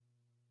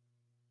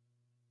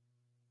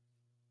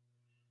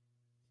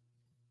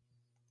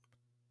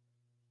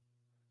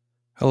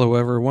Hello,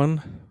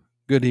 everyone.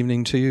 Good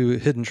evening to you.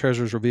 Hidden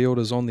Treasures Revealed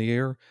is on the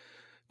air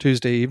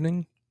Tuesday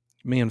evening.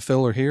 Me and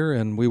Phil are here,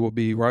 and we will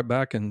be right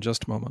back in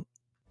just a moment.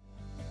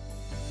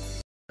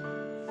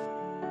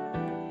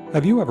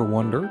 Have you ever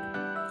wondered,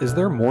 is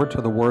there more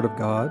to the Word of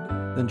God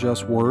than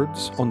just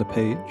words on the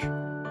page?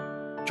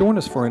 Join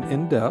us for an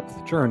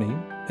in-depth journey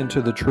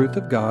into the truth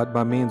of God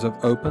by means of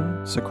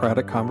open,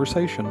 Socratic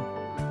conversation.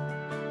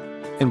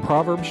 In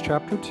Proverbs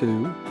chapter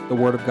 2, the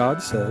Word of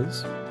God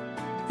says,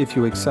 "If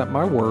you accept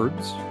my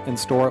words and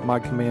store up my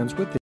commands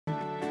within you,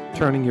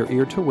 turning your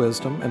ear to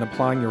wisdom and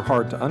applying your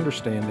heart to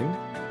understanding,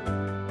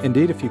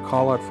 indeed if you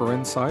call out for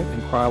insight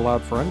and cry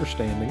aloud for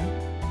understanding,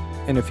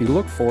 and if you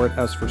look for it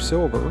as for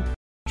silver,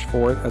 search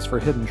for it as for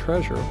hidden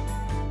treasure,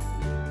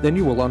 then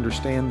you will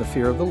understand the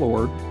fear of the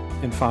Lord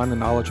and find the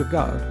knowledge of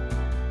God."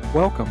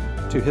 Welcome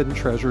to Hidden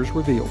Treasures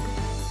Revealed.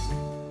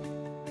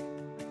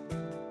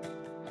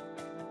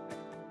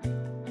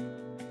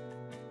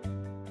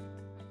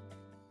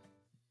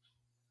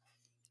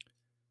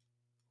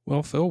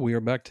 Well, Phil, we are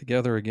back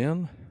together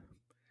again,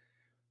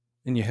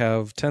 and you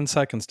have 10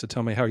 seconds to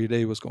tell me how your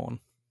day was going.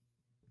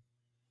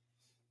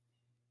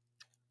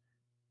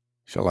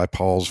 Shall I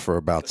pause for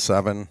about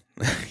 7?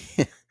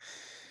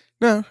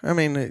 No, I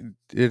mean,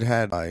 it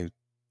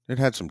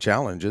had some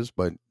challenges,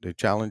 but the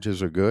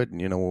challenges are good.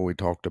 And you know what we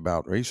talked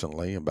about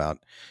recently about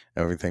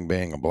everything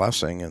being a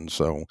blessing. And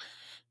so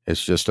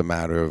it's just a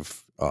matter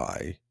of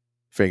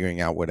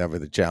figuring out whatever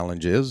the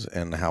challenge is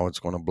and how it's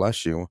going to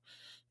bless you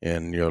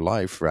in your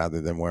life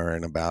rather than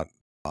worrying about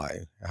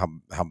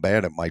how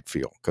bad it might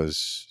feel,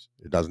 because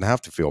it doesn't have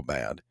to feel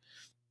bad.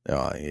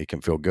 It can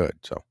feel good.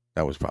 So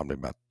that was probably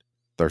about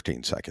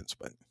 13 seconds,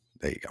 but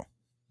there you go.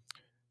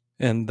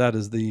 And that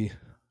is the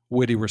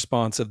witty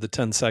response of the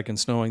 10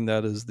 seconds, knowing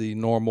that is the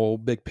normal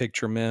big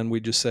picture men.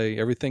 We just say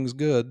everything's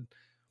good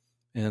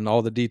and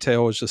all the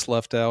detail is just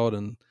left out.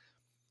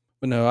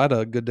 But no, I had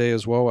a good day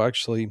as well.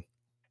 Actually,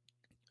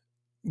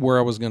 where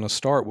I was going to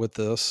start with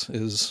this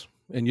is,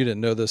 and you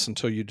didn't know this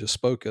until you just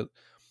spoke it,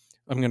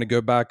 I'm going to go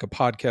back a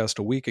podcast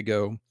a week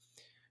ago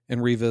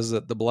and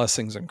revisit the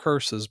blessings and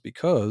curses,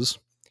 because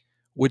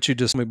what you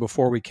just told me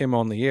before we came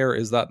on the air,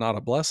 is that not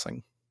a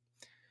blessing?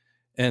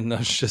 And I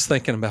was just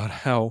thinking about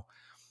how,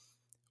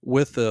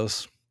 with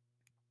this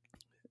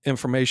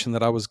information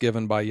that I was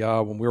given by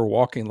Yah when we were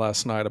walking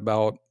last night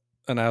about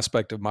an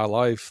aspect of my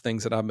life,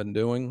 things that I've been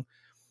doing,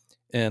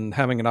 and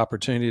having an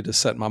opportunity to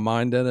set my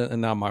mind in it,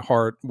 and now my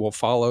heart will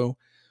follow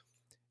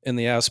in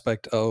the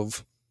aspect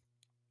of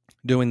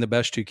doing the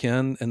best you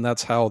can. And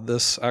that's how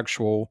this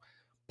actual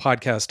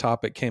podcast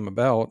topic came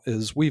about.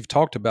 Is we've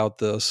talked about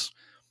this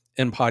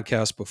in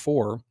podcasts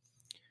before,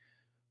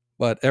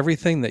 but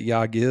everything that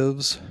Yah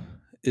gives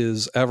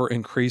is ever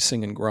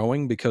increasing and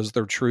growing, because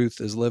their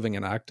truth is living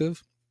and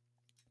active.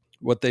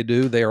 What they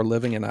do, they are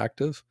living and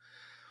active.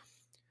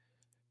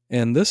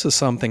 And this is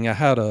something, I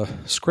had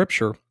a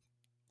scripture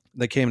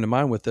that came to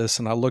mind with this,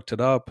 and I looked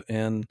it up,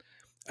 and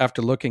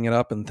after looking it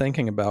up and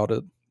thinking about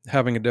it,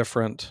 having a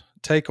different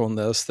take on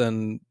this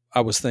than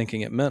I was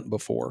thinking it meant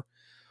before.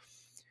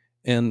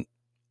 And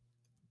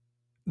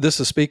this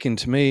is speaking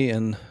to me,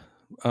 and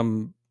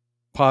I'm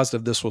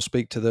positive this will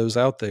speak to those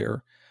out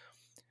there,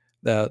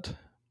 that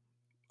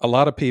a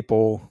lot of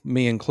people,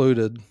 me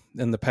included,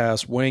 in the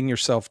past, weighing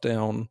yourself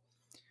down,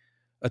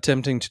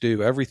 attempting to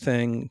do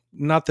everything,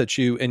 not that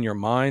you in your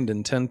mind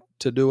intend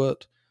to do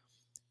it,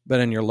 but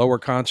in your lower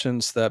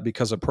conscience, that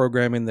because of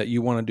programming that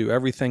you want to do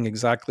everything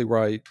exactly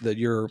right, that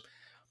you're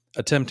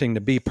attempting to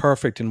be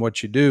perfect in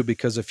what you do,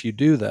 because if you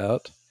do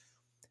that,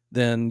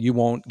 then you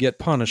won't get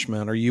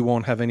punishment, or you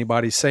won't have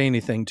anybody say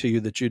anything to you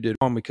that you did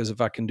wrong, because if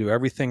I can do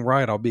everything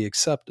right, I'll be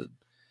accepted.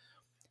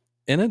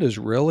 And it is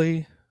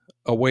really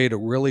a way to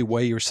really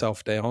weigh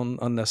yourself down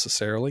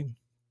unnecessarily.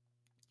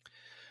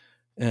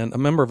 And a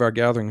member of our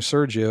gathering,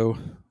 Sergio,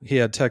 he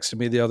had texted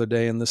me the other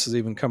day, and this is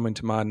even coming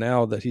to mind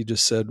now, that he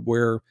just said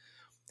where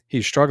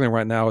he's struggling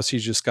right now is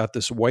he's just got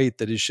this weight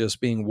that is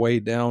just being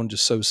weighed down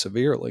just so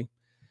severely.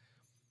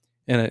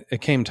 And it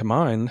came to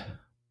mind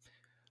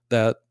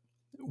that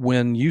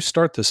when you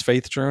start this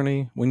faith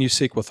journey, when you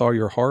seek with all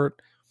your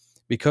heart,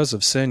 because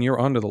of sin,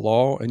 you're under the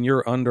law, and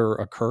you're under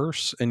a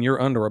curse, and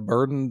you're under a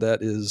burden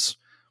that is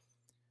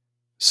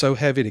so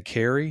heavy to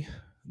carry,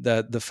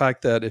 that the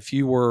fact that if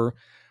you were,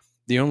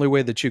 the only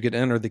way that you could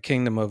enter the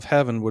kingdom of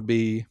heaven would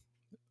be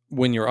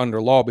when you're under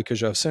law,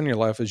 because you have sin in your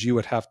life, is you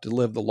would have to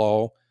live the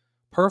law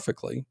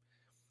perfectly.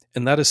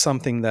 And that is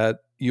something that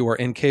you are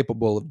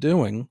incapable of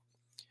doing.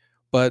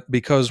 But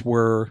because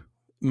we're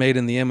made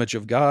in the image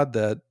of God,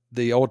 that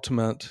the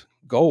ultimate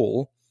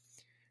goal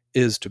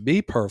is to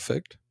be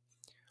perfect,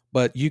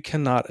 but you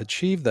cannot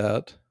achieve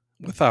that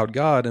without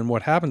God. And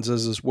what happens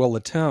is we'll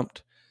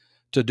attempt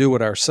to do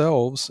it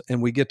ourselves,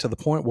 and we get to the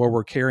point where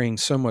we're carrying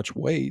so much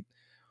weight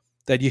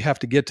that you have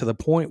to get to the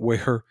point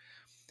where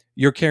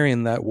you're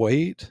carrying that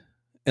weight,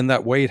 and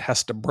that weight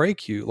has to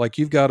break you. Like,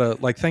 you've got to,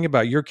 like, think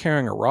about, you're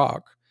carrying a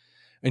rock,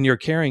 and you're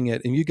carrying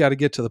it, and you got to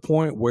get to the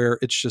point where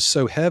it's just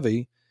so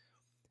heavy,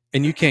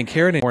 and you can't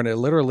carry it anymore, and it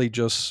literally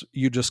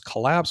you just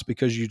collapse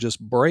because you just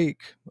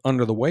break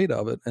under the weight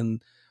of it.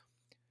 And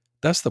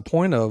that's the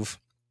point of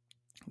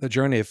the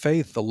journey of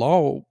faith. The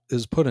law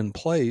is put in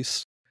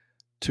place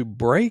to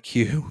break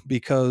you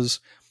because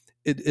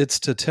it's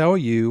to tell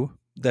you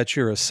that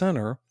you're a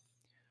sinner,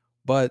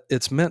 but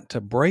it's meant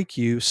to break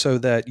you so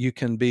that you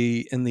can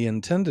be in the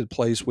intended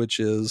place, which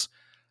is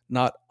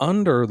not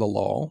under the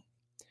law,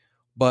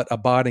 but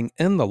abiding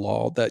in the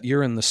law, that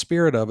you're in the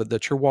spirit of it,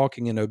 that you're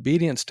walking in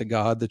obedience to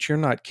God, that you're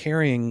not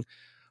carrying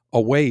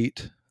a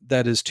weight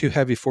that is too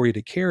heavy for you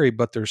to carry,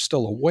 but there's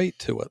still a weight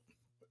to it.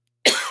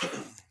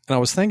 And I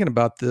was thinking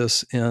about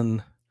this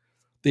in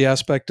the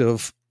aspect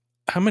of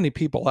how many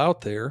people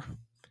out there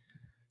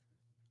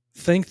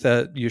think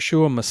that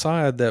Yeshua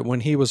Messiah, that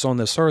when he was on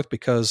this earth,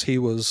 because he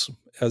was,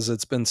 as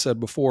it's been said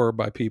before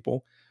by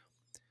people,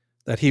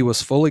 that he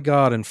was fully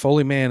God and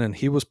fully man and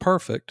he was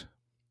perfect.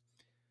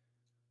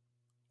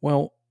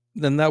 Well,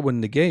 then that would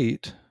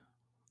negate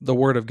the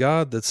word of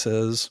God that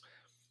says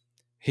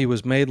he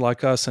was made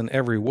like us in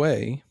every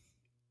way,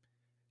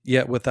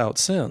 yet without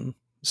sin,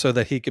 so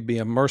that he could be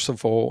a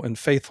merciful and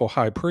faithful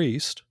high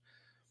priest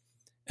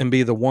and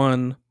be the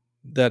one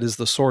that is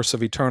the source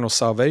of eternal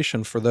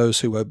salvation for those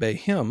who obey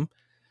him.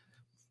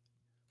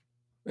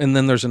 And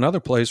then there's another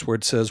place where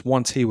it says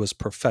once he was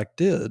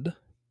perfected,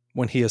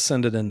 when he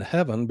ascended into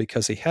heaven,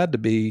 because he had to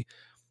be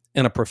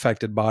in a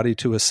perfected body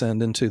to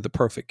ascend into the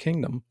perfect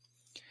kingdom.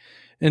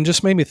 And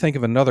just made me think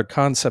of another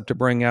concept to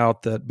bring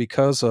out, that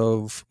because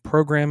of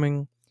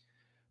programming,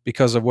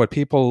 because of what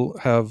people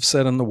have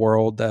said in the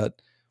world, that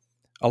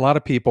a lot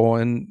of people,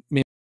 and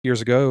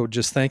years ago,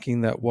 just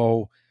thinking that,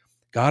 well,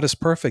 God is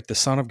perfect. The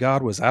Son of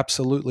God was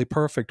absolutely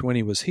perfect when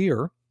he was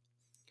here.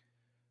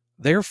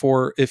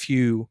 Therefore, if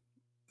you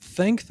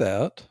think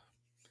that,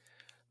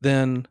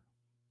 then,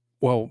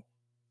 well,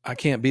 I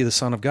can't be the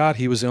Son of God.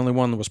 He was the only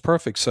one that was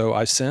perfect. So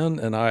I sin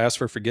and I ask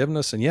for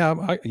forgiveness. And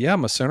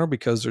I'm a sinner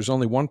because there's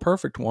only one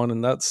perfect one,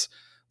 and that's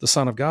the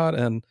Son of God.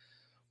 And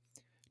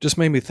just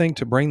made me think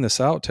to bring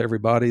this out to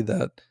everybody,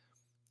 that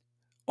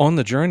on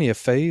the journey of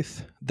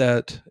faith,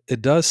 that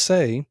it does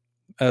say,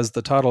 as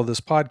the title of this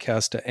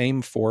podcast, to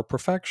aim for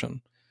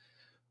perfection.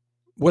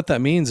 What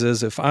that means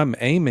is, if I'm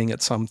aiming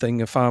at something,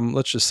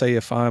 let's just say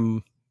if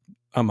I'm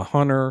a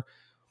hunter,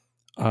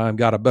 I've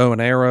got a bow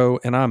and arrow,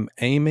 and I'm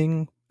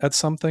aiming at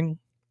something,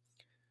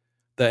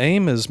 the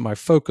aim is my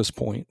focus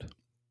point.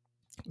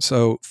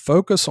 So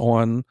focus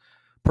on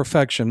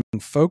perfection,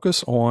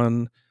 focus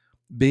on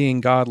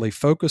being godly,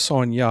 focus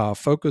on Yah,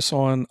 focus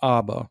on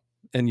Abba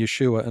and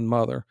Yeshua and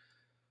Mother.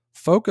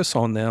 Focus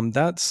on them.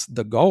 That's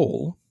the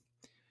goal.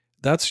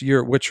 That's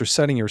what you're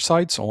setting your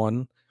sights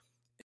on.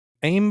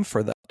 Aim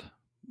for that,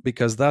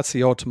 because that's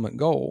the ultimate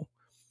goal.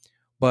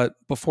 But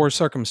before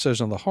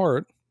circumcision of the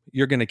heart,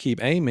 you're going to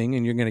keep aiming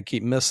and you're going to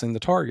keep missing the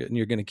target, and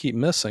you're going to keep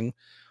missing.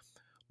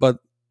 But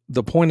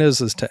the point is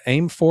to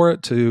aim for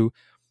it.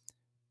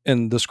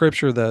 And the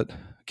scripture that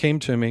came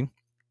to me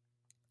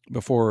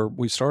before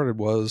we started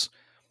was,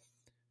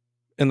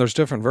 and there's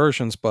different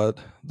versions, but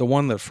the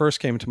one that first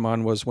came to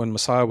mind was when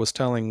Messiah was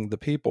telling the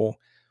people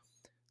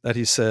that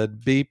he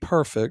said, be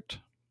perfect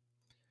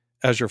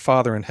as your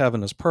Father in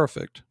heaven is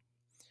perfect.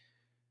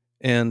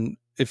 And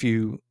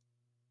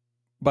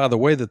by the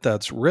way that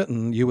that's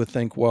written, you would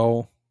think,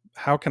 well,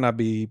 how can I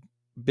be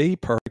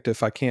perfect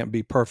if I can't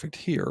be perfect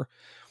here?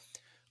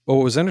 But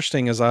what was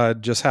interesting is I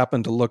just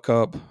happened to look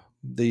up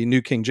the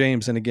New King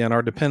James, and again,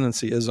 our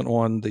dependency isn't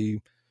on the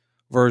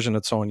version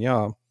that's on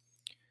Yah.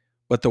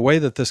 But the way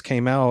that this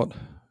came out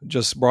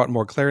just brought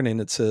more clarity, and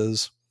it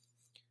says,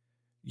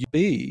 you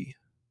be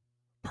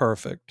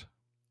perfect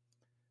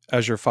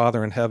as your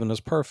Father in heaven is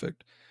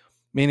perfect.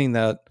 Meaning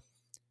that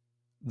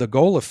the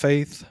goal of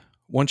faith,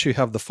 once you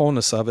have the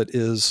fullness of it,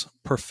 is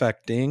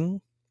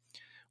perfecting,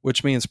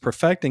 which means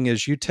perfecting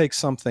is you take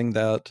something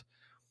that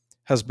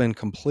has been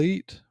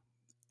complete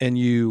and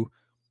you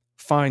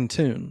fine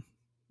tune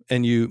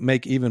and you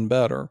make even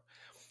better.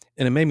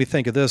 And it made me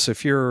think of this.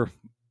 Because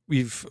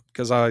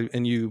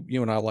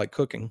you and I like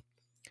cooking.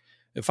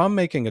 If I'm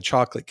making a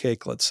chocolate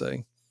cake, let's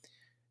say,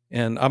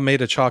 and I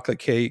made a chocolate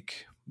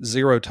cake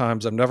 0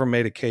 times, I've never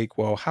made a cake.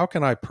 Well, how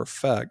can I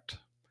perfect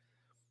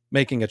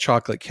making a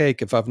chocolate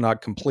cake if I've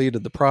not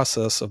completed the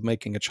process of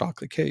making a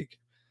chocolate cake?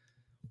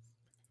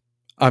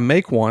 I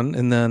make one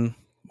and then,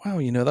 wow,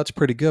 that's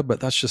pretty good, but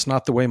that's just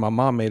not the way my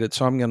mom made it.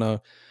 So I'm going to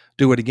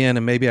do it again,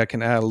 and maybe I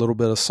can add a little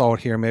bit of salt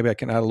here. Maybe I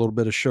can add a little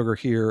bit of sugar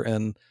here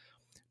and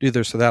do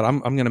this or that.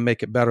 I'm going to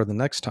make it better the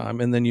next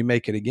time. And then you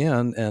make it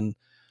again, and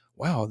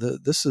wow,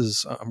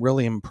 I'm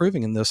really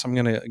improving in this. I'm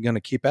going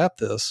to keep at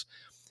this.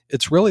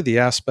 It's really the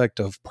aspect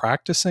of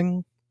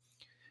practicing.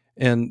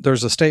 And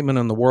there's a statement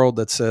in the world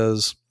that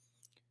says,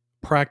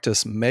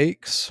 practice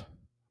makes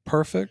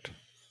perfect.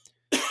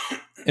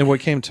 And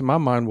what came to my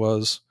mind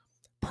was,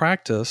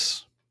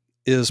 practice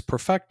is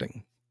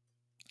perfecting.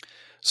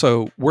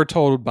 So we're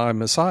told by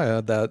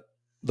Messiah that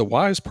the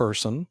wise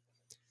person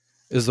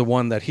is the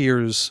one that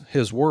hears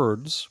his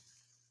words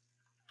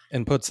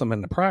and puts them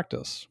into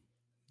practice.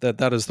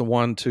 That is the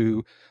one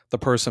the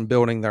person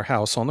building their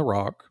house on the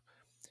rock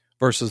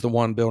versus the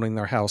one building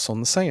their house on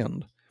the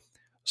sand.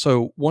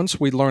 So once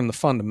we learn the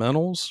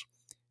fundamentals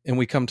and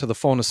we come to the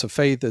fullness of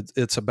faith,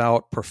 it's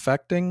about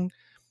perfecting,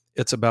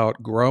 it's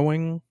about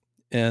growing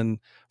and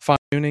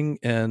fine-tuning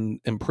and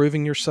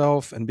improving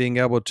yourself and being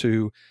able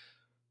to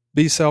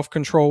be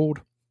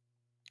self-controlled,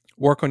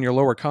 work on your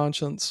lower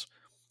conscience.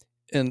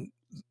 And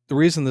the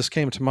reason this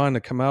came to mind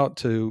to come out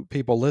to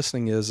people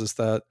listening is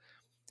that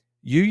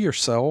you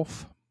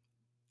yourself,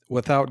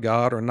 without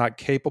God, are not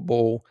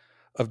capable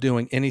of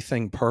doing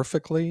anything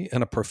perfectly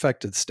in a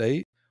perfected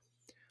state,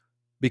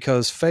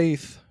 because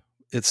faith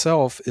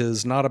itself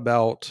is not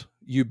about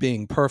you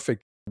being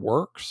perfect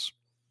works.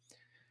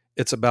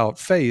 It's about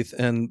faith.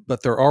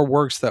 But there are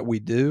works that we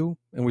do,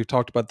 and we've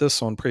talked about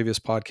this on previous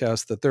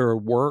podcasts, that there are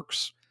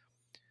works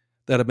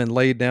that have been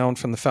laid down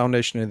from the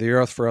foundation of the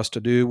earth for us to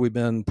do. We've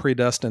been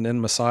predestined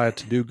in Messiah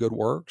to do good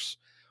works.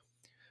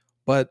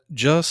 But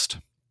just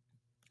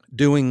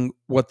doing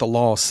what the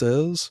law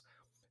says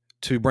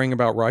to bring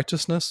about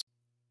righteousness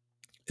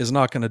is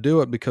not going to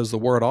do it, because the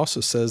word also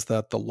says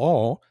that the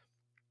law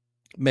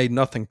made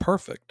nothing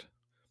perfect.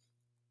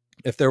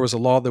 If there was a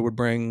law that would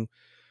bring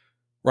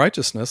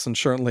righteousness, and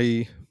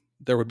certainly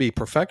there would be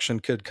perfection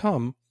could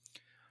come.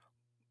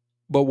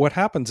 But what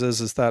happens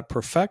is that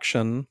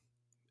perfection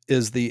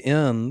is the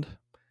end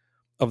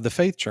of the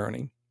faith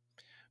journey,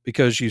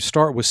 because you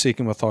start with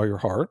seeking with all your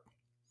heart,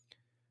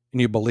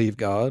 and you believe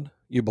God,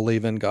 you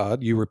believe in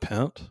God, you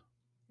repent,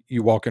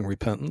 you walk in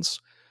repentance,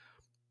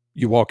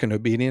 you walk in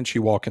obedience,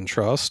 you walk in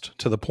trust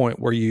to the point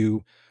where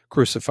you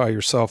crucify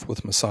yourself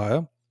with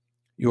Messiah,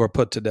 you are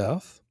put to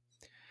death.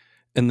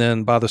 And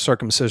then by the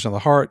circumcision of the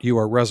heart, you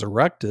are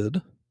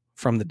resurrected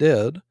from the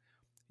dead,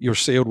 you're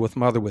sealed with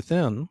mother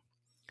within.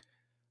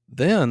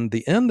 Then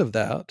the end of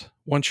that,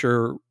 once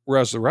you're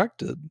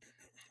resurrected,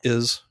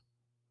 is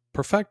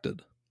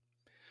perfected.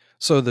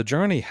 So the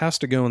journey has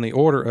to go in the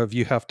order of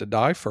you have to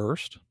die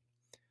first,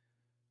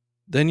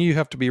 then you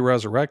have to be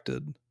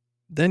resurrected,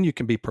 then you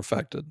can be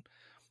perfected.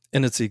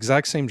 And it's the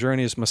exact same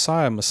journey as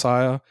Messiah.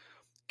 Messiah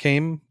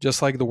came,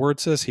 just like the word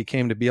says, he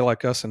came to be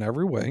like us in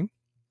every way.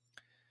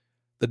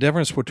 The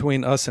difference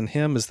between us and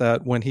him is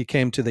that when he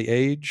came to the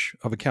age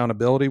of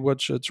accountability,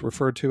 which it's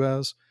referred to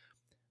as,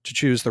 to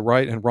choose the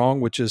right and wrong,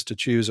 which is to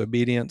choose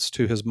obedience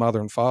to his mother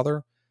and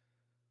father,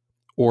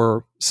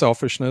 or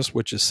selfishness,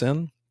 which is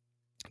sin,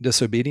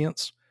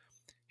 disobedience.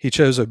 He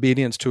chose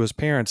obedience to his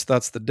parents.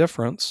 That's the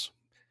difference.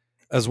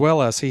 As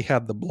well as he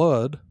had the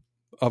blood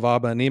of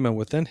Abba and Ima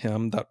within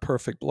him, that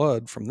perfect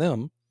blood from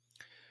them,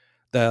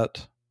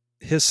 that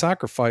his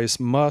sacrifice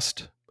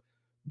must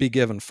be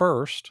given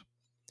first,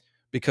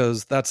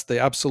 because that's the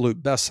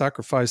absolute best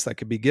sacrifice that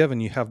could be given.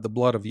 You have the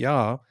blood of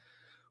Yah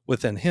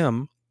within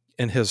him,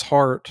 and his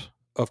heart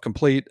of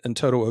complete and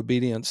total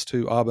obedience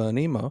to Abba and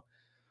Ima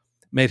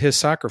made his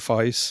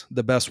sacrifice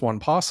the best one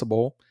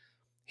possible.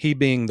 He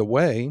being the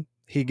way,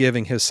 he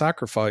giving his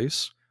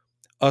sacrifice,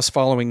 us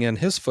following in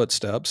his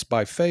footsteps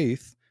by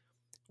faith,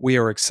 we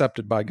are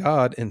accepted by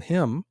God in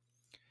him,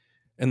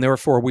 and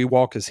therefore we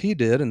walk as he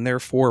did, and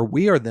therefore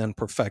we are then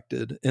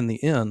perfected in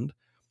the end.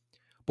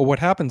 But what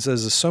happens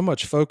is so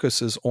much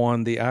focus is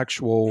on the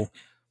actual,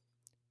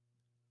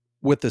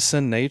 with the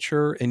sin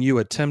nature, and you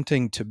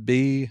attempting to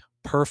be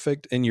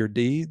perfect in your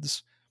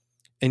deeds,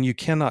 and you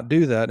cannot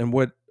do that. And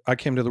what I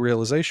came to the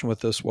realization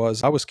with this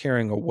was I was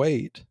carrying a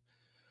weight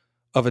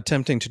of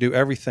attempting to do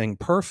everything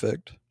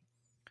perfect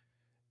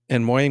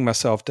and weighing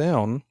myself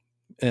down.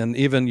 And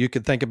even you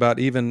could think about,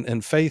 even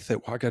in faith,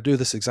 that, well, I got to do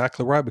this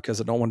exactly right because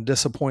I don't want to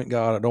disappoint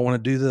God. I don't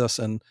want to do this.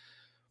 And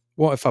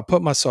well, if I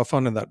put myself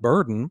under that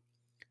burden,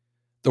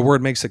 the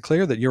word makes it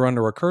clear that you're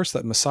under a curse,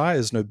 that Messiah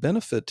is no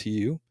benefit to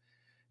you.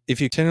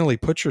 If you continually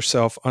put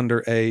yourself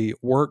under a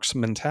works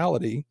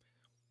mentality,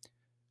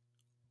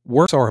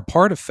 works are a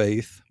part of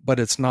faith, but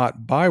it's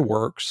not by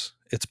works,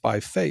 it's by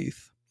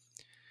faith.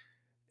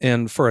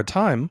 And for a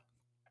time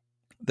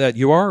that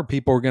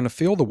people are going to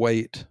feel the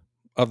weight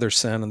of their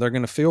sin, and they're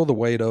going to feel the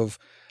weight of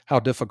how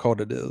difficult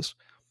it is.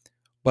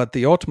 But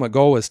the ultimate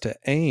goal is to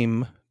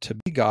aim to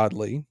be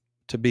godly,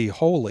 to be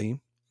holy,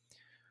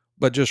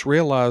 but just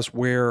realize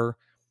where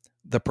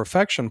the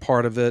perfection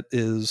part of it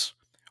is,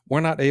 we're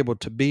not able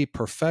to be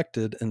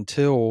perfected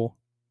until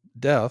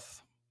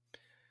death,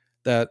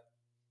 that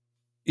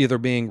either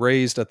being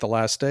raised at the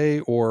last day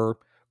or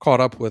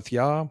caught up with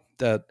Yah,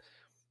 that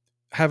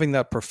having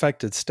that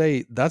perfected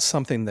state, that's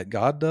something that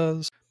God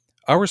does.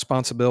 Our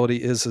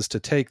responsibility is to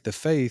take the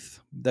faith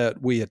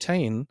that we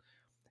attain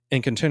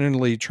and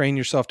continually train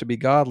yourself to be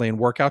godly and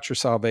work out your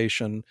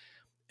salvation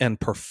and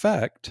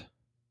perfect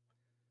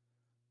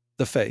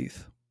the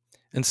faith.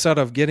 Instead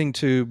of getting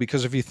to,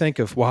 because if you think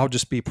of, well, I'll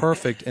just be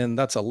perfect, and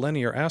that's a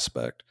linear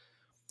aspect.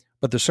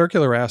 But the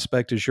circular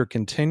aspect is you're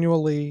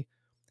continually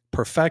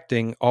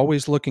perfecting,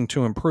 always looking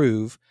to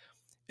improve.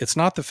 It's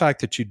not the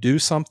fact that you do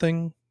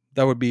something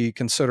that would be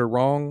considered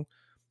wrong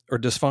or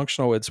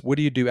dysfunctional. It's, what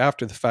do you do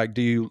after the fact?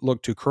 Do you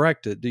look to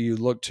correct it? Do you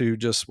look to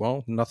just,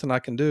 well, nothing I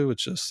can do.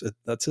 It's just,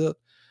 that's it.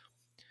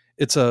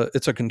 It's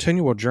a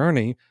continual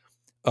journey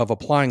of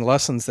applying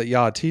lessons that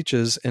Yah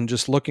teaches and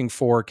just looking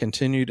for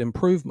continued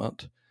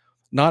improvement,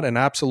 not an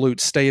absolute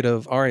state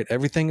of, all right,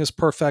 everything is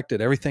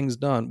perfected, everything's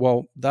done.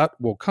 Well, that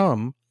will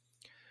come,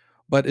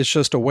 but it's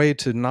just a way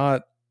to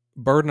not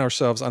burden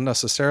ourselves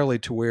unnecessarily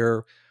to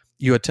where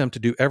you attempt to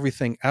do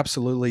everything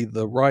absolutely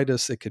the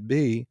rightest it could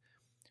be.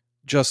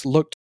 Just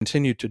look to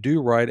continue to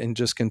do right and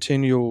just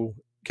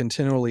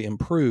continually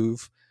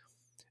improve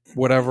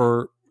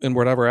whatever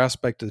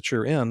aspect that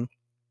you're in.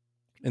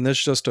 And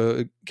this just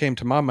came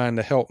to my mind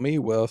to help me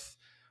with,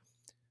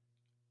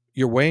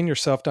 you're weighing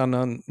yourself down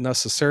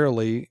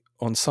unnecessarily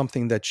on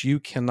something that you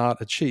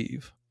cannot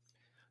achieve.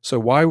 So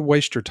why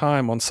waste your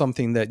time on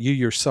something that you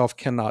yourself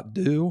cannot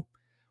do?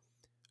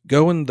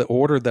 Go in the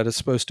order that it's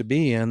supposed to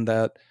be in,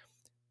 that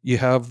you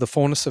have the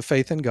fullness of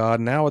faith in God.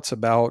 Now it's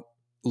about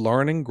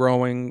learning,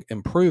 growing,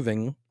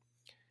 improving.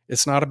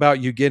 It's not about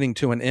you getting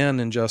to an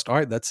end and just, all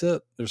right, that's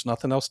it. There's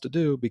nothing else to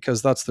do,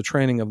 because that's the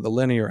training of the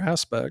linear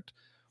aspect.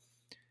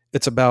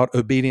 It's about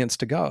obedience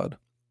to God.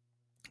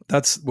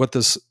 That's what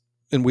this,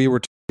 and we were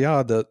told,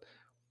 yeah, that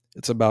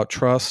it's about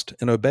trust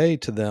and obey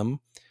to them.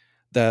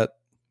 That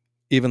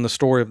even the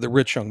story of the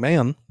rich young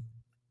man,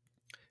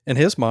 in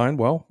his mind,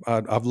 well,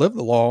 I've lived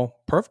the law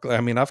perfectly.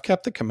 I mean, I've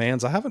kept the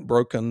commands. I haven't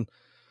broken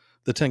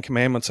the 10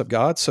 commandments of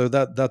God. So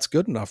that's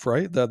good enough,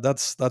 right?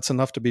 That's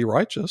enough to be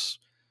righteous.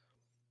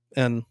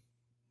 And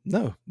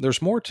no,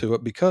 there's more to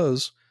it,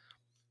 because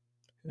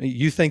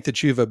you think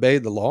that you've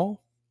obeyed the law.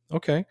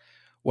 Okay.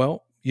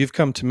 Well, you've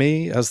come to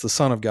me as the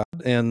Son of God,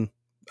 and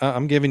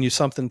I'm giving you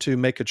something to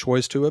make a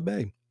choice to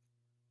obey.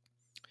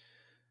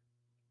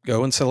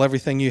 Go and sell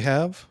everything you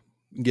have,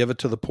 give it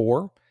to the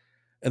poor,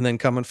 and then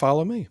come and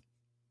follow me.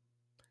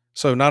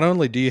 So not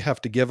only do you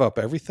have to give up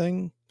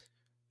everything,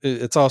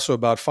 it's also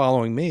about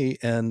following me.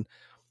 And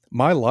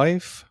my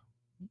life,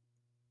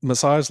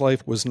 Messiah's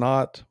life, was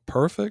not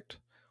perfect.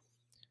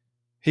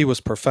 He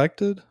was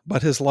perfected,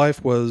 but his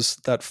life was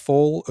that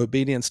full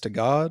obedience to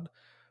God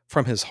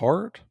from his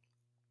heart.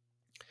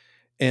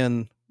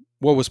 And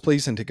what was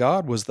pleasing to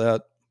God was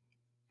that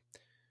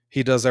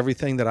he does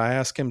everything that I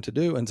ask him to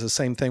do. And it's the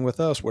same thing with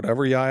us.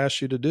 Whatever I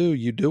ask you to do,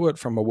 you do it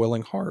from a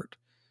willing heart,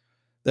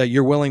 that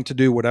you're willing to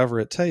do whatever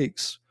it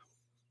takes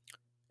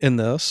in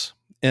this.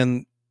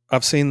 And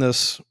I've seen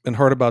this and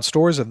heard about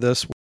stories of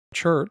this with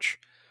church,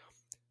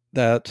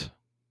 that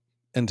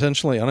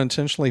intentionally,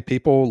 unintentionally,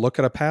 people look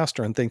at a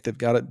pastor and think they've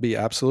got to be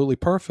absolutely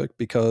perfect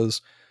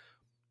because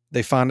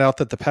they find out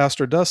that the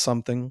pastor does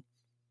something.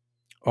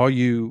 Oh,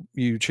 you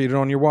cheated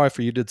on your wife,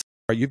 or you did,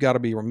 you got to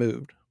be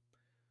removed,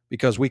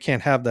 because we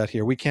can't have that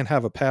here. We can't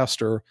have a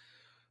pastor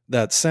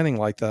that's sinning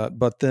like that.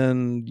 But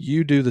then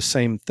you do the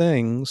same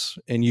things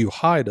and you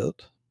hide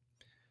it.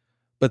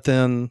 But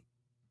then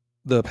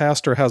the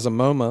pastor has a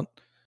moment,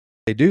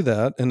 they do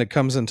that, and it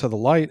comes into the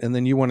light, and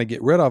then you want to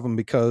get rid of them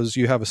because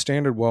you have a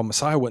standard. Well,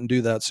 Messiah wouldn't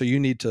do that, so you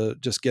need to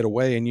just get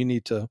away, and you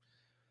need to.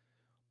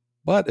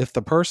 But if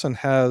the person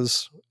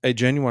has a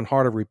genuine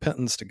heart of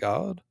repentance to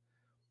God,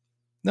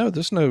 no,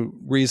 there's no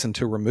reason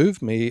to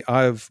remove me.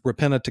 I've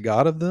repented to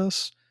God of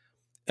this,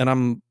 and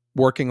I'm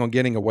working on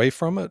getting away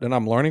from it, and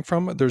I'm learning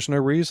from it. There's no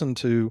reason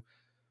to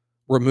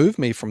remove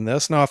me from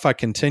this. Now, if I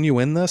continue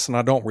in this and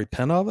I don't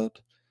repent of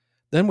it,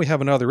 then we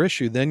have another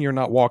issue. Then you're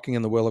not walking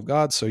in the will of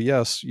God. So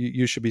yes,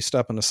 you should be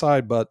stepping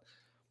aside. But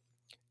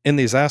in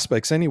these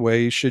aspects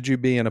anyway, should you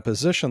be in a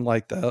position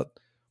like that,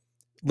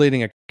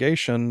 leading a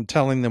congregation,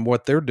 telling them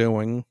what they're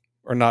doing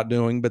or not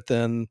doing, but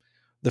then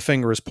the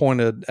finger is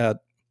pointed at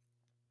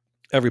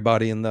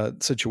everybody in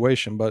that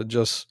situation. But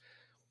this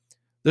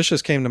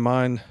just came to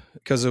mind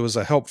because it was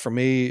a help for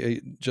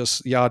me,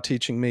 just Yah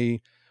teaching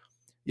me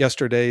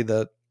yesterday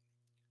that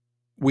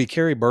we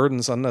carry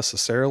burdens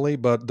unnecessarily,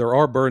 but there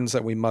are burdens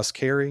that we must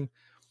carry.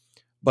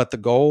 But the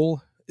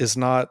goal is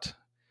not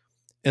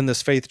in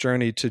this faith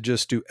journey to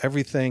just do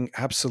everything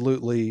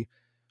absolutely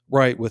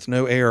right with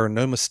no error,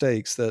 no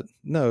mistakes.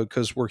 No,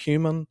 because we're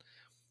human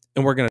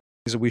and we're going to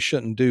do things that we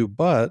shouldn't do.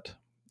 But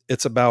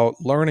it's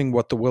about learning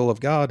what the will of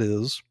God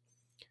is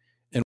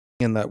and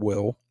in that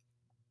will,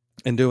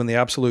 and doing the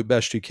absolute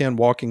best you can,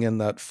 walking in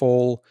that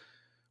full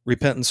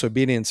repentance,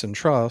 obedience, and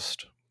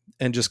trust,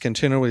 and just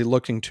continually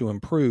looking to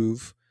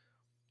improve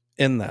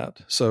in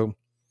that. So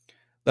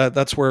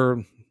that's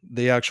where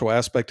the actual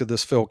aspect of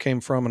this, Phil,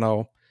 came from, and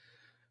I'll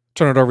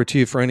turn it over to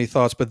you for any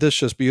thoughts. But this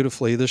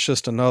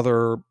just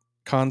another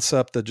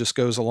concept that just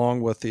goes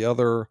along with the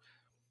other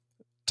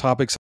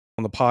topics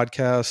on the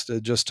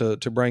podcast, just to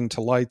bring to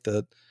light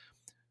that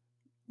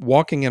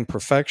walking in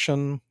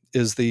perfection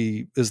is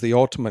the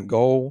ultimate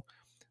goal,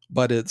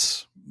 but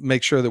it's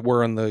make sure that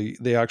we're in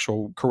the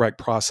actual correct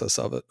process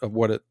of it, of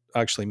what it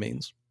actually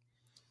means.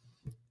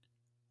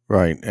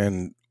 Right.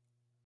 And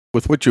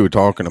with what you were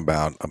talking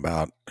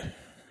about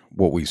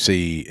what we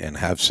see and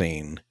have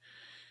seen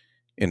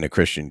in the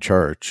Christian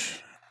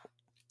church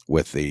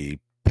with the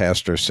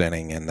pastor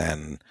sinning, and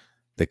then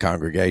the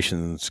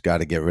congregation's got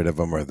to get rid of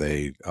him, or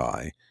they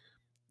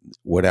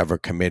whatever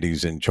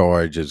committee's in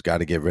charge has got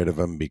to get rid of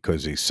him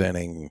because he's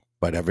sinning,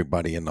 but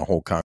everybody in the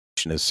whole congregation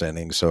is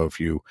sinning. So if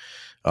you,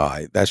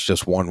 that's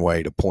just one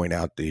way to point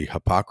out the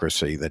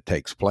hypocrisy that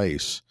takes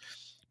place,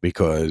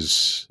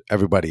 because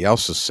everybody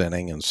else is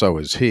sinning and so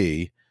is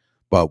he,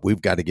 but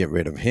we've got to get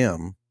rid of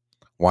him.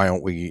 Why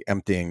aren't we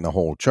emptying the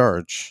whole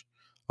church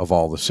of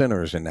all the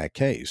sinners in that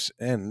case?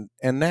 And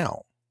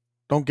now,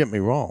 don't get me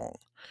wrong,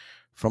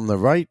 from the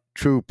right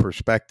true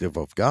perspective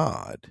of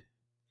God,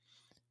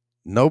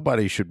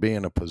 nobody should be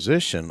in a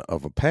position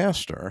of a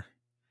pastor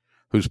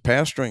who's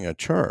pastoring a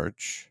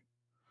church,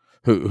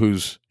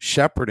 who's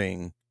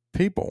shepherding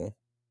people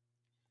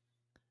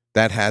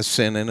that has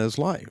sin in his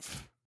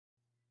life.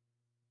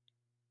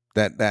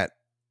 That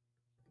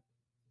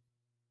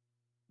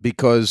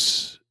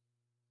because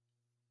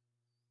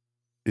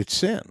it's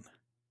sin.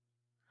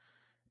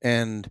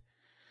 And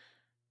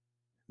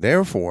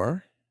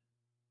therefore,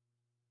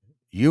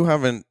 you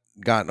haven't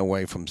gotten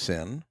away from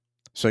sin,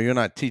 so you're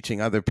not teaching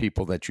other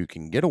people that you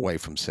can get away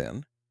from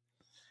sin.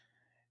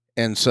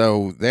 And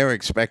so they're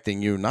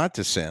expecting you not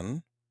to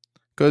sin,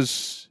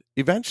 because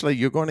eventually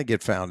you're going to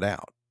get found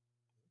out.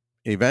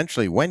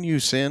 Eventually, when you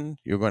sin,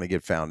 you're going to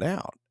get found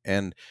out.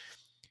 And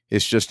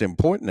it's just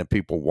important that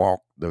people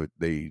walk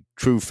the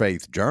true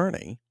faith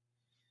journey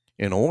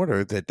in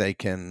order that they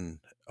can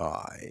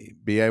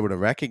be able to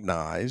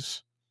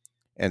recognize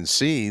and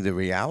see the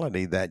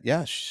reality that,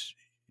 yes,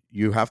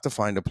 you have to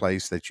find a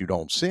place that you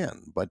don't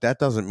sin. But that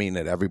doesn't mean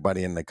that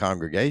everybody in the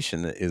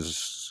congregation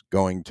is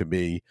going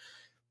to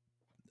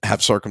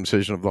have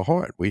circumcision of the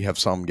heart. We have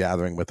some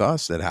gathering with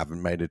us that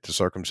haven't made it to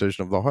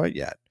circumcision of the heart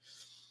yet.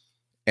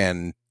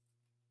 And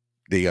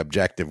the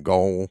objective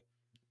goal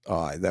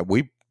that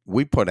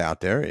we put out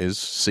there is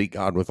seek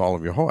God with all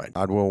of your heart.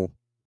 God will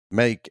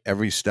make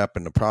every step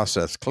in the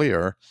process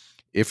clear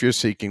if you're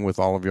seeking with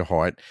all of your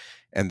heart.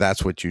 And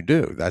that's what you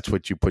do. That's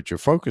what you put your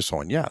focus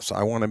on. Yes,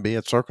 I want to be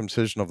at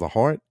circumcision of the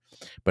heart,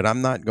 but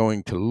I'm not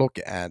going to look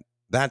at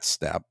that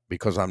step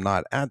because I'm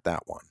not at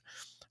that one.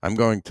 I'm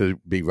going to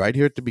be right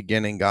here at the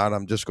beginning. God,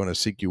 I'm just going to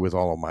seek you with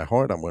all of my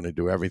heart. I'm going to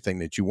do everything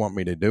that you want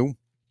me to do.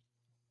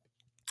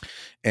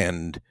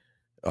 And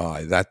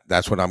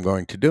that's what I'm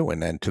going to do.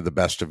 And then to the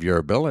best of your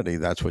ability,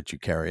 that's what you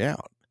carry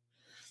out.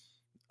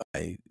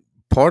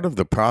 Part of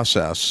the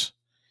process,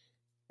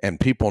 and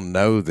people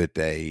know that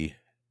they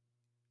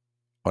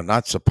are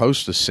not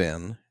supposed to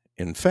sin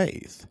in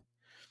faith.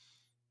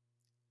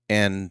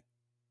 And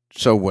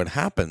so what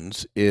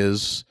happens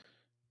is,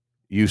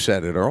 you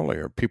said it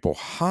earlier, people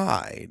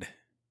hide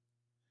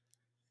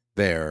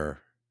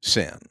their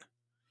sin.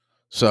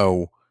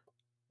 So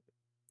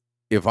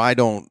if I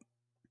don't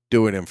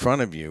do it in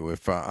front of you,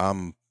 if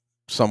I'm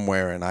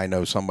somewhere and I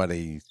know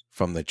somebody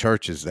from the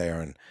church is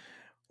there, and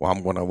well,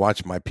 I'm going to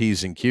watch my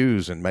P's and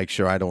Q's and make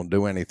sure I don't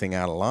do anything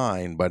out of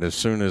line. But as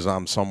soon as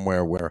I'm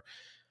somewhere where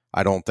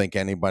I don't think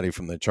anybody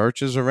from the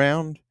church is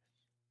around,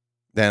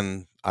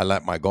 then I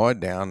let my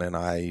guard down and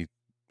I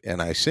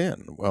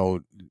sin. Well,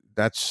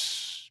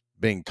 that's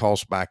being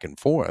tossed back and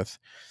forth.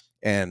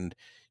 And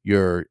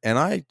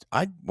I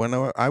when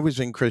I was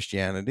in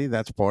Christianity,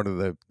 that's part of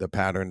the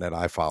pattern that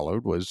I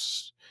followed,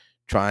 was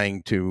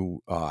trying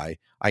to,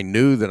 I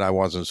knew that I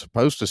wasn't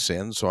supposed to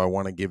sin, so I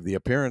want to give the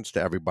appearance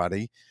to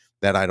everybody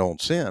that I don't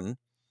sin.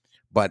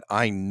 But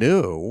I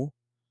knew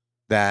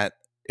that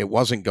it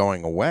wasn't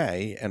going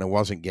away and it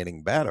wasn't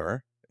getting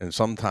better, and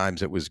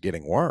sometimes it was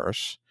getting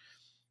worse.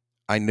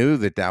 I knew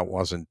that that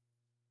wasn't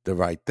the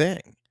right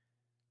thing.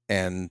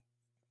 And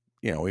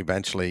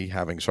eventually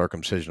having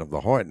circumcision of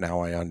the heart,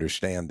 now I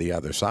understand the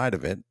other side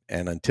of it.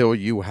 And until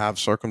you have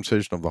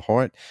circumcision of the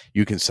heart,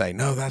 you can say,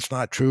 no, that's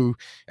not true.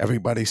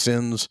 Everybody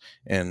sins.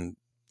 And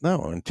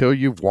no, until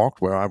you've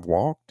walked where I've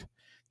walked,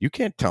 you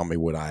can't tell me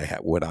what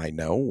I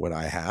know, what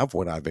I have,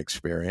 what I've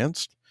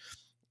experienced.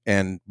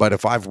 But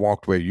if I've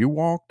walked where you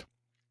walked,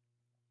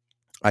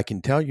 I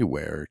can tell you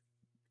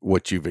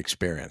what you've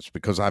experienced,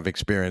 because I've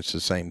experienced the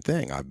same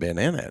thing. I've been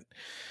in it.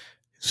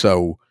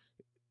 So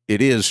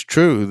it is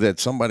true that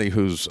somebody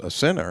who's a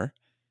sinner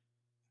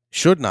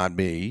should not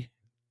be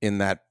in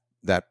that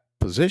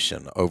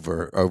position,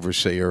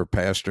 overseer,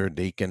 pastor,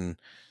 deacon.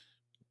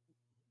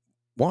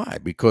 Why?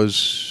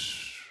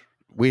 Because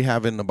we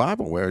have in the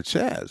Bible where it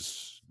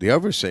says the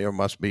overseer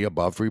must be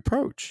above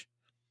reproach.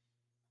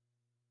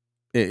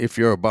 If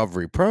you're above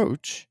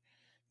reproach,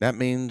 that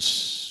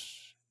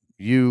means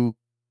you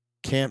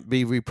can't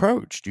be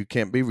reproached. You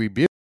can't be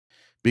rebuked,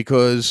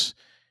 because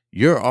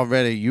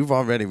you've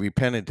already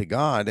repented to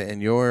God,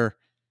 and you're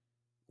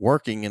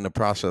working in the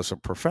process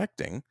of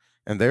perfecting,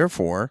 and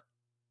therefore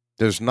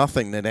there's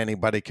nothing that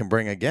anybody can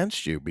bring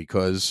against you,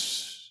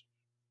 because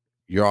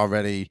you're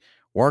already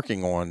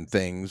working on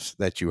things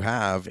that you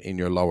have in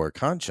your lower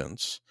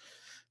conscience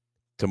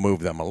to move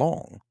them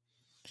along.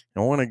 I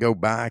want to go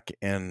back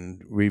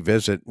and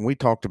revisit, and we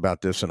talked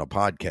about this in a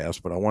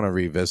podcast, but I want to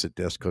revisit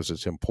this because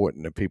it's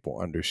important that people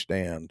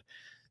understand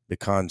the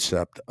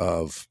concept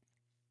of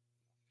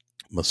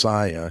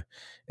Messiah,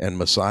 and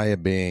Messiah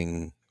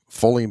being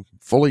fully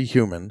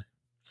human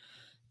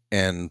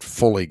and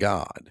fully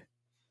God,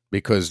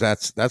 because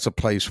that's a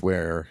place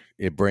where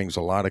it brings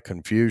a lot of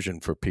confusion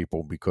for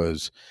people,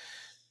 because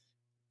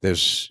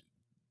there's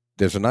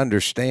an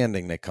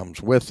understanding that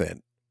comes with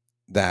it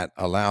that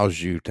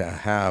allows you to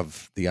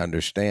have the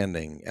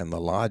understanding and the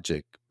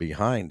logic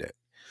behind it.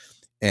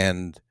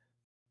 And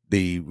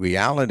the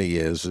reality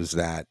is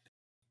that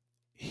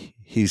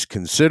he's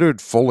considered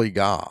fully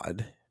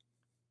God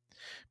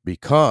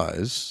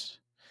because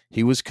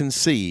he was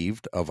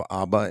conceived of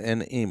Abba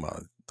and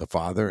Ima, the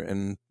Father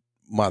and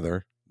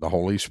Mother, the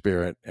Holy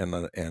Spirit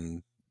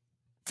and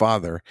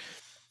Father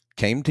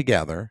came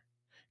together,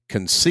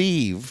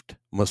 conceived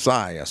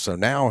Messiah. So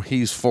now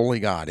he's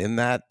fully God. In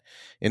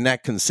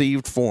that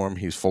conceived form,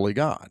 he's fully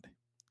God.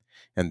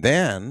 And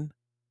then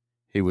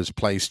he was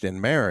placed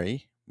in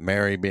Mary,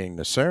 Mary being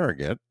the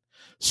surrogate,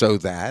 so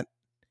that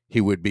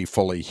he would be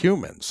fully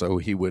human. So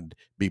he would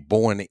be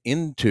born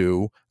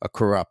into a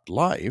corrupt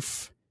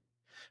life,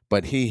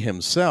 but he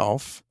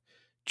himself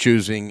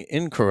choosing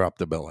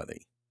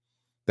incorruptibility,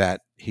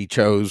 that he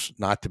chose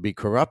not to be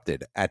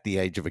corrupted at the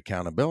age of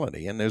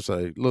accountability. And there's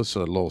a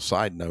little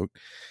side note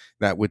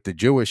that with the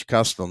Jewish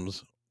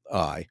customs,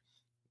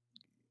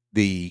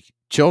 the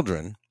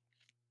children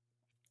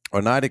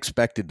are not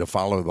expected to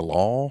follow the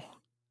law,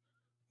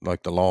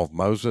 like the law of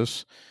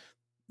Moses.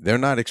 They're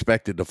not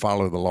expected to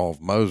follow the law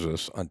of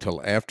Moses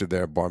until after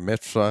their bar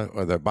mitzvah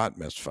or their bat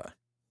mitzvah,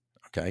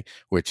 okay,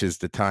 which is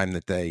the time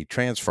that they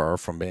transfer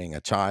from being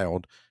a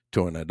child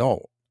to an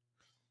adult.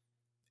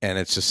 And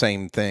it's the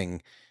same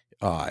thing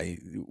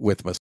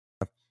with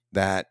Messiah,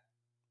 that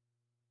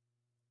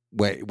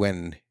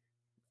when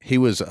he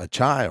was a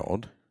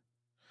child,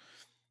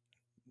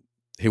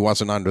 he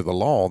wasn't under the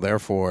law.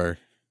 Therefore,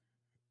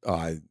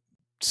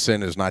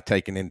 sin is not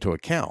taken into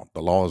account.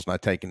 The law is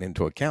not taken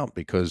into account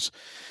because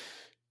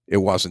it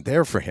wasn't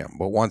there for him.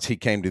 But once he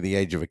came to the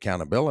age of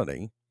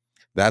accountability,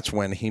 that's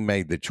when he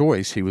made the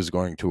choice he was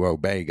going to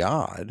obey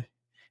God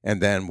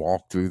and then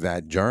walk through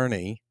that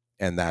journey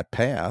and that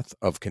path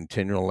of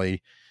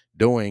continually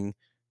doing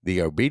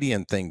the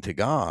obedient thing to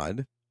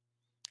God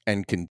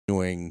and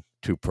continuing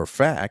to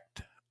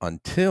perfect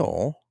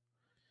until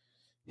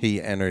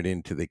he entered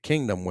into the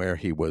kingdom where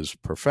he was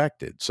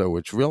perfected. So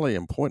it's really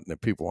important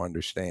that people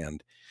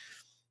understand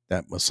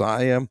that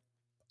Messiah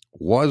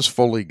was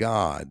fully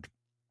God,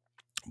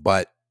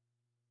 but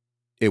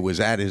it was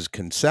at his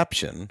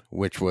conception,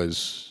 which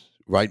was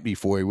right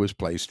before he was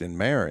placed in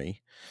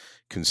Mary,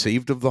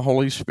 conceived of the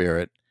Holy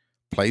Spirit,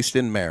 placed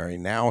in Mary.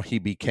 Now he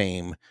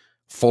became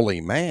fully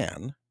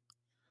man,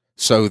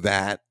 so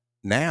that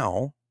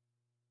now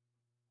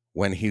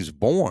when he's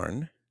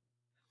born,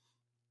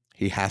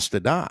 he has to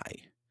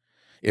die.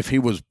 If he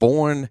was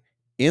born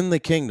in the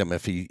kingdom,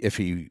 if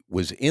he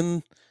was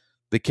in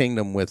the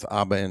kingdom with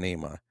Abba and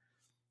Ima,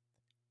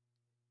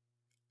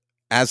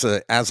 as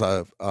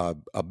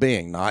a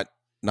being,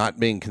 not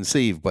being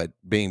conceived, but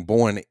being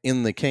born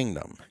in the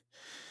kingdom,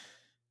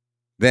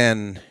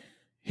 then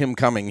him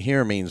coming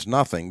here means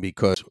nothing,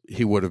 because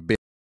he would have been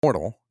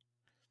immortal.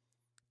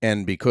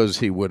 And because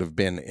he would have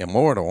been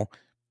immortal,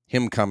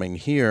 him coming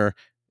here,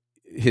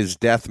 his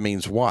death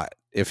means what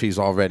if he's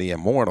already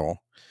immortal?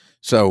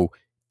 So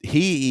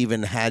he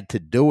even had to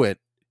do it.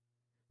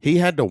 He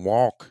had to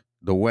walk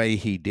the way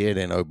he did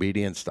in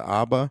obedience to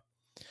Abba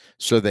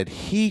so that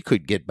he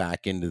could get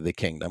back into the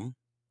kingdom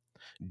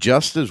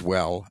just as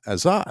well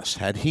as us.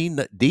 Had he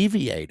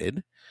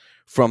deviated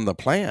from the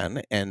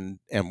plan and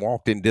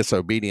walked in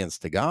disobedience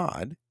to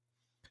God,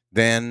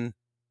 then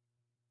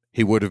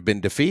he would have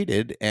been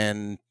defeated,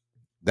 and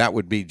that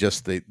would be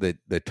just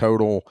the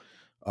total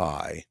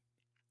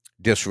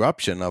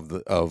disruption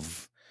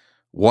of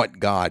what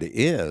God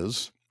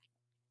is.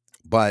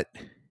 But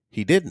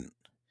he didn't.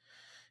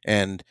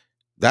 And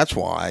that's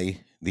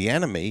why the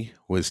enemy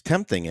was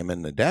tempting him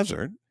in the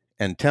desert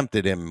and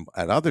tempted him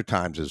at other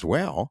times as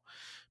well,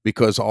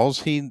 because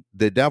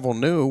the devil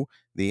knew,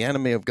 the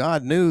enemy of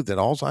God knew, that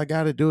all I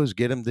got to do is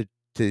get him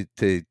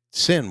to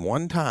sin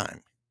one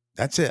time.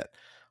 That's it.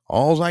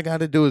 All I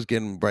got to do is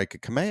get him to break a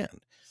command.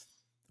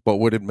 But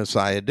what did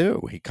Messiah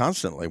do? He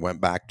constantly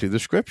went back to the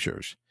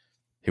scriptures.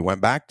 He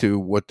went back to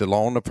what the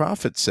law and the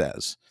prophets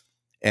says.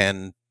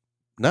 And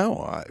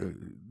no,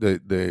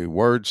 the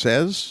word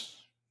says,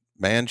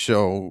 man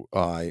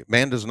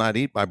does not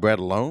eat by bread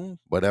alone,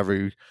 but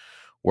every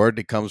word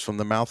that comes from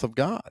the mouth of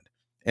God.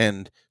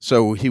 And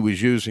so he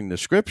was using the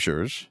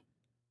scriptures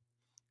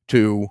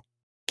to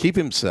keep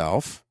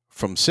himself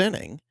from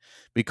sinning,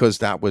 because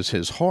that was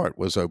his heart,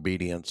 was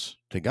obedience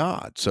to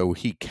God. So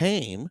he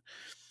came,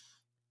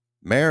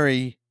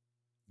 Mary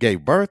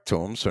gave birth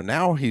to him, so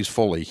now he's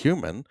fully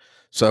human.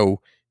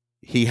 So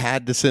he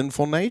had the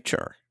sinful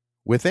nature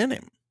within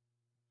him,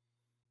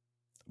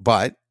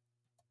 but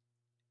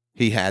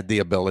he had the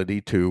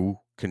ability to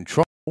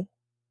control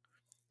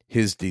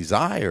his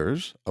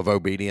desires of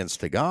obedience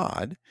to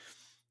God.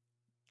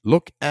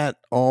 Look at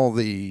all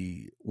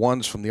the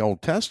ones from the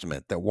Old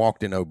Testament that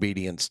walked in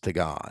obedience to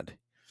God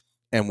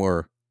and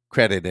were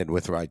credited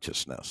with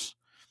righteousness.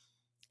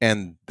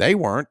 And they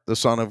weren't the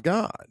Son of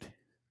God.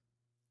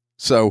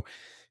 So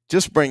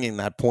just bringing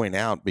that point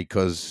out,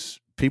 because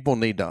people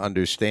need to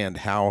understand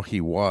how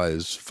he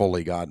was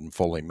fully God and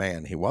fully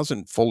man. He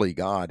wasn't fully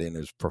God in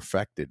his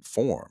perfected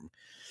form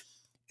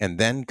and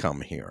then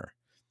come here.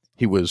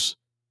 He was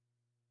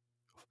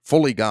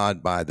fully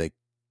God by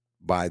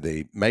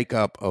the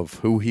makeup of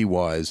who he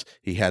was.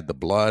 He had the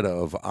blood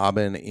of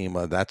Abba and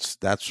Ima. That's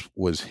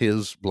was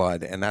his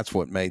blood, and that's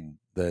what made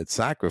the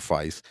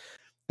sacrifice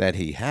that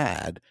he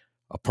had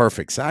a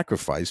perfect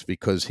sacrifice,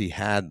 because he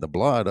had the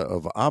blood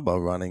of Abba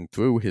running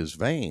through his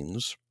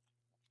veins,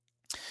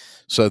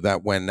 so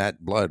that when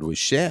that blood was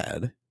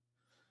shed,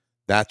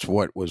 that's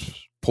what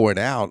was poured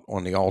out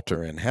on the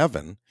altar in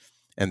heaven.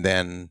 And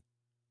then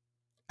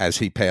as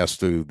he passed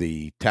through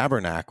the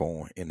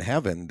tabernacle in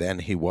heaven, then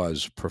he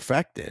was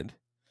perfected.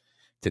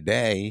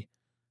 Today,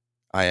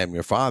 I am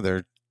your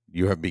father,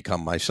 you have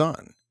become my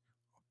son.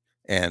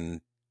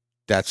 And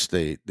that's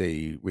the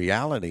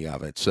reality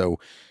of it. So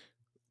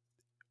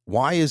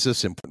why is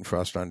this important for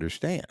us to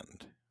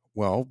understand?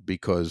 Well,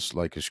 because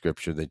like a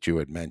scripture that you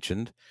had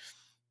mentioned,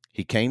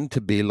 he came to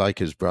be like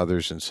his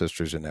brothers and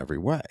sisters in every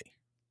way.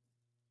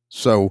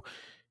 So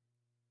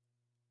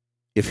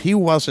if he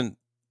wasn't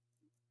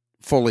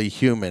fully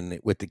human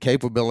with the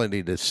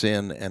capability to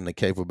sin and the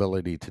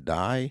capability to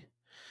die,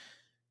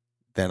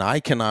 then I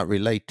cannot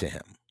relate to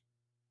him.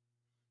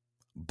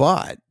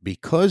 But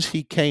because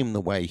he came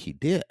the way he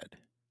did,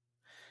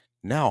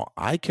 now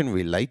I can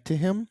relate to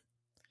him.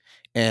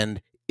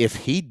 And if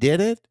he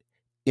did it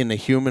in a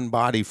human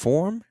body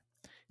form,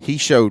 he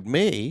showed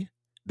me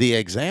the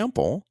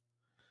example.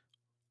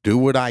 Do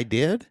what I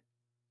did,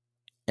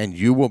 and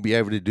you will be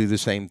able to do the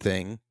same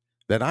thing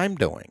that I'm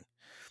doing.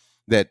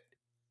 That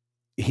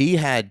he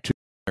had to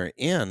enter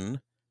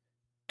in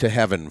to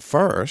heaven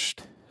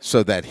first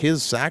so that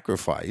his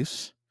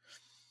sacrifice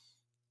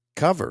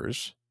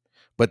covers,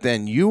 but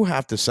then you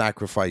have to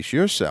sacrifice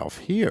yourself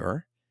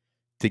here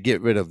to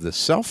get rid of the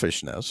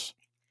selfishness,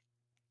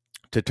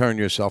 to turn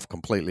yourself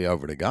completely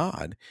over to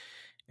God.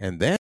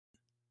 And then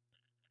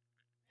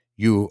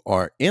you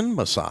are in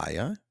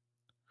Messiah,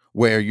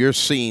 where you're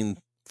seen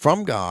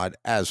from God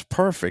as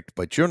perfect,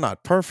 but you're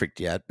not perfect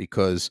yet,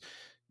 because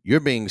you're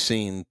being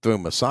seen through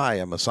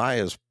Messiah.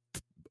 Messiah's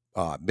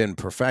been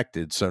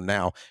perfected. So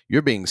now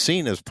you're being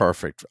seen as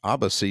perfect.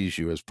 Abba sees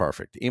you as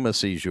perfect. Ima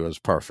sees you as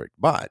perfect.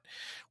 But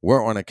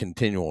we're on a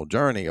continual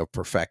journey of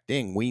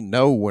perfecting. We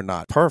know we're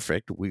not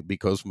perfect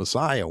because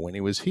Messiah, when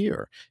he was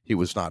here, he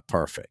was not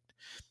perfect.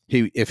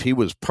 If he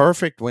was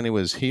perfect when he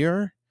was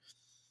here,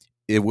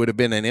 it would have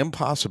been an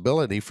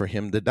impossibility for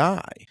him to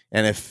die.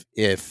 And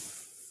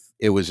if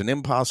it was an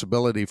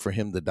impossibility for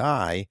him to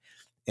die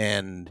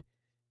and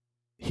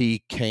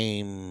he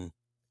came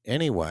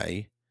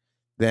anyway,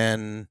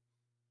 then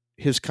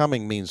his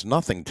coming means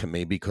nothing to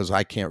me, because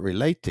I can't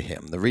relate to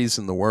him. The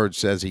reason the word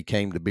says he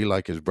came to be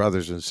like his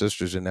brothers and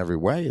sisters in every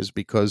way is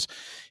because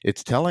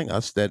it's telling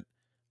us that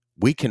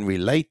we can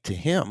relate to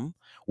him.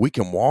 We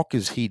can walk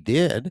as he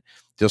did,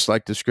 just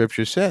like the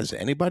scripture says.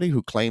 Anybody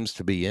who claims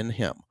to be in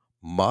him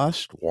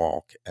must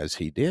walk as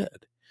he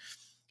did.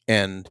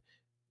 And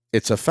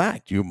it's a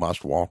fact. You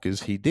must walk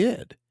as he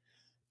did.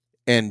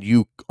 And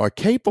you are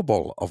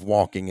capable of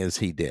walking as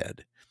he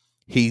did.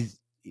 He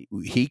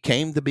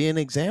came to be an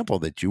example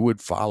that you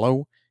would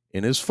follow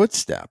in his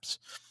footsteps.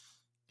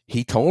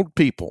 He told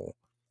people,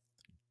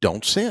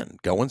 don't sin.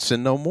 Go and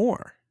sin no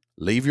more.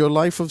 Leave your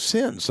life of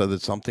sin so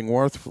that something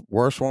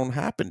worse won't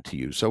happen to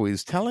you. So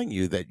he's telling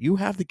you that you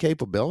have the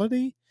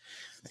capability,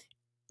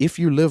 if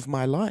you live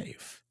my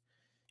life,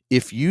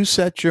 if you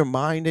set your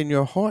mind and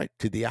your heart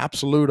to the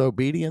absolute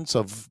obedience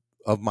of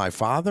my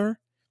Father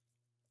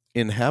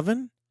in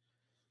heaven,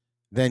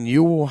 then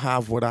you will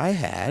have what I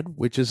had,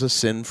 which is a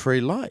sin-free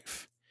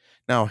life.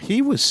 Now,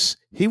 he was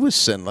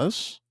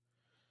sinless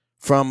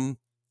from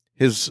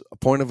his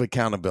point of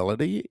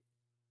accountability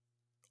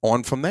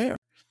on from there.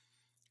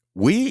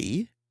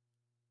 We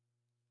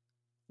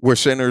were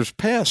sinners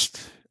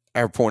past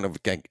our point of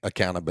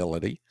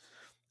accountability,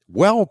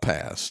 well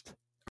past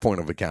point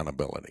of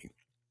accountability.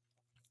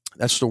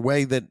 That's the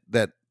way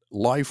that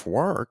life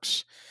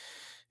works.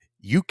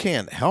 You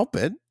can't help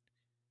it.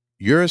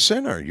 You're a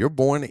sinner. You're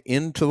born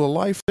into the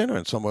life sinner.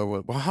 And somebody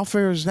will, well, how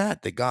fair is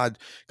that? That God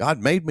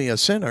made me a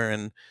sinner,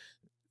 and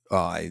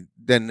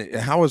then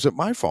how is it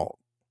my fault?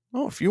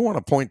 Well, if you want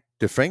to point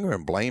the finger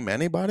and blame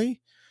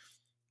anybody,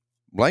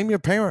 blame your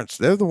parents.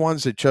 They're the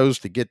ones that chose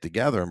to get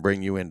together and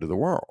bring you into the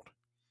world.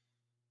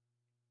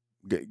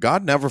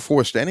 God never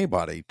forced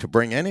anybody to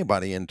bring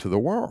anybody into the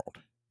world.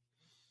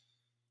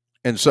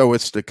 And so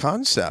it's the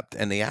concept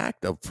and the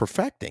act of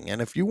perfecting.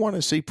 And if you want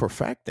to see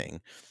perfecting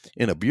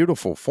in a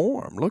beautiful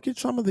form, look at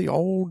some of the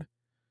Old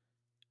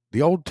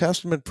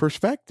Testament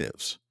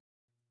perspectives,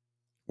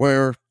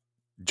 where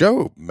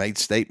Job made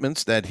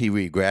statements that he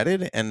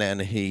regretted, and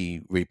then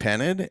he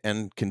repented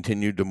and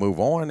continued to move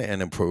on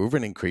and improve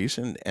and increase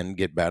and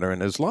get better in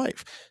his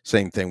life.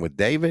 Same thing with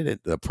David,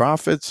 the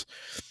prophets.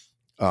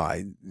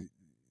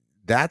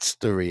 That's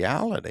the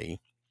reality,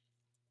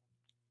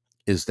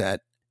 is that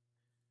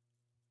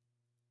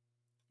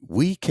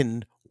we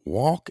can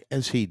walk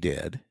as he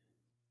did,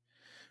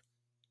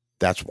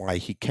 That's why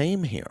he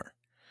came here.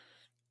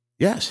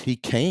 Yes, he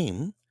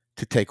came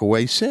to take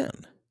away sin,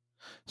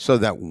 so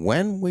that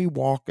when we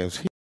walk as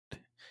he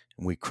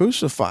and we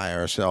crucify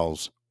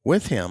ourselves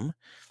with him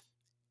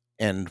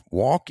and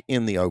walk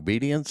in the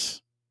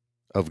obedience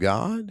of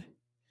God,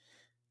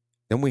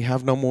 then we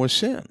have no more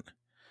sin.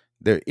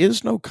 There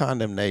is no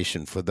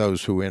condemnation for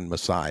those who are in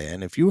Messiah.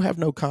 And if you have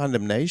no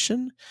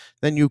condemnation,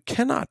 then you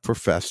cannot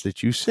profess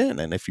that you sin.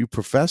 And if you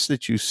profess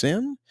that you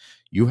sin,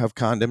 you have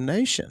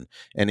condemnation.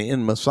 And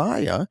in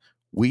Messiah,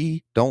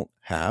 we don't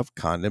have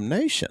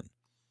condemnation.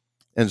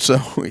 And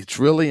so it's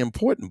really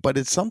important, but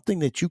it's something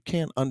that you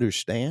can't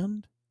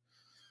understand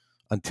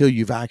until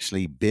you've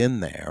actually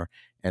been there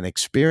and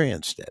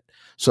experienced it.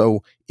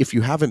 So if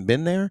you haven't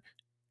been there,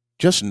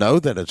 just know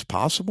that it's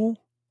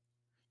possible,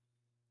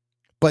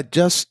 but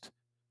just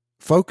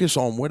focus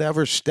on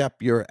whatever step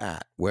you're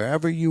at,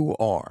 wherever you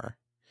are.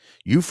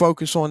 You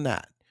focus on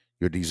that.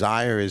 Your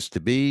desire is to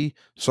be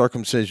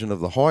circumcision of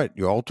the heart.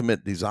 Your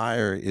ultimate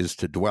desire is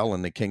to dwell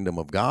in the kingdom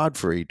of God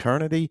for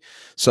eternity.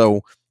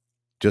 So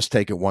just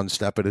take it one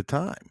step at a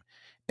time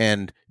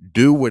and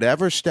do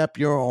whatever step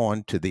you're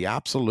on to the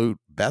absolute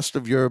best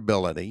of your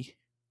ability,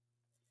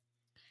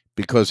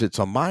 because it's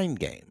a mind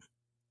game.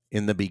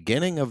 In the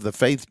beginning of the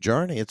faith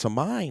journey, it's a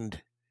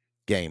mind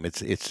game.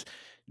 It's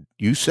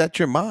you set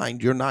your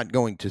mind, you're not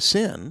going to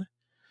sin,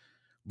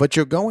 but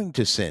you're going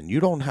to sin.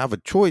 You don't have a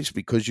choice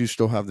because you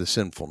still have the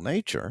sinful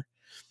nature.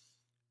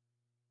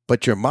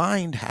 But your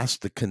mind has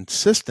to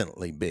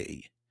consistently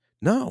be,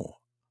 no,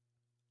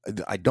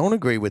 I don't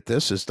agree with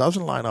this. This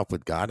doesn't line up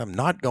with God. I'm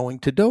not going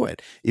to do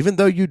it. Even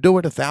though you do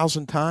it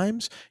 1,000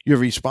 times, your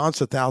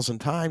response 1,000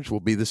 times will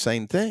be the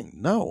same thing.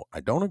 No,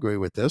 I don't agree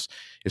with this.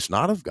 It's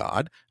not of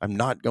God. I'm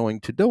not going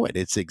to do it.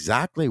 It's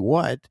exactly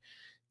what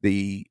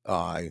the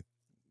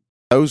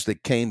those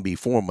that came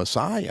before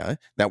Messiah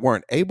that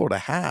weren't able to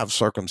have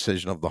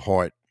circumcision of the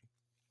heart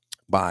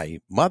by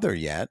mother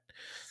yet,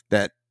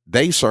 that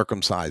they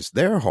circumcised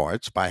their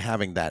hearts by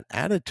having that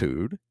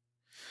attitude,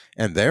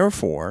 and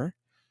therefore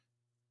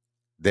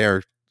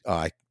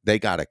they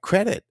got a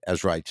credit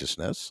as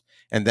righteousness.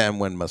 And then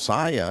when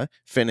Messiah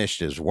finished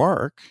his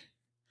work,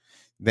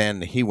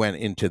 then he went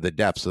into the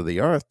depths of the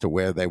earth to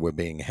where they were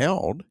being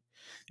held,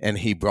 and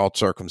he brought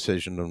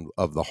circumcision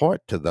of the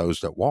heart to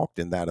those that walked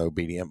in that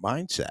obedient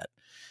mindset.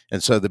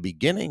 And so the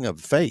beginning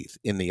of faith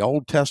in the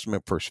Old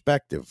Testament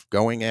perspective,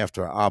 going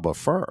after Abba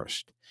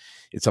first,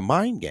 it's a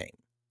mind game.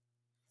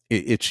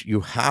 It's you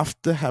have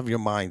to have your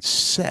mind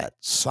set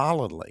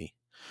solidly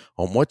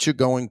on what you're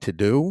going to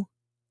do.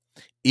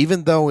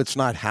 Even though it's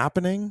not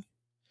happening,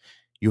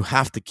 you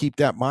have to keep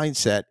that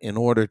mindset in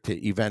order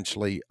to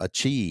eventually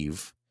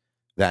achieve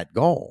that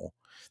goal.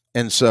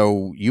 And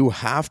so you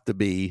have to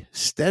be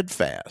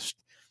steadfast.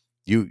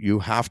 You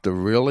have to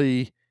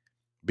really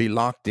be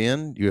locked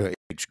in.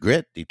 It's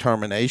grit,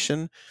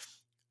 determination,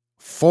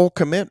 full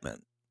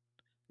commitment.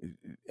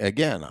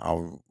 Again,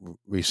 I'll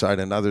recite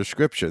another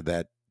scripture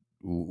that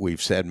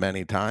we've said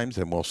many times,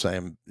 and we'll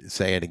say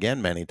it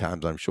again many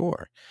times, I'm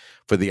sure.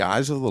 For the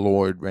eyes of the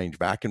Lord range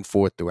back and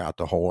forth throughout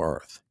the whole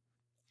earth,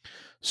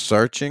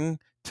 searching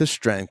to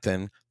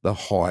strengthen the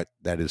heart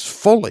that is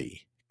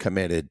fully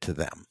committed to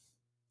them.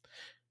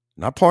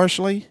 Not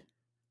partially,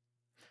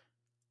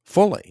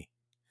 fully.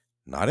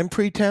 Not in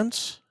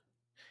pretense,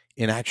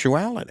 in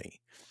actuality.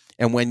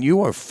 And when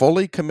you are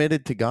fully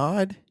committed to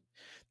God,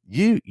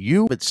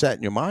 you would set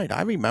in your mind.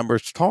 I remember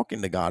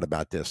talking to God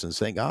about this and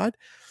saying, God,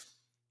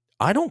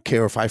 I don't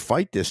care if I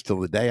fight this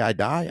till the day I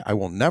die. I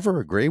will never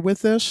agree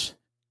with this.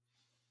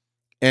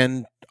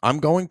 And I'm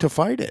going to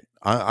fight it.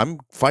 I'm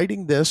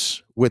fighting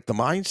this with the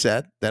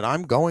mindset that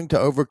I'm going to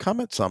overcome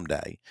it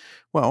someday.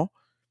 Well,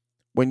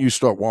 when you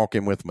start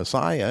walking with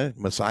Messiah,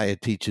 Messiah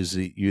teaches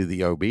you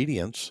the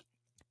obedience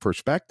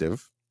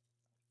perspective.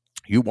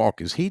 You walk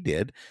as he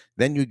did,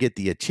 then you get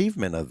the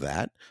achievement of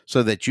that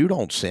so that you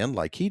don't sin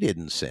like he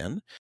didn't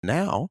sin.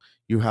 Now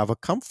you have a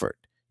comfort.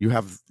 You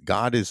have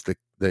God is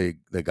the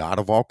God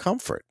of all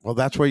comfort. Well,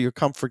 that's where your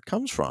comfort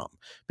comes from,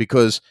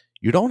 because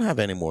you don't have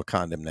any more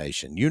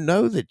condemnation. You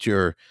know that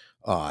your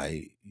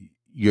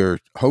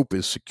hope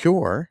is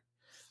secure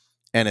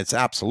and it's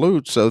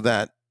absolute, so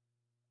that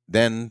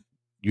then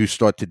you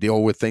start to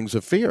deal with things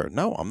of fear.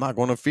 No, I'm not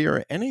going to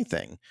fear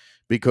anything,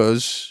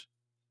 because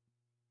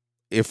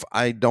if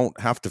I don't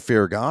have to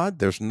fear God,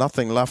 there's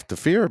nothing left to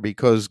fear,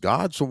 because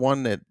God's the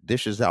one that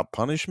dishes out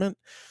punishment.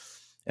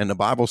 And the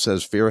Bible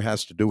says fear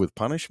has to do with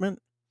punishment.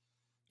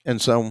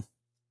 And so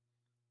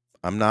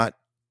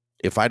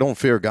if I don't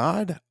fear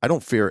God, I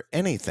don't fear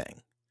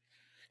anything.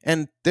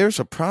 And there's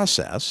a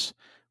process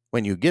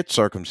when you get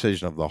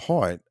circumcision of the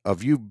heart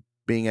of you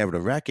being able to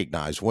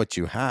recognize what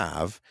you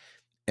have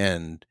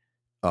and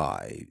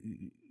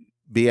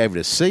be able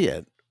to see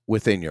it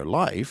within your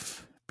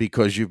life,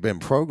 because you've been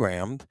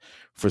programmed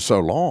for so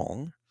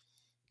long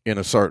in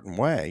a certain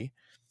way.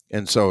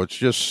 And so it's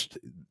just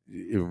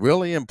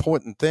really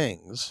important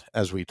things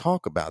as we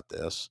talk about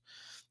this,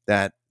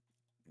 that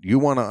you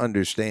want to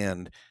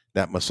understand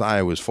that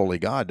Messiah was fully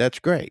God. That's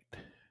great.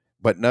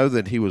 but know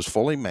that he was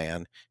fully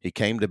man. He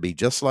came to be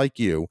just like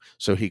you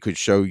so he could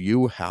show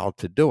you how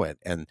to do it.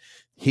 And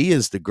he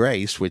is the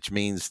grace, which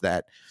means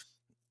that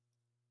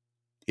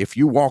if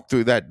you walk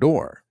through that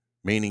door,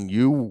 meaning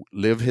you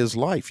live his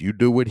life, you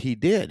do what he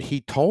did.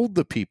 He told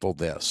the people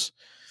this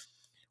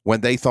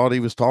when they thought he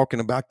was talking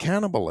about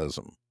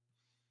cannibalism.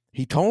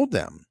 He told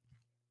them,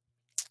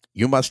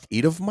 you must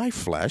eat of my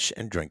flesh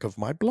and drink of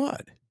my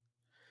blood.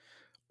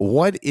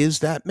 What does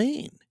that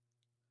mean?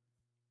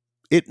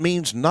 It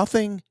means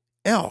nothing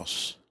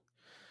else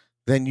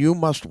than you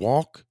must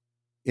walk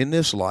in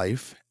this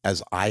life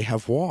as I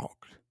have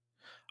walked.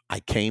 I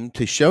came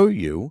to show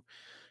you,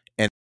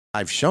 and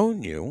I've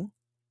shown you.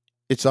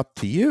 It's up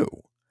to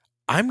you.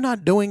 I'm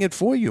not doing it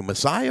for you.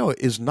 Messiah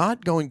is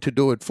not going to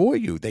do it for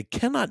you. They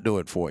cannot do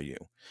it for you.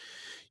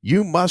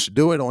 You must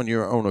do it on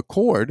your own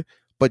accord,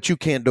 but you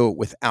can't do it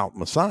without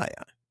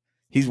Messiah.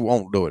 He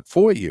won't do it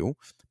for you,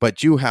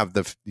 but you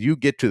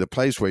get to the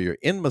place where you're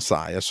in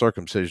Messiah,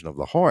 circumcision of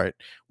the heart.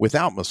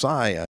 Without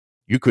Messiah,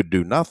 you could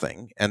do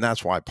nothing. And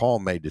that's why Paul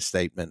made the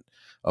statement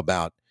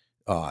about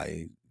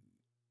that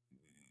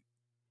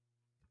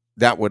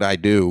what I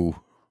do,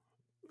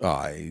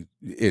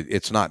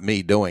 it's not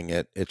me doing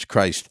it, it's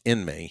Christ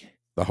in me,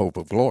 the hope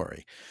of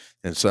glory.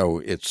 And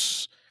so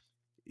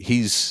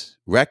he's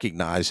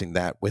recognizing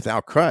that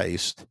without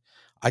Christ,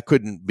 I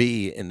couldn't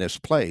be in this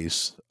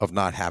place of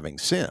not having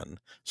sin.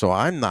 So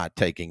I'm not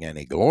taking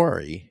any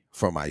glory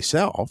for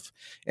myself.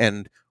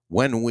 And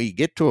when we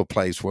get to a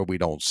place where we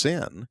don't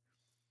sin,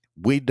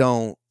 we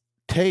don't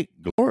take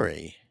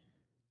glory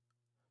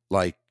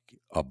like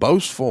a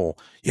boastful,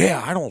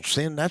 yeah, I don't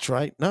sin, that's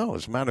right. No,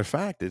 as a matter of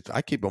fact,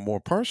 I keep it more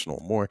personal,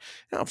 more,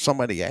 if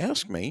somebody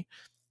asks me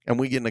and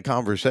we get in a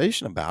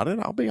conversation about it,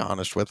 I'll be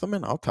honest with them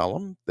and I'll tell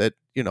them that,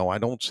 I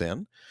don't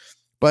sin.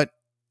 But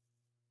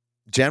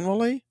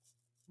generally,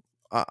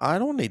 I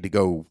don't need to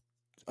go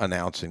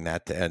announcing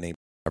that to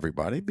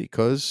everybody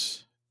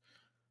because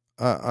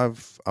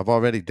I've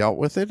already dealt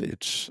with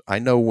it. I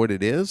know what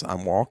it is.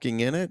 I'm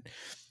walking in it.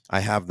 I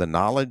have the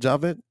knowledge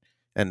of it,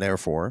 and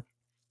therefore,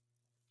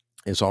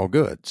 it's all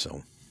good.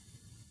 So,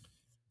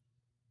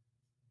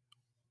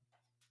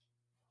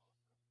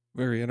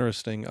 Very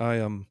interesting.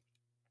 I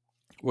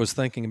was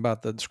thinking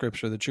about the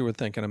scripture that you were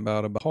thinking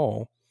about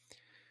Paul,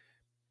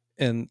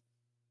 and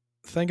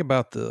think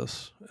about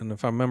this. And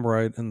if I remember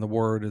right in the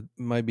Word, it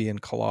may be in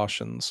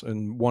Colossians,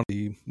 in one of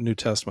the New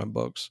Testament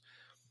books,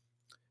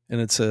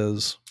 and it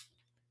says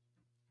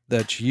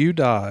that you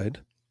died,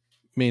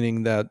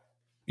 meaning that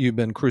you've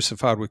been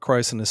crucified with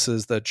Christ, and it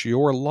says that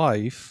your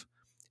life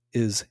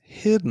is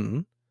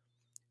hidden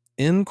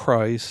in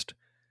Christ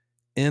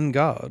in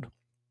God.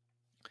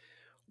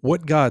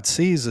 What God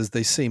sees is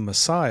they see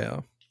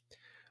Messiah.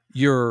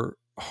 Your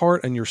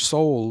heart and your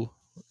soul,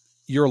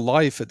 your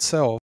life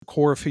itself, the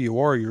core of who you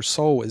are, your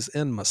soul is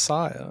in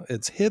Messiah.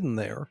 It's hidden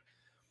there.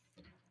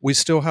 We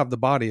still have the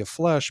body of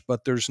flesh,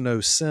 but there's no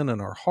sin in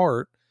our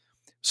heart.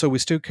 So we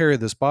still carry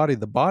this body.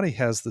 The body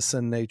has the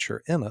sin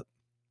nature in it.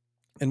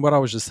 And what I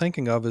was just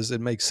thinking of is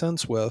it makes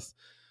sense with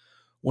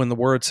when the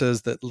word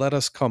says that let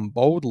us come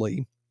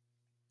boldly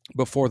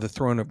before the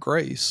throne of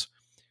grace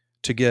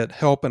to get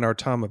help in our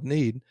time of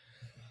need.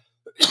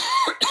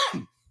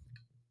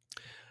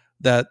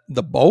 That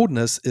the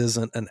boldness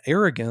isn't an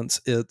arrogance,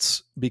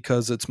 it's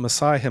because it's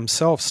Messiah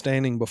himself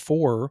standing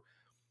before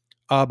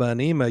Abba and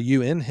Ima,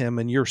 you in him,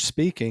 and you're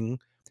speaking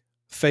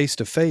face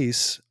to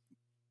face,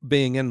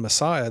 being in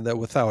Messiah, that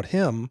without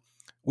him,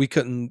 we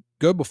couldn't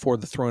go before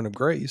the throne of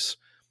grace.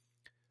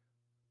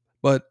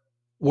 But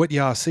what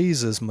Yah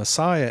sees is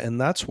Messiah,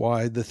 and that's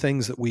why the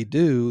things that we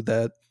do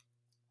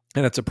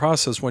and it's a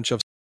process once you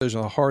have decision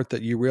of the heart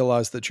that you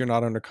realize that you're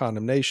not under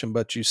condemnation,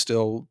 but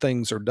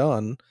things are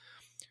done.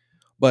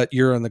 But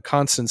you're in the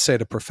constant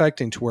state of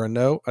perfecting to where,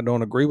 no, I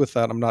don't agree with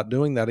that. I'm not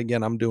doing that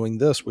again. I'm doing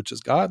this, which is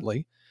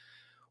godly.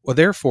 Well,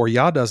 therefore,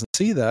 Yah doesn't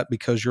see that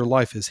because your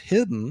life is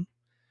hidden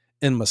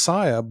in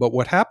Messiah. But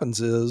what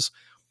happens is,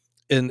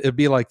 and it'd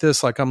be like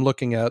this, like I'm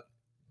looking at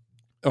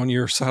on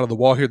your side of the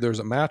wall here, there's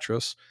a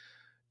mattress.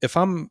 If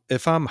I'm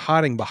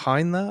hiding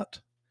behind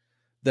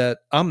that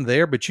I'm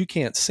there, but you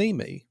can't see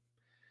me,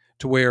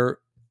 to where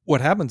what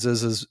happens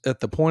is at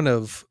the point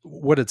of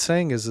what it's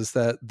saying is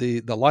that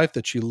the life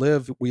that you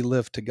live, we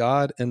live to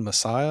God in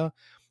Messiah.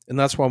 And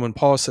that's why when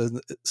Paul says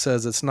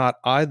it's not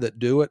I that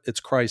do it, it's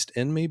Christ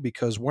in me,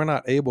 because we're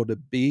not able to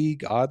be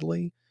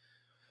godly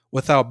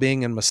without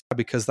being in Messiah,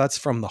 because that's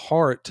from the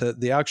heart to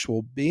the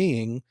actual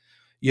being.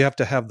 You have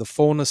to have the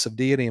fullness of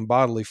deity and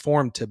bodily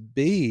form to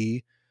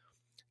be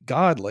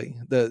godly,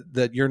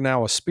 that you're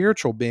now a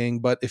spiritual being.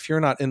 But if you're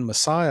not in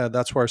Messiah,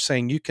 that's why I'm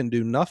saying you can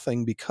do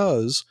nothing,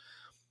 because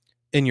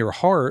in your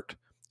heart,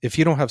 if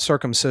you don't have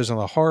circumcision of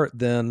the heart,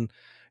 then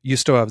you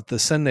still have the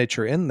sin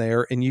nature in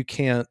there, and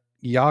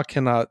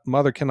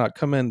Mother cannot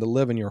come in to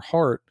live in your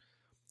heart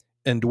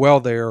and dwell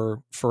there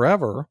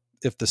forever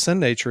if the sin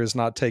nature is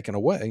not taken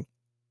away.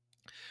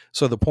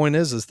 So the point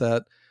is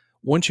that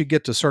once you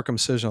get to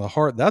circumcision of the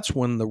heart, that's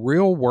when the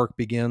real work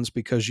begins,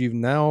 because you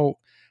now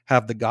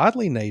have the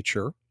godly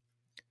nature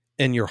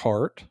in your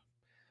heart.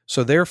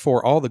 So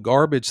therefore, all the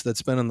garbage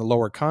that's been in the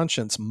lower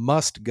conscience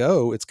must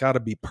go. It's got to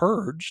be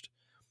purged.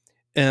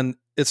 And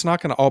it's not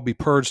going to all be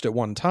purged at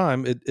one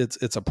time.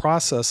 It's a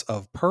process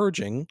of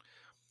purging,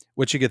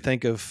 which you could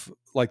think of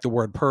like the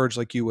word purge,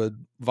 like you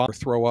would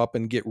throw up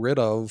and get rid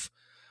of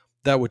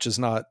that which is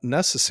not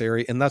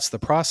necessary. And that's the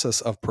process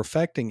of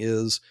perfecting.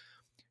 Is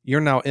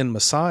you're now in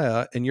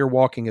Messiah and you're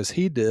walking as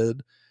he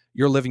did.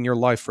 You're living your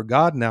life for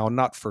God now,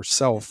 not for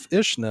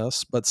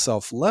selfishness, but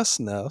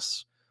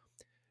selflessness.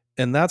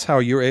 And that's how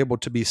you're able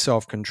to be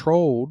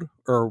self-controlled,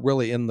 or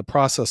really in the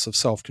process of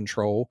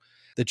self-control,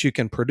 that you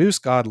can produce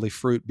godly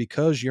fruit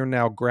because you're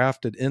now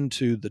grafted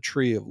into the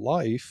tree of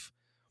life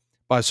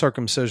by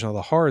circumcision of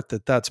the heart.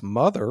 That's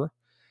mother,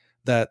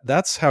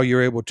 that's how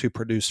you're able to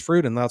produce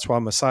fruit. And that's why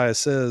Messiah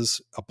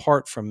says,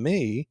 apart from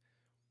me,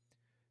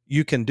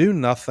 you can do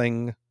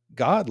nothing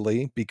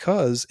godly,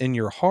 because in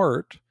your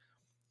heart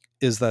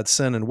is that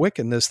sin and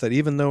wickedness, that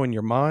even though in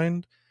your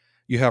mind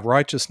you have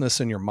righteousness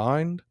in your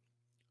mind,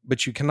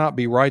 but you cannot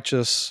be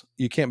righteous,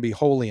 you can't be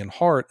holy in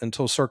heart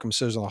until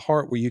circumcision of the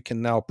heart, where you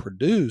can now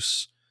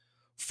produce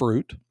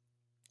fruit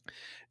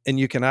and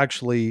you can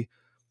actually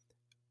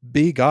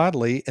be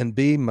godly and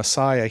be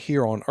Messiah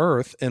here on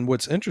earth. And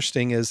what's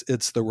interesting is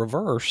it's the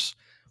reverse,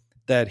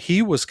 that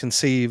he was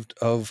conceived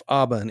of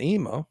Abba and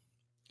Ima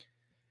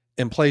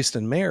and placed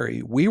in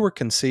Mary. We were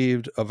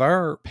conceived of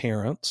our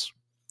parents,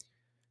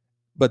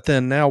 but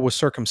then now with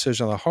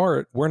circumcision of the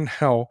heart, we're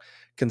now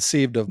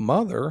conceived of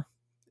mother,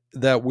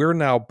 that we're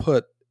now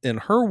put in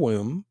her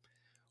womb,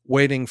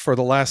 waiting for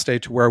the last day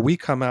to where we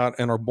come out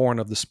and are born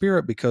of the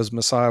Spirit. Because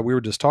Messiah, we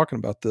were just talking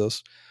about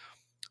this,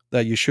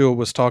 that Yeshua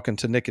was talking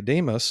to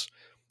Nicodemus,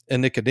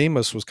 and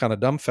Nicodemus was kind of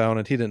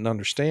dumbfounded. He didn't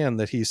understand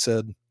that. He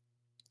said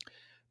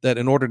that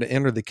in order to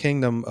enter the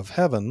kingdom of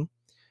heaven,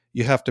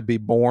 you have to be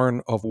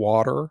born of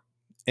water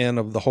and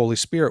of the Holy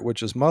Spirit,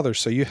 which is mother.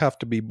 So you have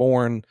to be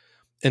born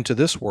into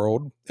this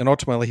world. And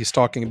ultimately, he's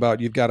talking about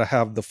you've got to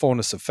have the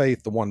fullness of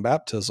faith, the one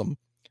baptism,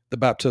 the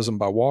baptism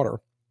by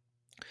water.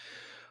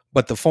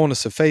 But the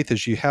fullness of faith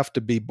is you have to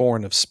be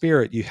born of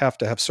spirit. You have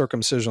to have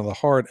circumcision of the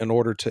heart in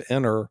order to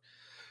enter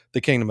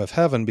the kingdom of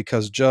heaven.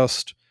 Because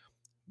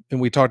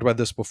and we talked about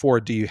this before,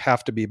 do you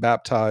have to be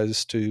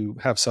baptized to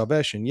have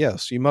salvation?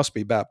 Yes, you must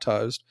be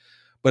baptized.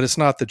 But it's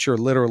not that you're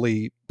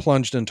literally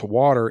plunged into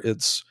water.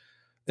 It's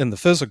in the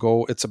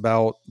physical. It's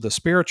about the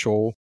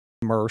spiritual,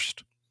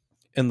 immersed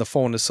in the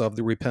fullness of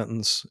the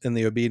repentance and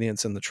the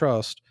obedience and the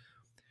trust.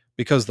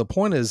 Because the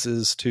point is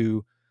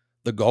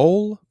the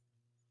goal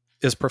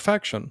is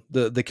perfection,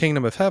 the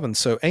kingdom of heaven.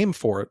 So aim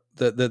for it.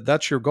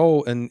 That's your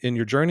goal. And in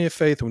your journey of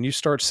faith, when you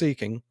start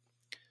seeking,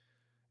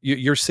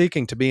 you're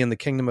seeking to be in the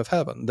kingdom of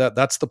heaven.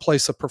 That's the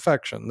place of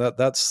perfection.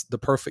 That's the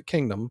perfect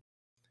kingdom.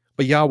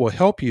 But Yah will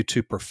help you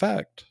to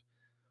perfect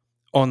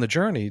on the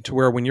journey, to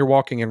where when you're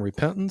walking in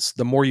repentance,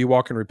 the more you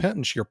walk in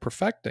repentance, you're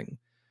perfecting,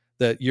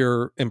 that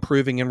you're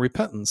improving in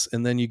repentance.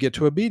 And then you get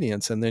to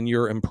obedience, and then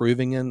you're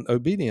improving in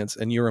obedience,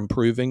 and you're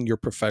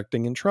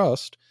perfecting in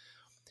trust,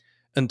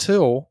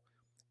 until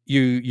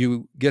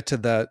you get to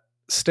that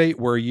state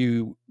where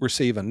you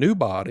receive a new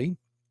body,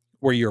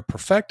 where you're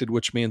perfected,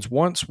 which means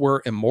once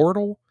we're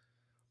immortal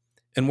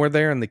and we're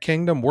there in the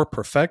kingdom, we're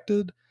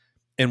perfected,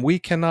 and we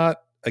cannot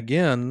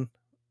again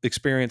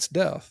experience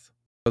death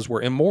because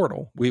we're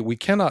immortal. We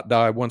cannot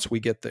die once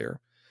we get there.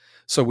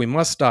 So we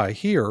must die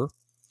here.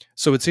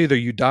 So it's either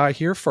you die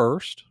here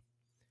first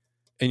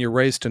and you're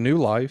raised to new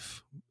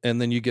life, and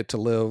then you get to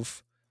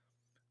live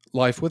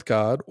life with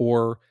God,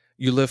 or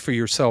you live for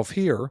yourself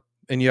here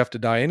and you have to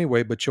die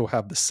anyway, but you'll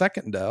have the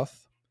second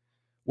death,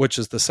 which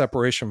is the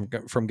separation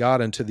from God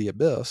into the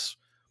abyss.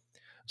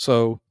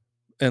 So,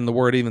 and the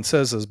word even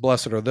says, as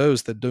blessed are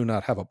those that do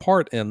not have a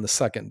part in the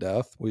second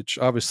death, which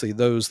obviously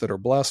those that are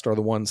blessed are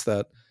the ones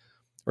that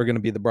are going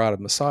to be the bride of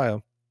Messiah.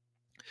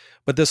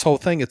 But this whole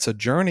thing, it's a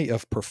journey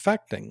of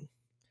perfecting,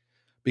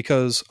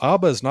 because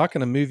Abba is not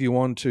going to move you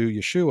on to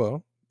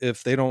Yeshua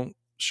if they don't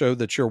show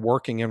that you're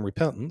working in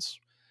repentance.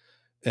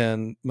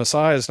 And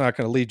Messiah is not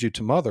going to lead you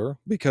to mother,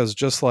 because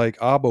just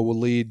like Abba will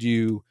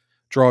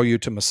draw you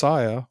to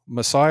Messiah,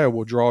 Messiah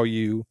will draw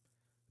you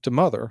to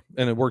mother.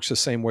 And it works the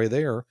same way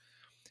there,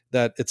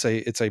 that it's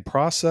a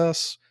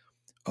process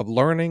of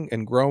learning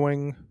and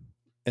growing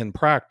and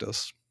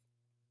practice.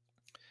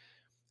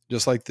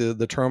 Just like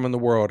the term in the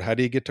world, how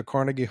do you get to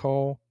Carnegie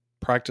Hall?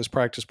 Practice,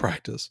 practice,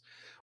 practice.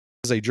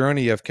 It's a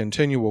journey of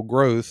continual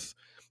growth.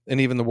 And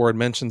even the word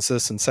mentions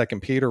this in 2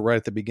 Peter right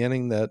at the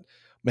beginning, that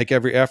make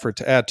every effort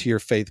to add to your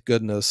faith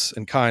goodness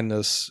and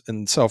kindness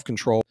and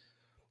self-control,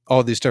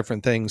 all these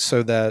different things,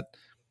 so that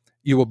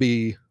you will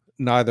be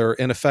neither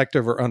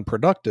ineffective or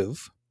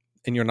unproductive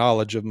in your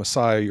knowledge of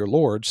Messiah, your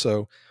Lord.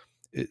 So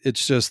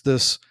it's just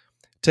this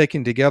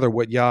taking together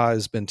what Yah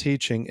has been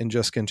teaching and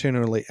just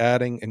continually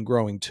adding and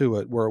growing to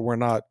it, where we're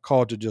not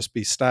called to just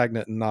be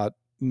stagnant and not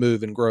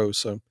move and grow.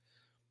 So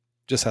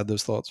just had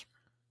those thoughts.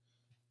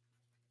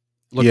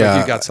 Look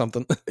like you got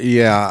something.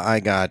 Yeah,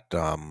 I got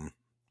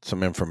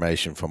some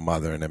information from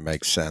Mother, and it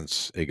makes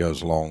sense. It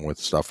goes along with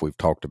stuff we've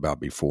talked about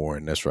before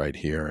in this right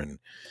here. And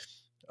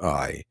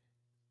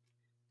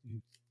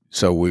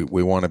So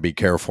we want to be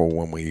careful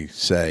when we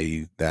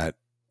say that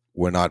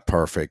we're not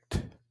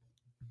perfect,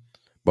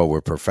 but we're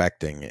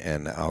perfecting.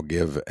 And I'll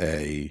give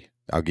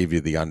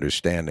you the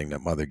understanding that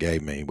Mother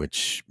gave me,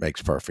 which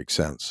makes perfect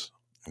sense.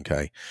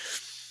 Okay.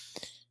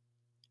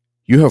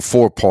 You have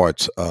 4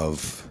 parts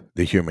of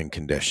the human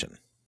condition.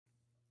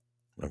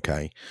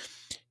 Okay.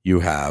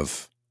 You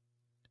have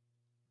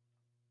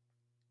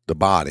the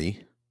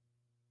body,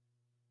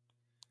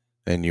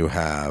 and you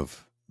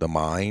have the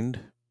mind,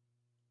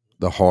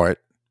 the heart,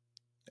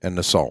 and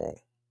the soul.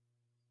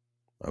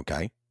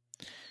 Okay.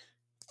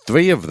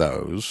 3 of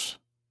those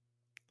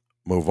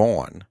move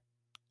on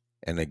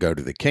and they go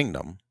to the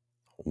kingdom.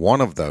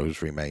 1 of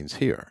those remains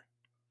here.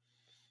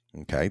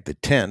 Okay. The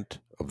tent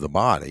of the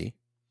body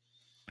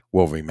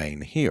will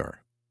remain here.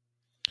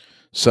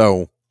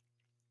 So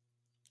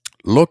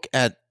look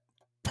at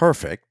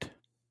perfect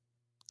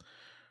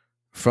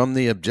from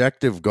the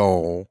objective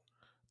goal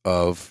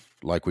of,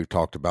 like we've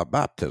talked about,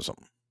 baptism,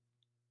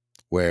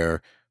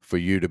 where for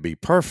you to be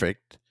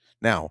perfect,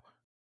 now,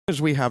 as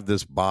we have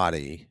this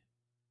body,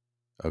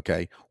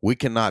 okay, we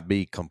cannot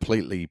be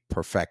completely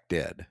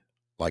perfected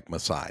like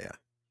Messiah.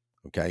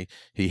 Okay,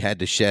 he had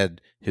to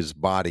shed his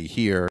body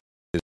here,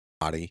 his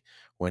body,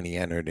 when he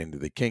entered into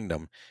the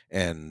kingdom.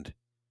 And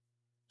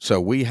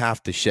so we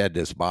have to shed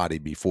this body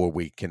before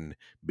we can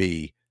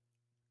be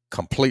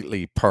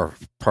completely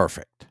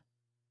perfect.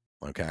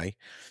 Okay,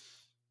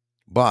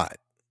 but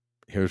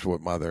here's what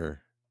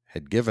Mother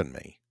had given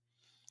me,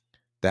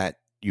 that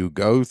you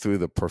go through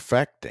the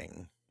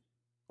perfecting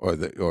or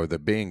the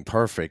being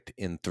perfect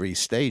in 3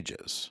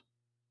 stages.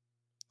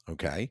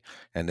 Okay,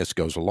 and this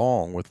goes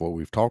along with what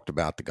we've talked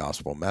about, the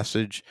gospel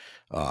message.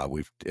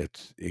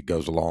 It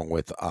goes along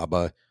with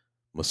Abba,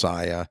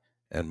 Messiah,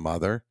 and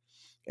Mother.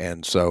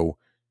 And so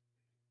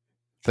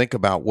think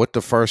about what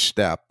the first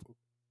step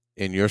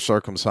in your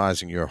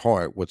circumcising your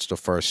heart, what's the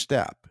first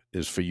step,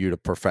 is for you to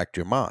perfect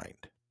your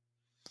mind.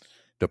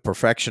 The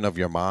perfection of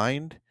your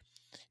mind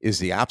is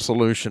the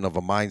absolution of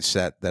a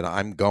mindset that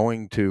I'm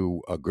going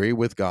to agree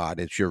with God.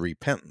 It's your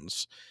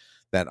repentance,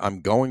 that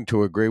I'm going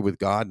to agree with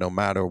God no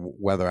matter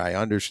whether I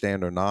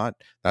understand or not.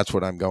 That's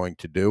what I'm going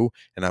to do,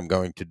 and I'm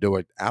going to do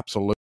it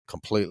absolutely,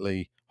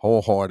 completely,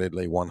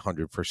 wholeheartedly,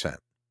 100%.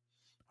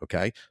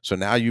 Okay? So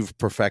now you've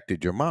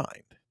perfected your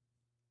mind.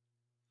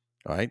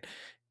 All right?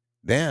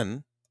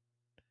 Then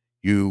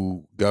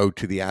you go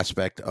to the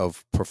aspect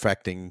of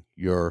perfecting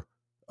your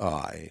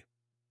heart.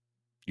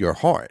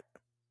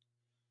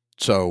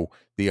 So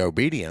the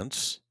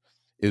obedience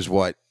is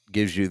what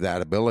gives you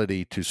that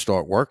ability to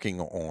start working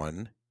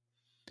on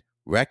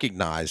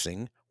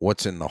recognizing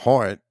what's in the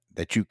heart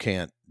that you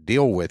can't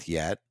deal with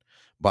yet.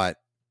 But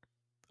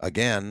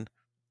again,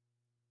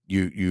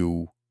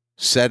 you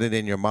set it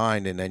in your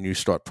mind, and then you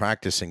start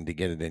practicing to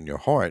get it in your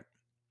heart.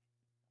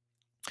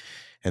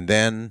 And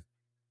then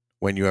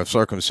when you have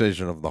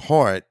circumcision of the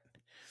heart,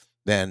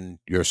 then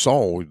your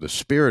soul, the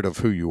spirit of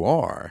who you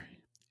are,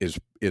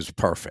 is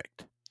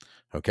perfect.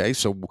 Okay,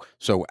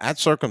 so at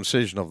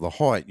circumcision of the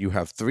heart, you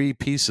have 3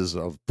 pieces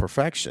of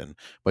perfection,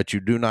 but you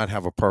do not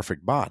have a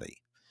perfect body.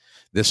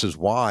 This is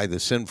why the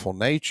sinful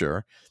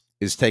nature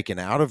is taken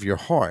out of your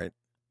heart,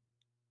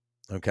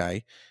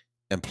 okay,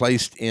 and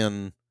placed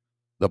in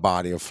the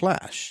body of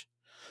flesh,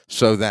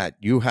 so that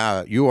you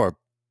are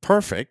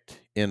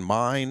perfect in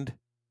mind,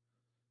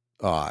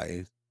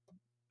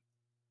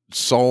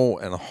 soul,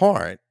 and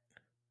heart.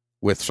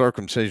 With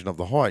circumcision of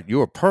the heart,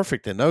 you are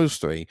perfect in those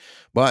 3,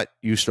 but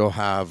you still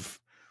have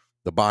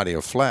the body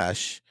of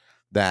flesh.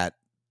 That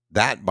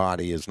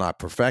body is not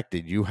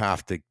perfected. You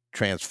have to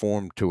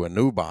transform to a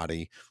new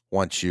body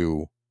once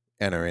you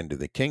enter into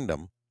the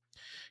kingdom.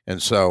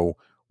 And so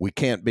we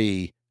can't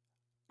be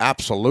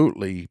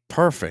absolutely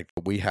perfect.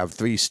 We have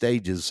 3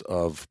 stages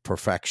of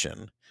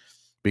perfection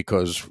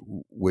because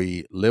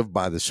we live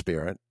by the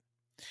Spirit.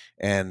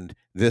 And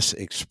this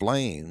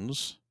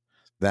explains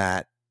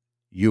that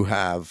you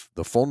have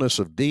the fullness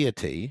of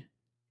deity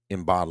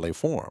in bodily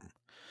form.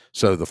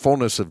 So the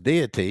fullness of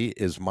deity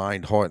is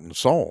mind, heart, and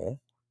soul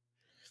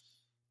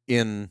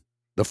in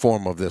the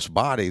form of this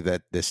body,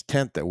 that this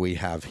tent that we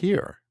have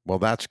here. Well,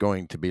 that's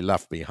going to be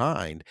left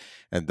behind.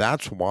 And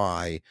that's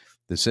why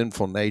the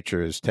sinful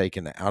nature is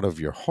taken out of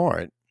your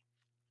heart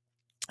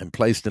and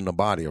placed in the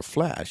body of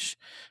flesh,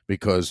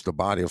 because the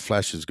body of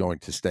flesh is going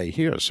to stay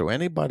here. So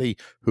anybody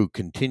who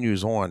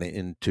continues on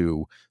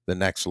into the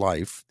next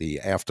life,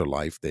 the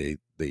afterlife,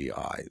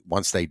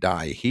 once they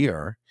die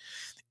here,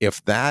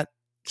 if that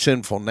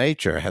sinful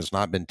nature has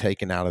not been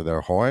taken out of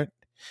their heart,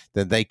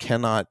 then they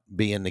cannot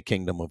be in the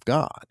kingdom of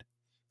God,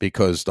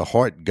 because the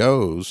heart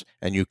goes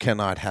and you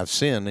cannot have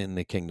sin in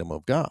the kingdom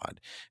of God.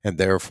 And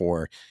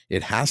therefore,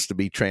 it has to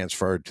be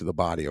transferred to the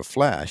body of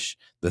flesh,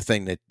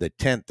 the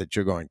tent that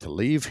you're going to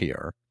leave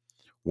here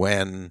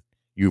when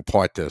you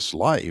part this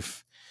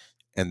life.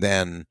 And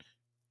then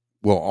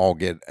we'll all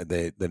get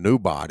the new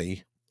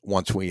body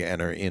once we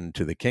enter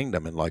into the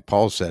kingdom. And like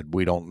Paul said,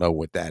 we don't know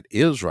what that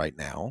is right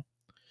now,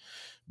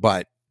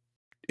 but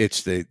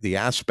it's the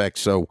aspect.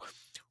 So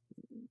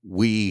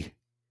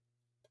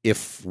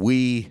if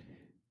we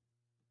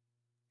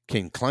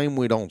can claim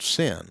we don't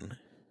sin,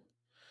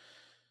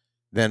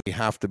 then we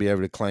have to be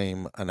able to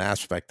claim an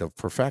aspect of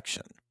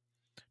perfection.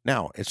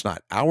 Now, it's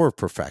not our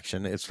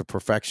perfection, it's the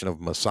perfection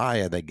of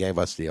Messiah that gave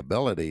us the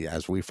ability,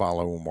 as we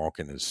follow and walk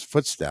in his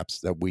footsteps,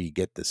 that we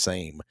get the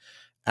same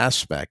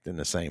aspect and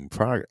the same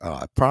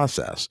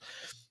process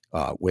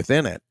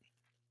within it.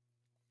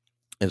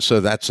 And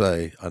so that's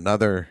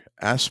another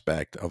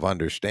aspect of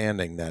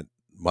understanding that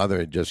Mother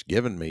had just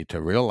given me,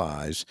 to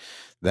realize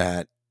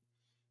that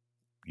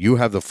you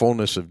have the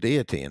fullness of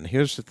deity. And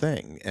here's the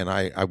thing, and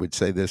I would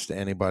say this to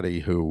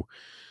anybody who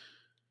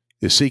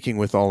is seeking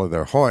with all of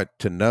their heart,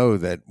 to know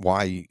that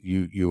why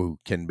you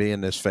can be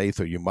in this faith,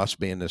 or you must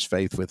be in this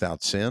faith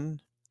without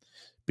sin,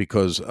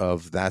 because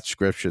of that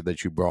scripture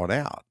that you brought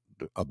out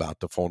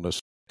about the fullness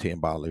of deity in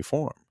bodily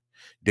form.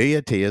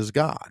 Deity is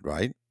God,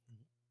 right?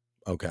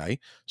 Okay.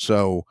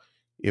 So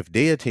if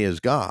deity is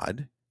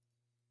God,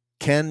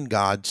 can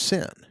God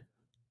sin?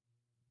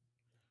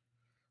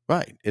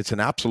 Right. It's an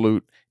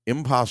absolute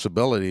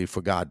impossibility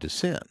for God to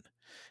sin.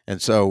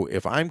 And so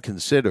if I'm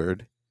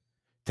considered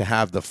to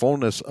have the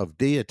fullness of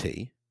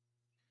deity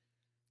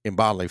in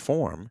bodily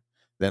form,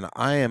 then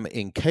I am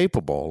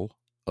incapable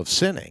of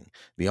sinning.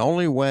 The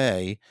only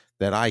way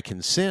that I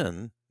can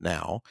sin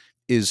now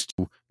is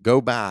to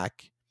go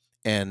back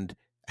and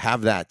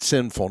have that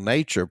sinful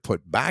nature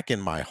put back in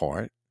my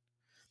heart.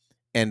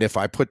 And if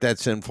I put that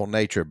sinful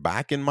nature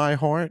back in my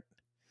heart,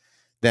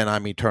 then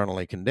I'm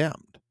eternally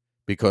condemned.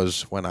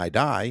 Because when I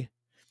die,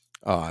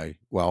 I've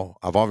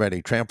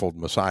already trampled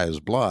Messiah's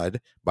blood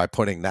by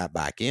putting that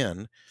back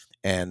in,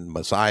 and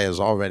Messiah's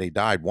already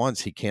died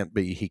once. He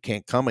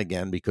can't come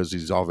again, because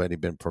he's already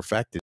been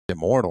perfected,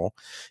 immortal.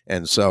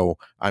 And so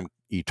I'm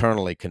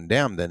eternally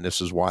condemned. And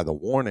this is why the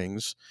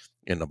warnings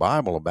in the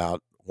Bible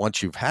about,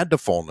 once you've had the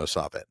fullness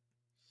of it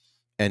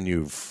and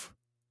you've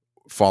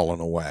fallen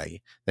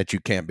away, that you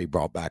can't be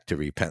brought back to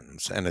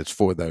repentance. And it's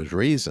for those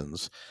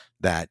reasons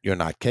that you're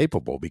not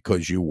capable,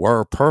 because you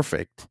were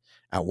perfect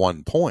at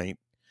one point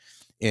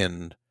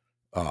in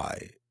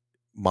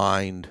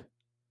mind,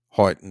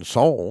 heart, and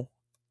soul.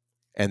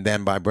 And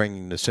then by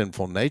bringing the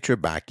sinful nature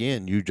back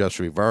in, you just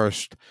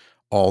reversed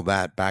all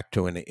that back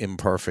to an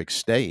imperfect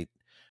state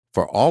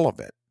for all of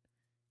it,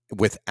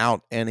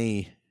 without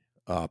any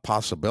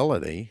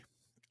possibility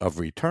of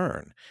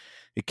return.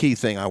 The key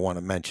thing I want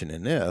to mention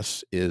in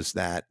this is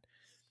that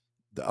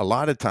a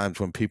lot of times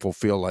when people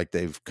feel like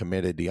they've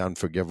committed the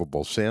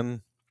unforgivable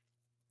sin,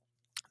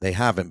 they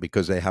haven't,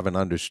 because they haven't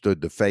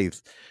understood the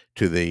faith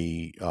to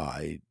the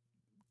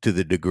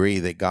degree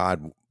that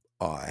God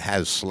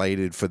has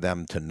slated for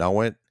them to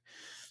know it.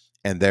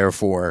 And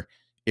therefore,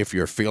 if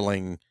you're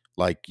feeling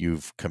like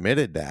you've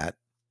committed that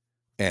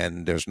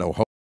and there's no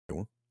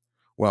hope,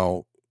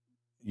 well,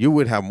 you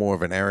would have more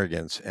of an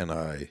arrogance and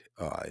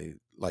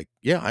like,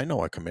 yeah, I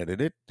know I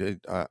committed it.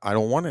 I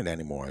don't want it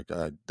anymore.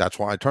 That's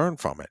why I turned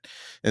from it.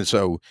 And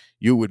so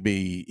you would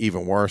be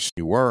even worse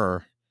than you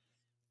were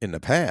in the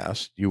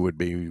past. You would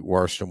be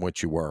worse than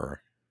what you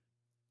were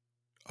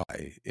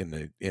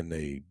in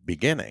the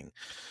beginning.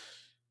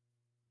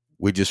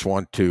 We just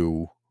want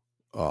to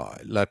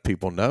let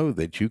people know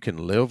that you can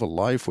live a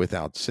life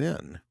without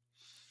sin.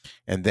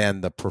 And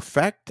then the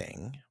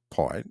perfecting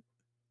part,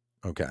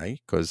 okay,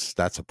 because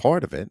that's a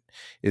part of it,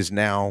 is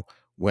now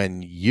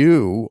when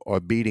you are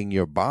beating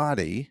your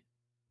body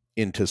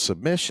into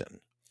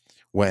submission.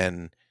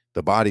 When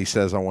the body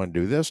says, I want to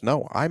do this,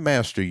 no, I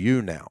master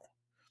you now.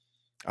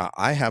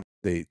 I have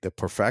the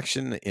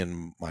perfection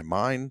in my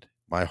mind,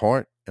 my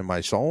heart, and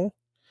my soul.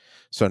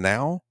 So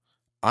now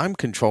I'm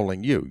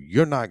controlling you.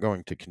 You're not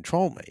going to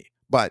control me.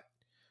 But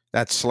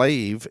that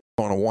slave is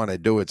going to want to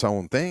do its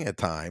own thing at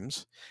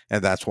times,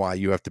 and that's why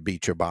you have to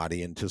beat your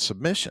body into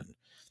submission.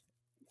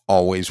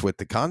 Always with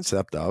the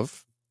concept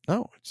of,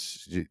 no,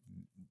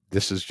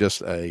 this is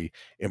just a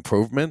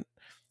improvement,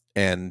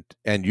 and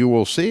you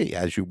will see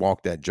as you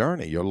walk that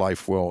journey, your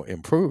life will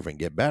improve and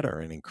get better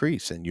and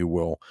increase, and you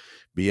will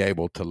be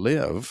able to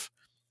live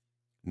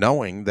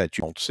knowing that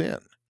you don't sin.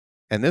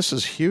 And this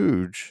is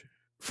huge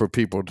for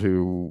people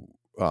to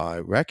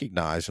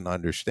recognize and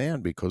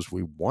understand, because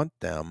we want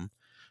them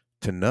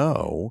to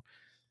know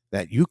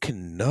that you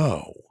can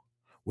know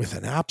with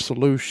an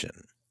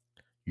absolution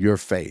your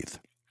faith.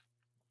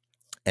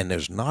 And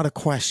there's not a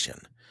question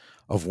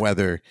of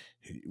whether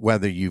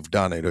you've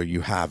done it or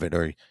you have it,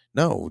 or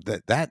no,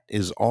 that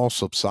is all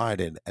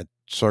subsided at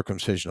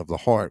circumcision of the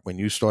heart, when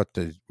you start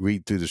to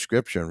read through the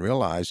scripture and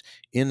realize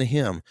in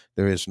him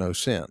there is no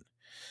sin.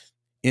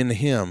 In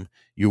him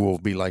you will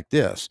be like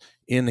this.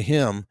 In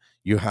him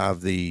you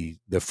have the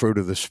fruit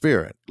of the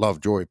Spirit, love,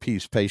 joy,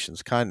 peace,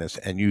 patience, kindness,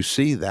 and you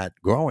see that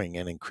growing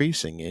and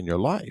increasing in your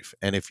life.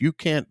 And if you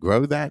can't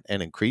grow that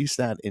and increase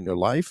that in your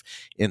life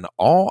in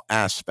all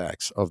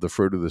aspects of the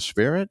fruit of the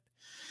Spirit,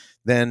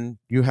 then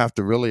you have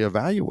to really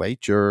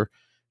evaluate your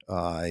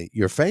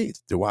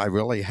faith. Do I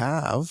really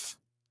have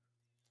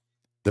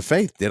the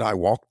faith? Did I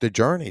walk the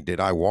journey? Did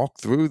I walk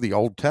through the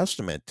Old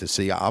Testament to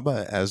see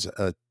Abba as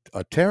a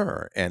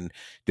terror? And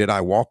did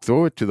I walk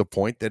through it to the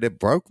point that it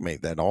broke me,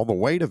 that all the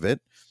weight of it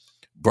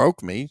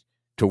broke me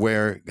to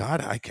where,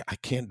 God, I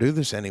can't do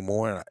this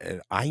anymore.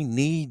 And I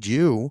need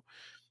you,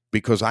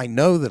 because I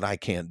know that I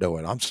can't do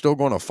it. I'm still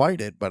going to fight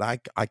it, but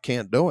I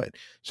can't do it.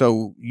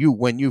 So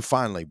when you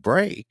finally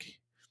break,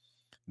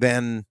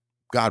 then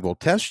God will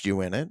test you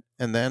in it.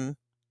 And then,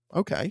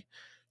 okay,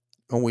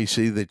 and we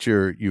see that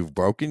you've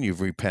broken,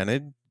 you've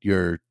repented,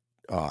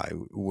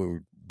 we'll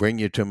bring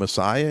you to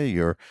Messiah.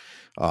 You're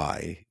uh,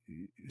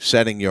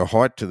 setting your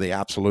heart to the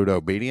absolute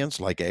obedience,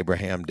 like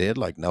Abraham did,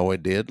 like Noah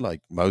did,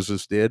 like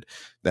Moses did,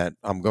 that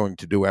I'm going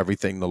to do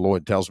everything the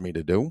Lord tells me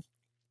to do.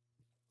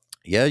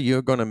 Yeah,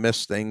 you're going to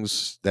miss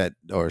things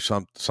or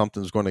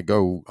something's going to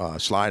go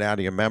slide out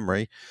of your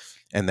memory,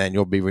 and then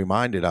you'll be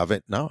reminded of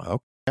it. No,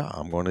 okay, yeah,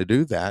 I'm going to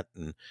do that,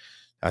 and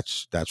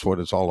that's what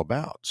it's all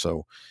about.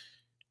 So,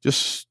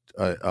 just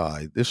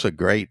this is a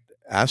great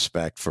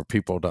aspect for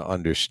people to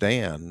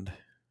understand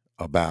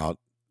about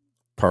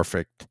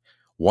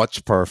what's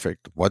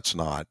perfect, what's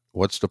not,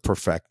 what's the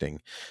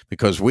perfecting,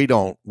 because we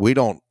don't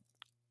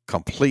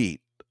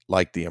complete,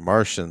 like the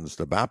immersions,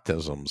 the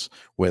baptisms,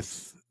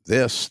 with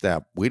this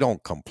step. We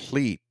don't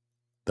complete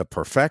the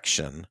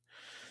perfection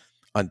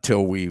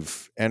until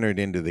we've entered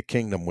into the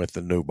kingdom with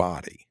the new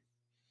body.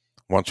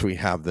 Once we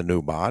have the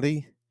new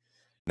body,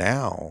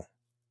 now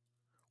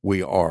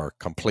we are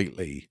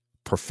completely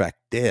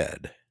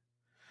perfected.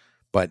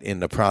 But in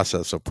the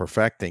process of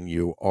perfecting,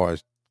 you are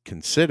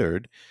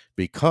considered,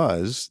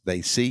 because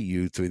they see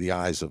you through the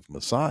eyes of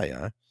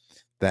Messiah,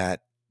 that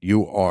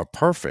you are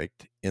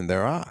perfect in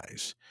their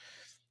eyes.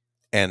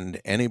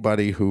 And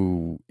anybody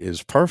who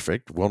is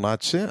perfect will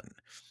not sin.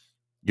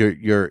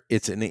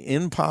 It's an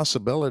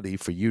impossibility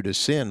for you to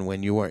sin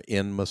when you are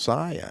in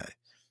Messiah.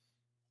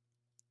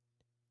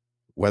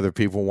 Whether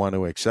people want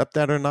to accept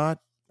that or not,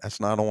 that's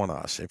not on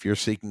us. If you're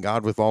seeking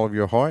God with all of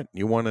your heart,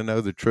 you want to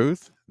know the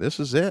truth, this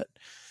is it.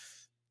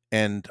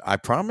 And I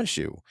promise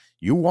you,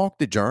 you walk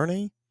the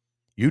journey,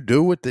 you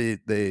do what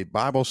the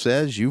Bible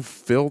says, you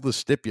fill the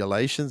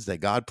stipulations that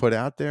God put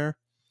out there,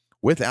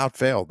 without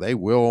fail, they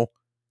will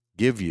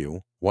give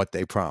you what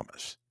they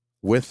promise.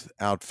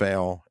 Without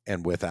fail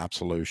and with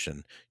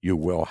absolution, you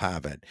will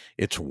have it.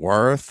 It's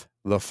worth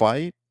the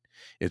fight.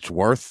 It's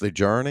worth the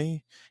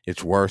journey.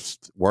 It's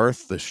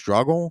worth the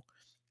struggle,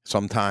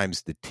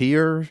 sometimes the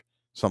tears,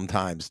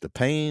 sometimes the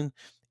pain.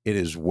 It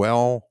is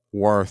well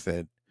worth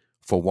it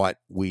for what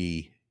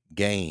we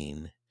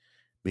gain,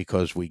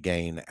 because we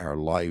gain our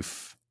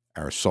life,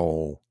 our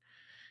soul,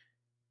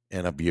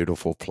 and a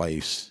beautiful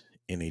place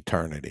in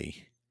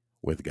eternity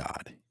with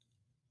God.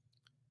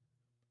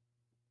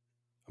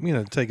 I'm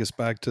going to take us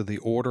back to the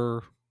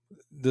order.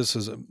 I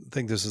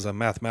think this is a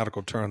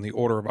mathematical term, the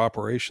order of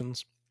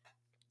operations.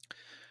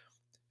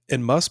 It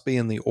must be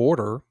in the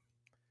order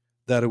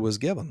that it was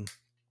given.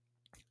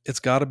 It's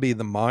got to be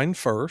the mind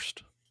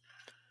first,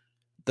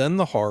 then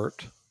the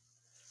heart,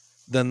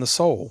 then the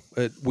soul.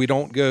 We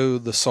don't go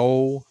the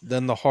soul,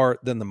 then the heart,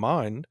 then the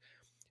mind.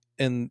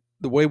 And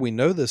the way we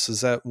know this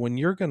is that when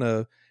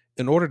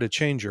in order to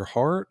change your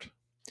heart,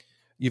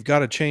 you've got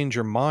to change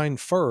your mind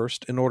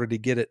first in order to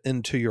get it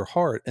into your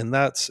heart. And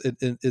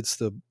it's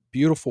the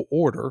beautiful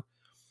order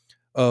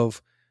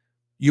of,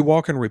 you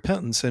walk in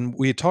repentance. And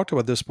we had talked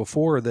about this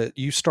before, that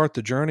you start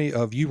the journey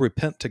of, you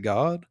repent to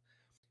God,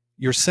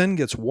 your sin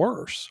gets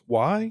worse.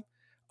 Why?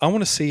 I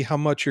want to see how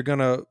much you're going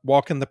to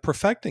walk in the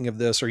perfecting of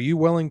this. Are you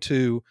willing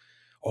to,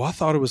 I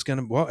thought it was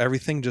going to,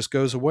 everything just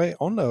goes away.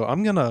 Oh no,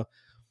 I'm going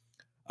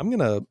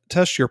to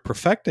test your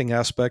perfecting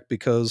aspect,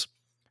 because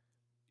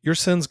your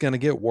sin's going to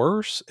get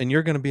worse, and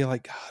you're going to be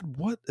like, God,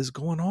 what is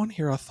going on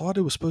here? I thought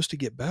it was supposed to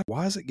get better.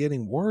 Why is it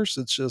getting worse?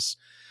 It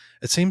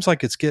seems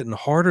like it's getting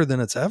harder than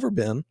it's ever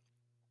been.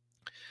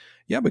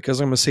 Yeah, because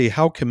I'm going to see,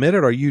 how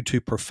committed are you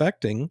to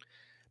perfecting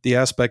the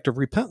aspect of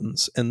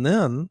repentance? And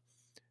then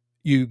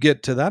you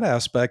get to that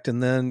aspect,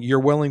 and then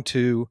I'm willing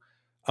to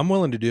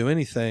do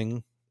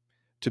anything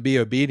to be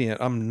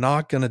obedient. I'm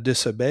not going to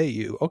disobey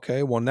you.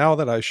 Okay, well, now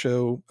that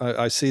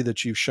I see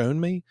that you've shown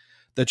me,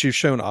 that you've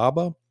shown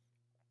Abba,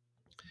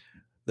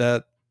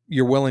 that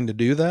you're willing to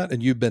do that,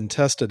 and you've been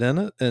tested in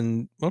it.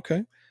 And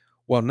okay,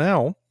 well,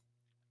 now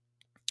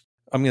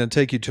I'm going to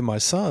take you to my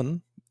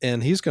son,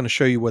 and he's going to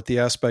show you what the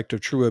aspect of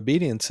true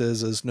obedience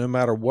is no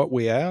matter what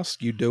we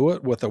ask, you do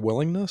it with a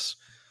willingness,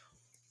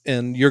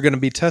 and you're going to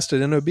be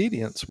tested in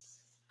obedience.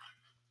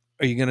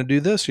 Are you going to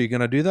do this? Are you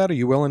going to do that? Are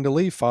you willing to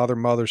leave father,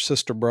 mother,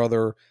 sister,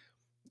 brother?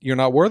 You're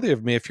not worthy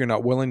of me if you're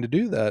not willing to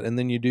do that. And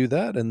then you do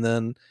that. And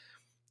then,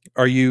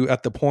 are you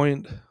at the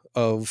point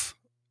of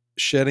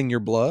shedding your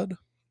blood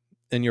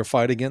in your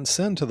fight against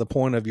sin, to the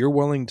point of, you're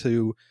willing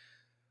to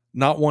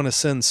not want to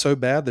sin so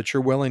bad that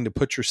you're willing to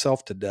put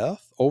yourself to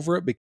death over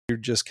it, because you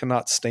just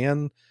cannot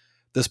stand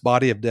this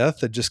body of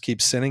death that just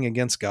keeps sinning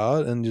against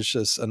God, and it's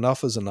just,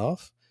 enough is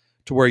enough,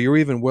 to where you're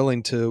even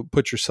willing to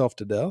put yourself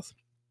to death?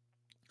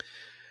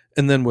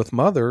 And then with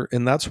mother,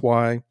 and that's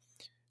why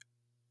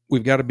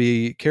we've got to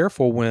be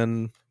careful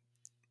when,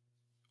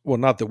 well,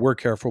 not that we're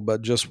careful,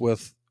 but just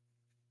with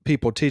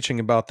people teaching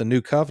about the new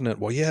covenant.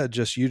 Well, yeah,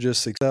 you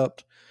just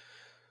accept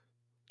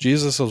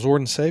Jesus as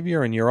Lord and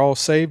Savior, and you're all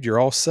saved, you're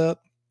all set.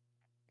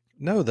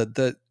 No,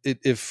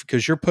 if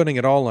because you're putting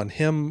it all on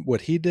him,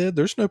 what he did,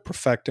 there's no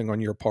perfecting on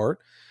your part.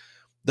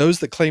 Those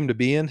that claim to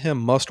be in him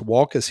must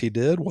walk as he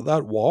did. Well,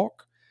 that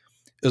walk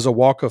is a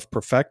walk of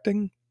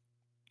perfecting.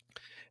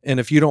 And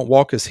if you don't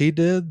walk as he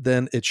did,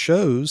 then it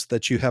shows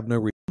that you have no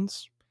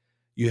repentance,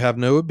 you have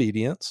no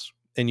obedience,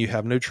 and you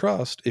have no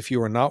trust if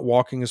you are not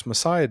walking as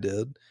Messiah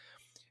did.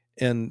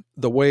 And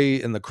the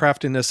way and the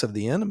craftiness of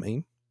the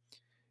enemy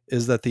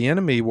is that the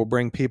enemy will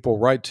bring people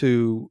right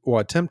to, or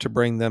attempt to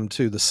bring them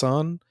to the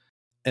Son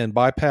and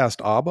bypass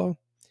Abba.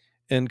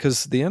 And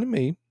because the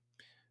enemy,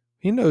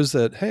 he knows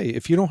that, hey,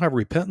 if you don't have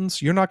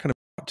repentance, you're not going to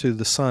be to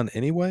the Son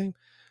anyway.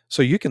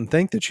 So you can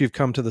think that you've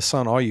come to the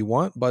Son all you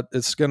want, but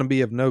it's going to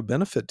be of no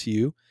benefit to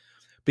you,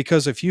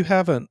 because if you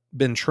haven't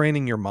been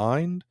training your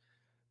mind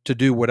to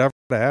do whatever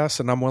it asks,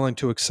 and I'm willing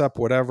to accept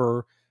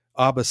whatever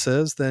Abba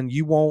says, then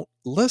you won't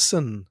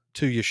listen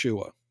to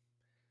Yeshua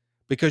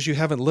because you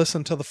haven't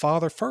listened to the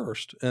Father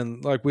first.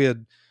 And like we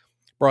had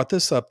brought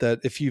this up, that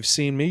if you've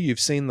seen me, you've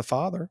seen the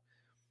Father.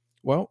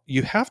 Well,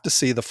 you have to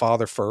see the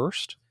Father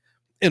first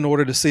in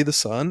order to see the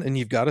Son, and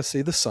you've got to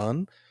see the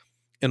Son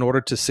in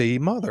order to see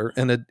Mother.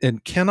 And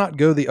it cannot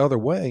go the other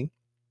way,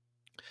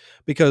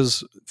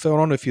 because, Phil, I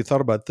don't know if you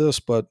thought about this,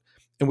 but,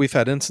 and we've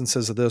had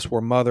instances of this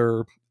where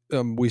Mother,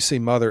 we see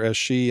Mother as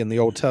she in the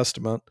Old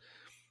Testament,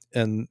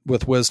 and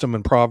with wisdom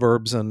and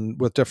Proverbs and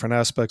with different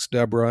aspects,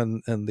 Deborah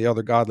and the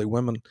other godly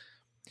women.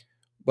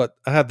 But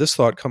I had this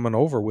thought coming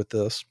over with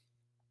this,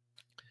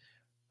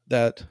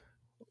 that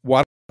why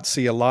don't I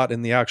see a lot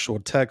in the actual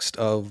text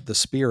of the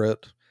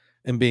Spirit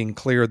and being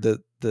clear that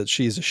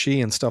she's a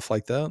she and stuff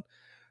like that,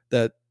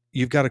 that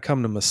you've got to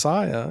come to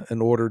Messiah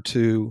in order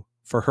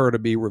for her to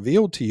be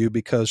revealed to you,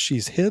 because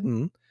she's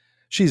hidden.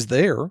 She's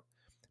there,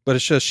 but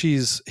it's just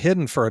she's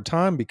hidden for a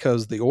time,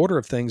 because the order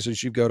of things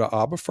is you go to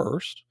Abba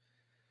first,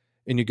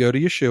 and you go to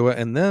Yeshua,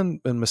 and then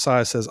when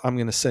Messiah says, I'm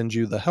going to send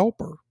you the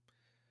helper,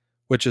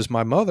 which is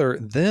my Mother,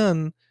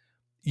 then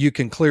you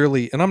can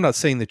clearly, and I'm not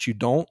saying that you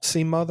don't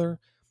see Mother,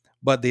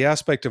 but the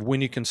aspect of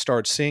when you can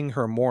start seeing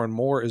her more and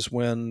more is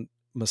when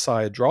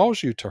Messiah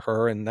draws you to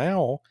her. And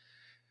now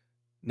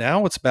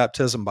it's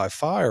baptism by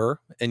fire,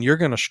 and you're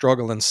going to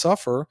struggle and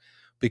suffer,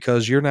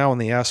 because you're now in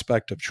the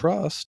aspect of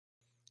trust,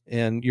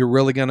 and you're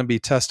really going to be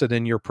tested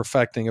in your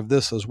perfecting of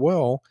this as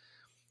well.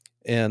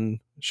 And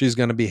she's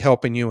going to be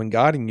helping you and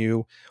guiding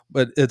you,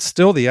 but it's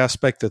still the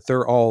aspect that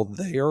they're all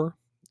there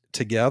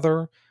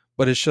together,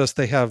 but it's just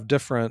they have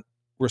different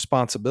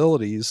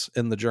responsibilities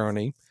in the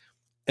journey,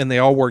 and they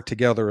all work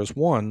together as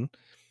one.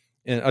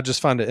 And I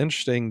just find it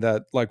interesting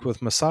that, like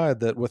with Messiah,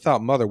 that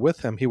without Mother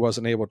with him, he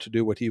wasn't able to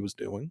do what he was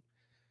doing.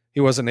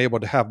 He wasn't able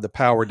to have the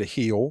power to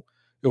heal.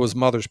 It was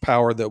Mother's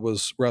power that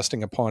was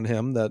resting upon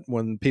him, that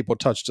when people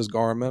touched his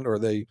garment, or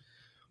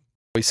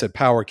he said,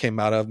 power came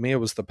out of me, it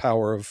was the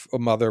power of a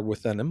Mother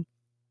within him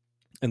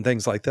and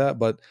things like that.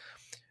 But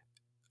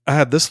I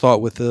had this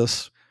thought with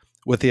this,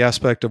 with the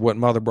aspect of what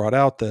Mother brought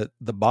out, that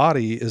the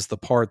body is the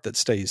part that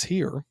stays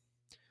here.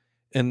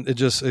 And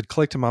it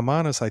clicked in my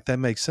mind. It's like, that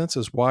makes sense.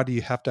 Is why do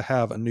you have to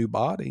have a new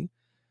body?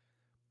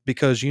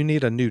 Because you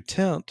need a new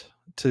tent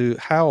to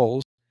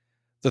house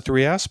the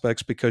three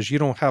aspects, because you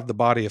don't have the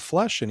body of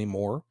flesh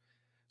anymore.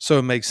 So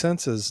it makes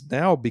sense is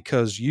now,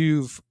 because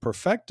you've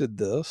perfected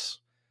this,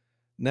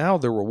 now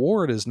the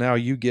reward is now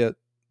you get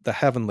the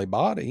heavenly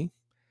body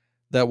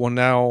that will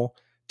now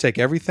take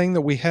everything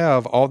that we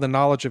have, all the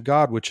knowledge of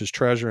God, which is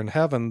treasure in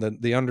heaven,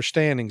 the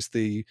understandings,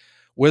 the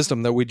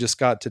wisdom that we just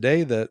got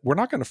today, that we're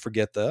not going to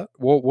forget that.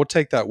 We'll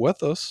take that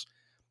with us,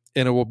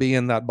 and it will be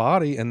in that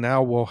body. And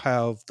now we'll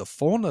have the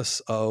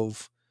fullness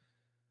of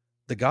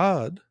the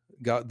God,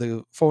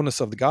 the fullness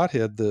of the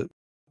Godhead, the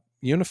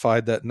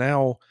unified, that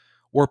now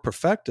we're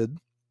perfected.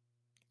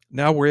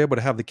 Now we're able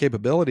to have the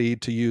capability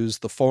to use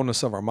the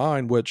fullness of our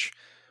mind, which,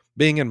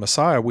 being in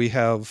Messiah, we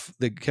have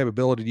the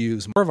capability to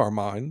use more of our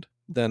mind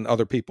than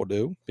other people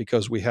do,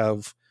 because we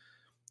have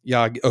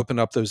open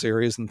up those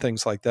areas and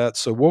things like that.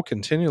 So we'll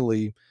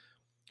continually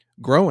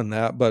grow in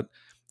that. But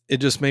it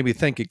just made me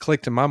think, it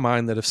clicked in my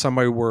mind that if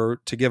somebody were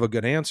to give a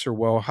good answer,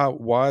 well,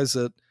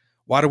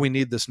 why do we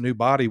need this new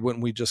body?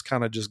 Wouldn't we just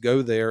kind of just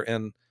go there?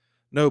 And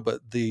no,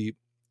 but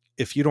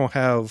if you don't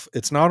have,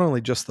 it's not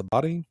only just the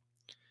body,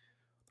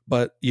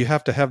 but you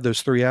have to have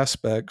those three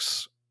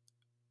aspects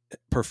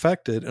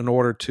perfected in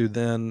order to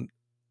then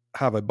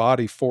have a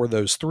body for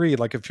those three.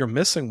 Like if you're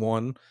missing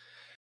one,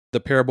 the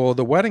parable of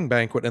the wedding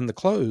banquet and the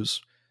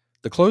clothes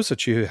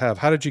that you have,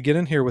 how did you get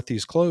in here with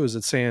these clothes?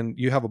 It's saying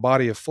you have a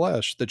body of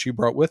flesh that you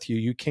brought with you.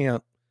 You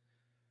can't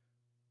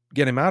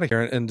get him out of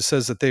here. And it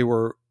says that they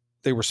were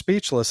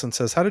speechless, and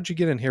says, how did you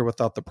get in here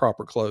without the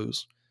proper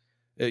clothes?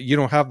 You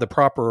don't have the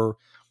proper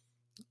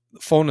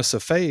fullness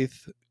of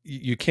faith.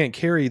 You can't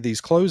carry these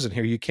clothes in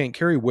here. You can't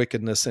carry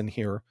wickedness in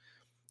here.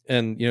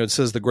 And, it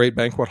says the great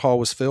banquet hall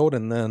was filled.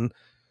 And then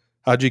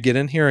how'd you get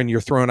in here? And you're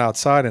thrown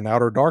outside in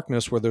outer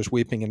darkness where there's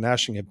weeping and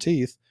gnashing of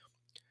teeth.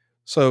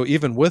 So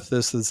even with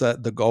this, is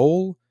that the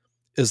goal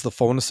is the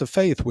fullness of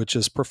faith, which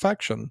is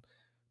perfection.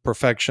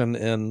 perfection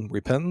in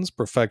repentance,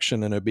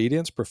 perfection in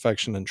obedience,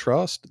 perfection in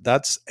trust.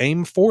 That's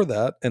aim for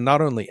that. And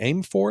not only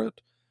aim for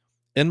it,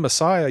 in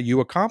Messiah, you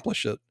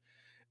accomplish it.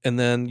 And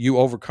then you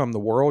overcome the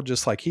world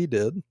just like he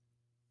did.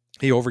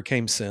 He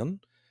overcame sin.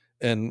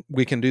 And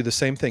we can do the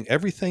same thing.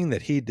 Everything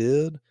that he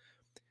did,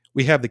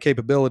 we have the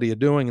capability of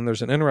doing. And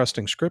there's an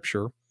interesting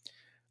scripture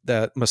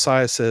that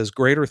Messiah says,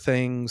 greater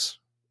things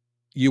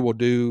you will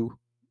do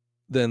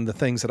than the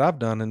things that I've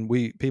done. And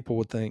people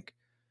would think,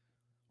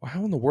 well,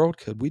 how in the world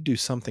could we do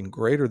something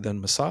greater than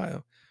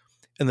Messiah?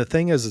 And the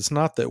thing is, it's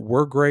not that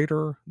we're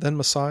greater than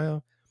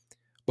Messiah,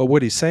 but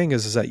what he's saying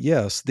is that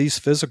yes, these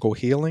physical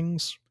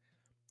healings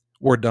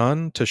were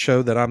done to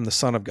show that I'm the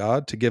Son of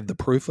God, to give the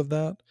proof of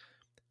that.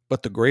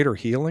 But the greater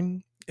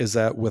healing is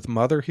that with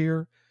Mother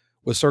here,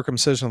 with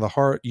circumcision of the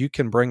heart, you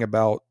can bring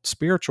about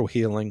spiritual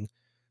healing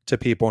to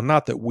people.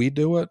 Not that we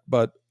do it,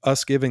 but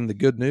us giving the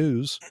good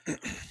news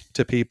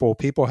to people.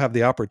 People have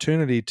the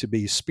opportunity to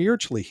be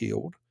spiritually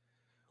healed,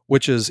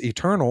 which is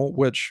eternal,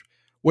 which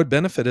what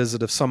benefit is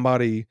it if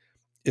somebody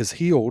is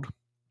healed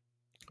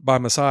by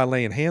Messiah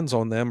laying hands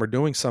on them or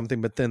doing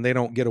something, but then they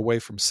don't get away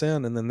from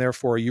sin, and then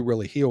therefore are you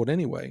really healed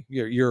anyway?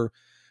 You're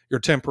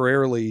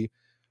temporarily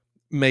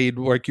made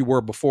like you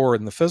were before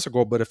in the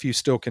physical, but if you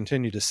still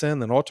continue to sin,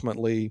 then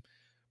ultimately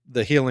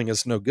the healing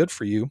is no good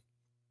for you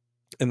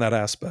in that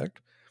aspect.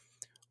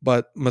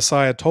 But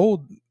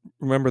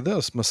remember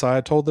this,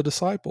 Messiah told the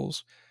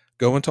disciples,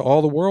 go into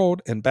all the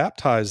world and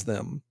baptize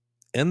them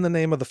in the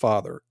name of the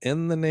Father,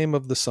 in the name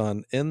of the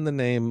Son, in the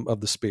name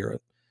of the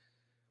Spirit.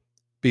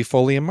 Be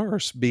fully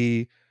immersed,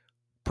 be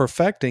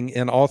perfecting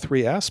in all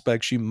three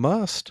aspects. You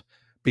must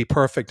be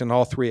perfect in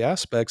all three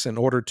aspects in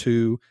order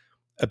to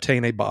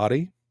obtain a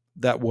body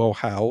that will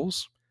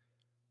house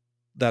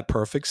that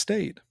perfect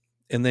state.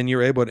 And then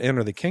you're able to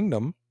enter the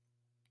kingdom,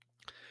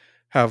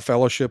 have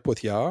fellowship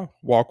with Yah,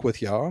 walk with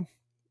Yah,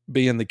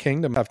 be in the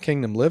kingdom, have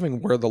kingdom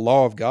living where the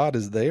law of God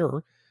is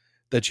there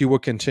that you will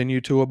continue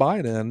to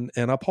abide in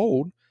and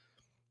uphold,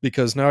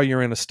 because now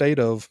you're in a state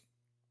of,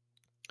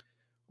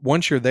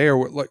 once you're there,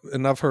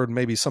 and I've heard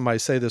maybe somebody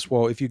say this,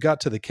 well, if you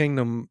got to the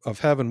kingdom of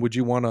heaven, would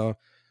you want to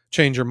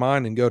change your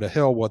mind and go to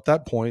hell? Well, at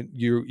that point,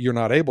 you're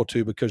not able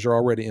to, because you're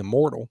already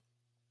immortal,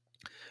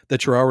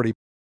 that you're already,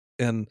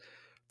 and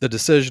the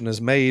decision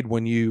is made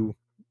when you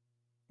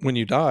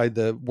die,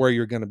 where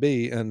you're going to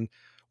be. And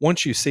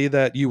once you see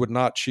that, you would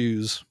not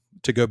choose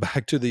to go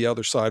back to the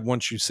other side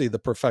once you see the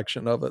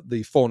perfection of it,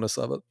 the fullness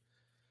of it.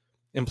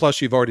 And plus,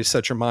 you've already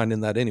set your mind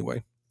in that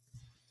anyway.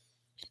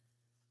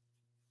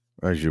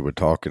 As you were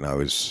talking, I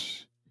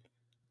was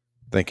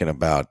thinking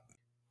about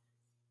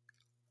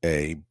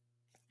a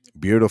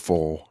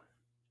beautiful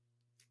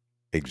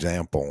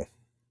example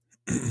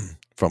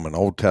from an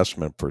Old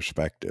Testament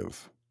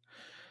perspective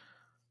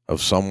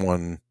of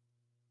someone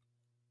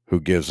who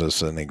gives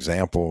us an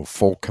example of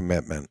full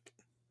commitment.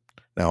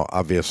 Now,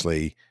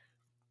 obviously,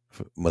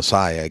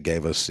 Messiah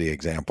gave us the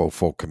example of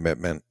full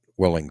commitment,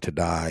 willing to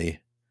die,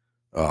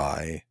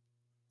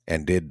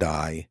 and did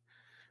die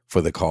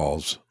for the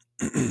cause.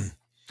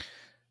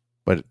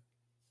 But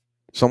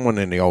someone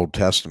in the Old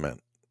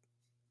Testament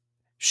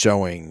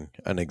showing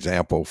an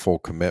example of full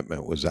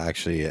commitment was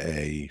actually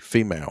a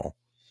female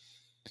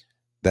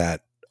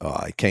that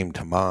came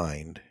to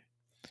mind.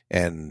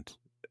 And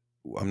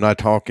I'm not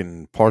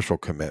talking partial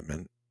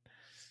commitment.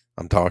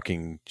 I'm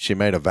talking she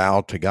made a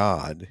vow to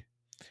God,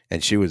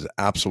 and she was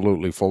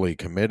absolutely fully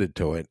committed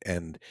to it.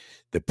 And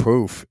the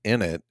proof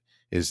in it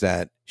is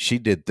that she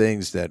did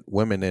things that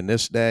women in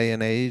this day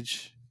and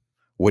age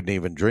wouldn't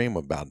even dream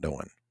about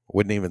doing,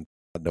 wouldn't even think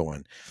about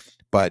doing.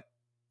 But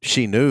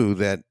she knew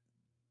that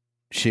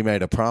she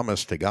made a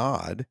promise to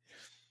God,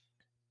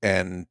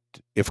 and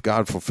if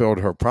God fulfilled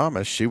her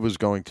promise, she was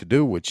going to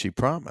do what she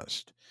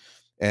promised.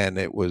 And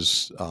it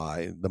was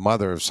the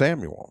mother of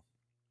Samuel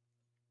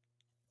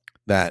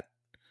that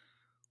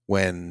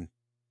when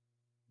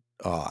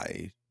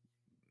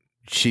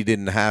she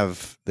didn't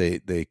have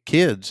the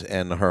kids,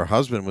 and her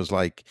husband was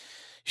like,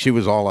 she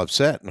was all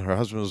upset, and her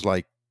husband was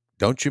like,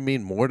 don't you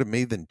mean more to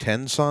me than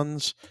 10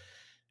 sons?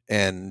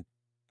 And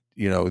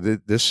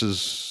this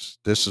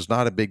is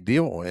not a big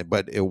deal,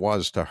 but it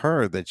was to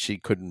her that she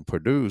couldn't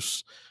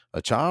produce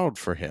a child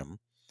for him.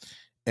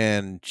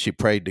 And she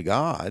prayed to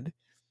God,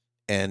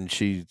 and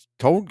she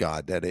told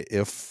God that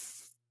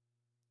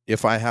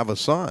if I have a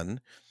son,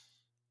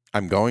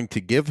 I'm going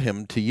to give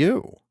him to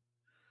you.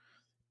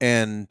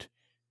 And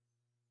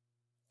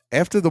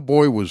after the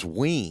boy was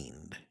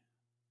weaned,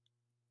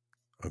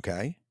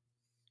 okay,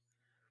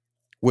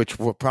 which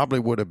probably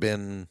would have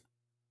been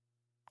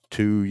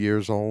 2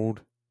 years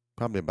old,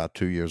 probably about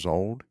 2 years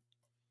old,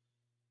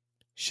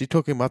 she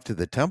took him up to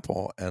the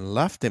temple and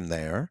left him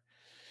there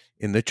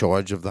in the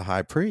charge of the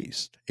high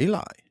priest,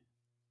 Eli.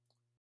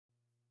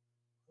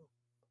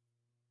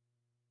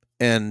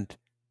 And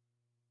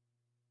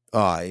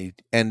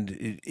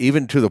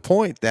even to the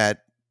point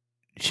that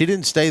she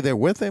didn't stay there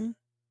with him.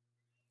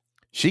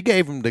 She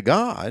gave him to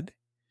God,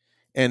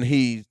 and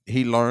he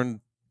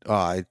learned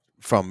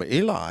from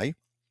Eli.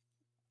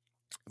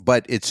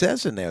 But it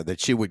says in there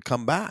that she would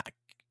come back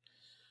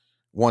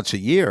once a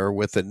year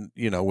with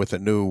a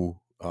new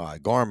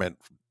garment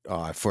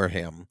for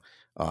him,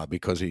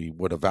 because he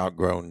would have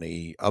outgrown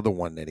the other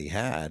one that he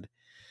had.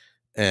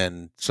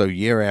 And so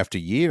year after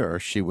year,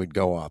 she would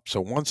go up. So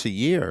once a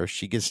year,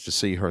 she gets to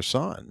see her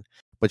son.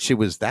 But she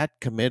was that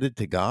committed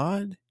to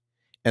God,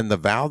 and the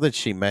vow that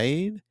she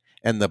made,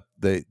 and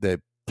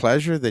the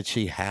pleasure that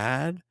she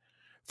had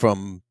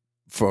from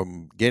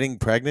getting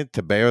pregnant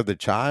to bear the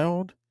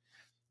child,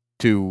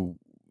 to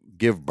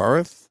give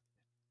birth,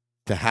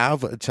 to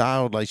have a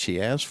child like she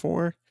asked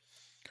for.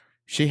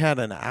 She had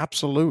an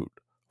absolute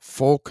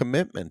full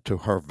commitment to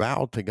her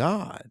vow to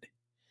God.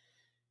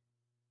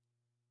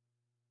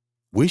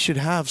 We should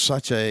have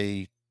such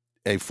a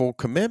full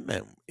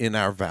commitment in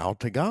our vow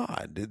to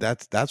God.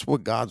 That's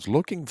what God's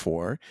looking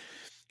for.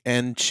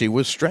 And she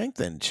was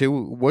strengthened.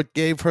 What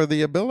gave her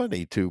the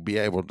ability to be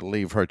able to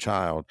leave her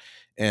child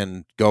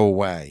and go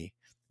away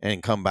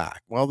and come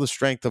back? Well, the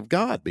strength of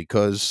God,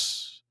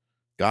 because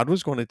God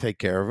was going to take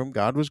care of him.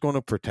 God was going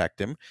to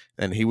protect him,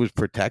 and he was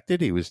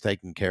protected. He was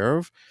taken care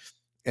of,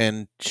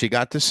 and she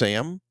got to see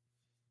him.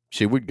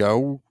 She would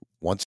go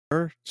once a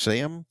year, see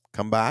him,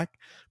 come back.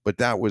 But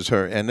that was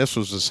her. And this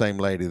was the same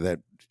lady that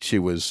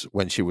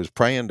when she was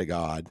praying to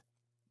God,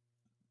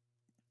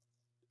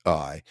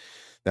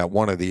 that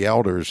one of the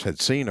elders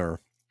had seen her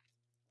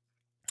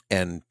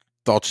and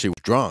thought she was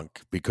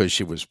drunk because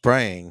she was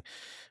praying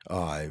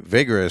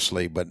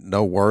vigorously, but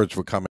no words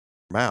were coming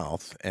out of her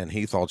mouth. And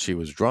he thought she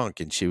was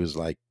drunk. And she was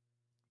like,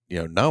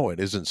 no, it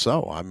isn't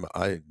so.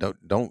 I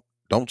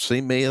don't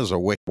see me as a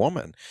wicked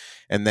woman.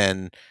 And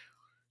then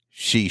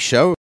she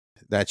showed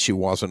that she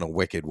wasn't a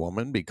wicked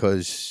woman,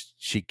 because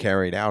she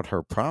carried out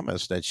her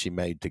promise that she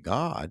made to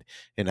God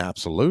in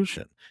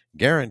absolution.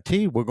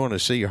 Guaranteed we're going to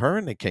see her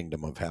in the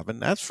kingdom of heaven,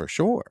 that's for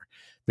sure,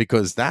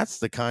 because that's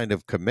the kind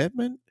of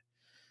commitment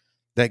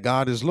that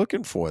God is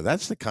looking for.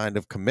 That's the kind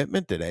of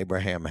commitment that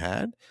Abraham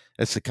had.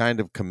 It's the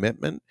kind of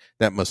commitment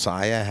that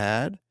Messiah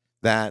had,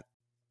 that,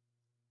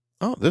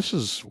 oh, this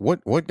is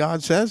what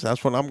God says.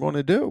 That's what I'm going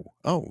to do.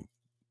 Oh,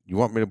 you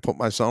want me to put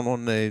my son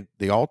on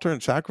the altar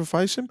and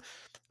sacrifice him?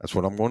 That's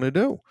what I'm going to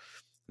do.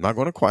 I'm not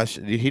going to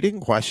question. He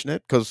didn't question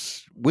it,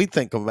 because we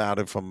think about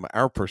it from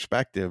our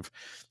perspective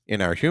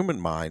in our human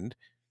mind,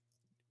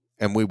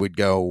 and we would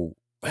go,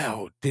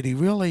 well, did he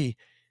really,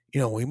 he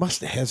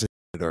must have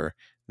hesitated, or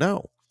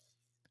no.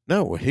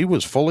 No, he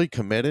was fully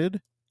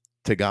committed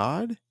to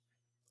God,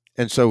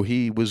 and so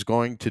he was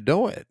going to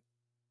do it.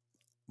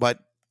 But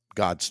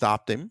God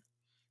stopped him,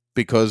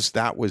 because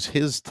that was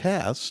his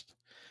test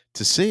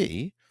to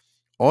see,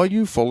 are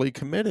you fully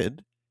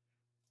committed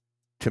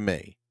to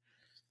me?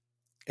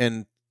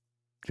 And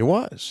he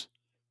was.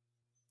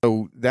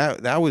 So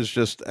that was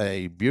just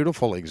a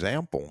beautiful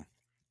example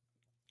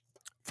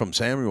from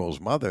Samuel's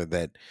mother,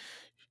 that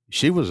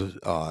she was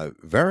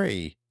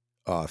very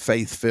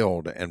faith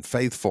filled and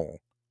faithful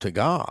to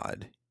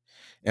God,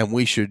 and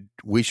we should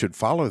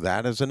follow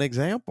that as an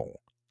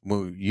example.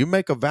 When you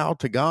make a vow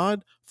to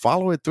God,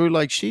 follow it through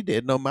like she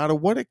did, no matter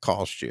what it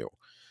cost you,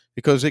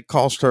 because it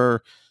cost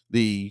her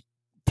the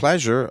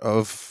pleasure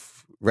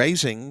of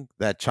raising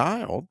that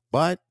child,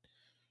 but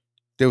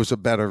there was a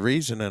better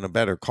reason and a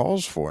better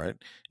cause for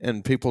it.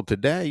 And people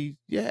today,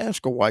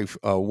 ask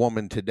a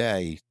woman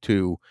today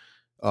to,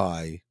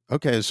 okay,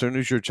 as soon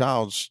as your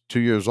child's 2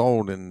 years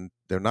old and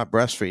they're not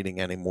breastfeeding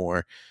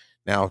anymore,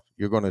 now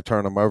you're going to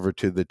turn them over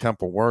to the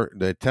temple work,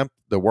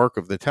 the work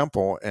of the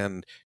temple,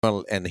 and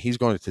he's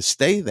going to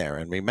stay there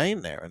and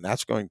remain there, and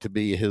that's going to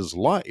be his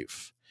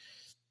life.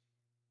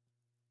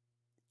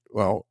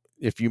 Well,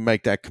 if you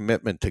make that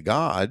commitment to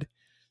God,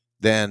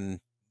 then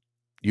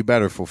you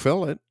better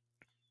fulfill it.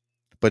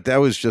 But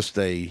that was just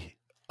a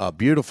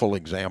beautiful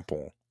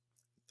example.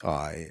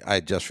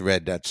 I just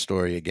read that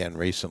story again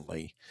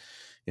recently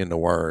in the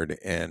Word,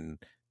 and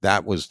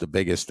that was the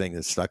biggest thing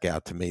that stuck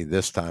out to me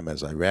this time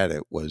as I read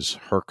it, was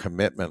her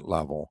commitment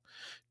level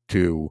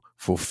to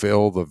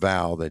fulfill the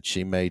vow that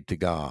she made to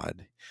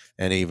God.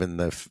 And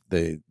even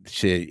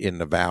she in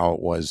the vow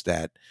was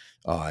that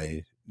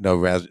no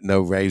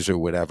razor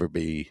would ever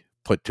be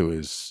put to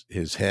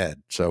his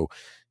head, so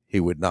he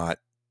would not.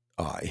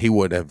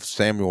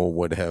 Samuel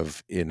would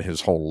have, in his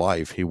whole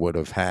life, he would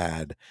have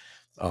had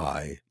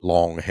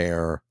long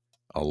hair,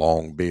 a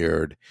long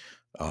beard,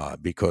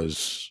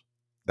 because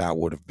that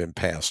would have been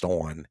passed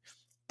on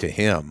to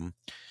him,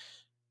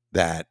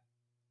 that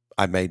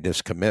I made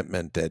this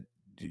commitment that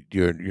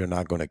you're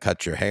not going to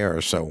cut your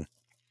hair. So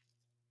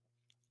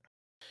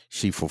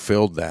she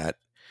fulfilled that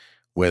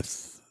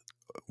with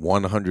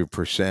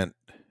 100%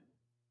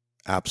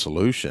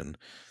 absolution.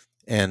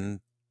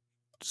 And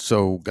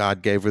so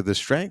God gave her the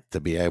strength to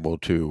be able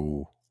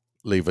to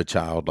leave a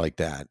child like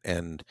that.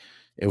 And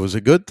it was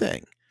a good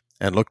thing.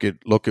 And look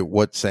at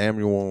what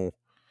Samuel,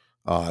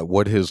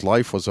 what his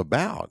life was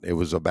about. It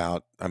was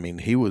about,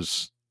 he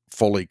was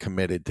fully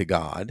committed to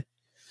God.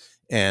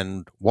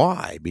 And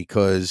why?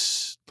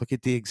 Because look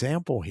at the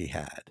example he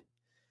had.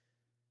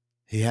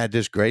 He had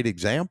this great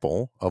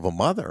example of a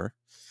mother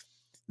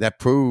that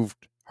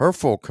proved her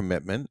full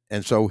commitment.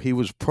 And so he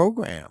was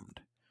programmed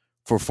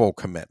for full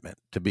commitment,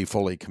 to be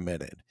fully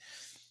committed.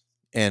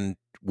 And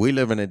we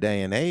live in a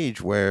day and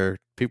age where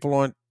people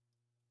aren't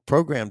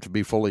programmed to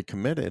be fully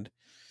committed.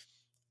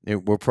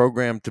 We're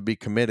programmed to be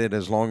committed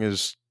as long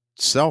as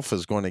self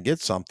is going to get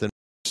something.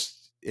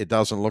 It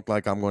doesn't look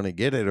like I'm going to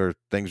get it, or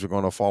things are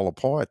going to fall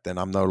apart, then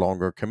I'm no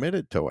longer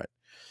committed to it.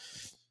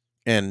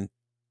 And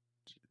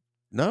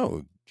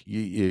no,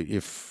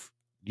 if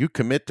you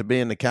commit to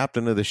being the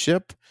captain of the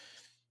ship,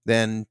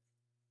 then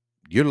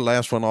you're the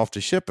last one off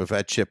the ship if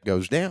that ship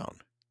goes down,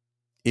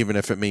 even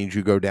if it means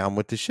you go down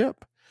with the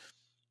ship,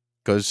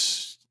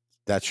 because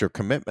that's your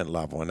commitment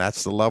level. And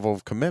that's the level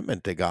of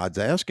commitment that God's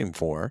asking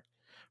for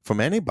from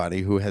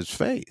anybody who has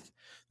faith.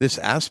 This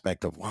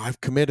aspect of, well,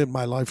 I've committed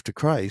my life to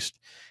Christ,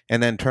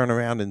 and then turn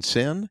around and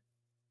sin,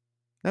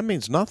 that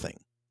means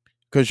nothing,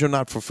 because you're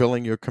not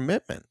fulfilling your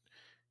commitment.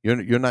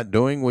 You're not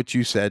doing what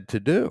you said to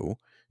do,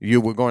 you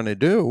were going to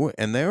do,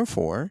 and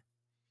therefore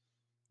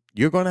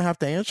you're going to have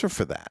to answer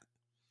for that.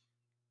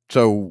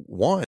 So,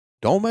 one,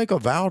 don't make a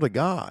vow to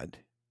God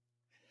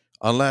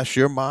unless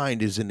your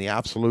mind is in the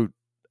absolute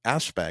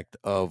aspect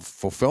of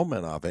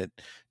fulfillment of it,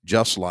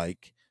 just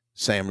like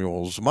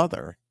Samuel's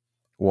mother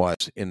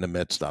was in the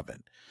midst of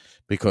it,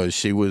 because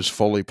she was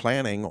fully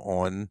planning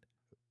on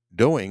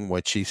doing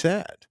what she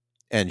said,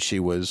 and she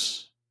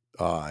was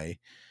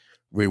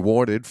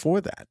rewarded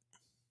for that.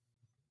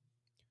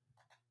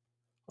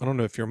 I don't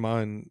know if your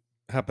mind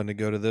happened to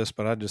go to this,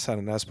 but I just had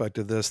an aspect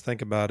of this.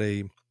 Think about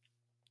a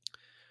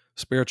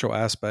spiritual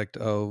aspect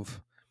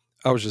of,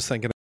 I was just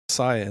thinking of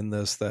Messiah in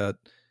this, that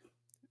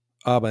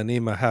Abba and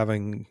Ima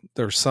having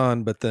their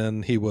son, but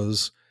then he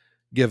was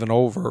given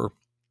over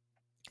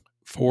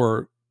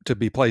to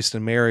be placed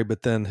in Mary,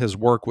 but then his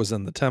work was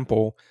in the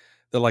temple.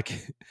 That,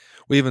 like,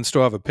 we even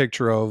still have a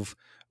picture of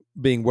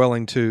being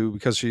willing to,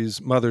 because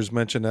she's mother's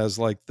mentioned as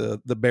like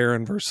the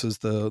barren versus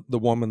the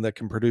woman that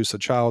can produce a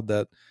child,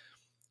 that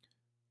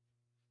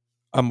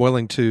I'm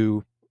willing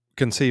to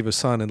conceive a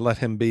son and let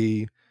him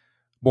be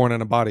born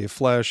in a body of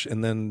flesh,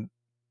 and then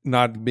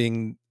not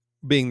being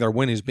there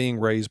when he's being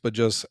raised, but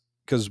just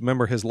because,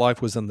 remember, his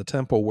life was in the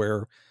temple,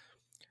 where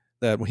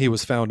that when he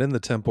was found in the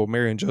temple,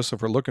 Mary and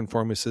Joseph are looking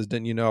for him. He says,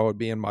 didn't you know I would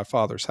be in my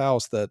Father's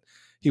house? That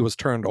he was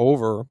turned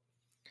over,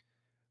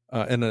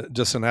 and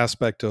just an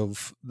aspect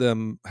of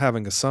them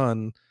having a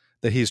son,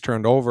 that he's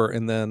turned over,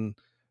 and then,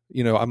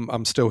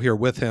 I'm still here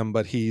with him,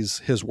 but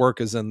his work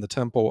is in the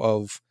temple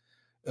of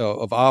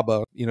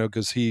Abba,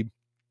 because he,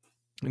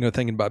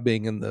 thinking about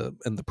being in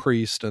the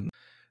priest,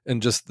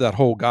 and just that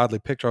whole godly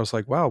picture. I was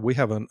like, wow, we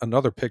have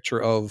another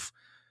picture of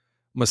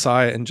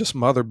Messiah and just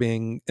mother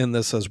being in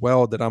this as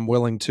well, that I'm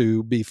willing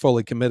to be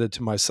fully committed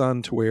to my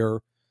son, to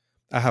where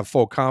I have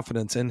full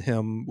confidence in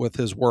him with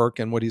his work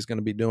and what he's going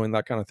to be doing,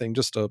 that kind of thing.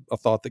 Just a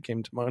thought that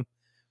came to mind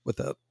with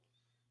that.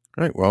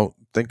 Right. Well,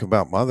 think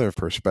about mother's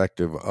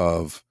perspective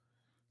of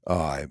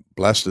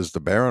blessed is the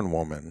barren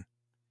woman,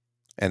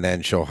 and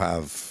then she'll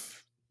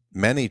have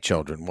many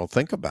children. Well,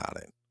 think about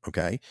it.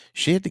 Okay.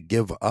 She had to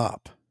give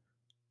up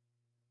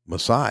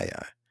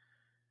Messiah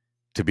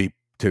to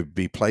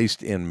be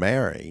placed in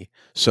Mary.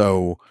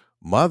 So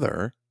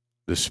mother,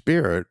 the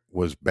spirit,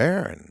 was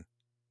barren,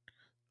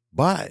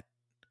 but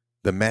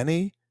the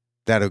many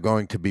that are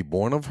going to be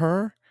born of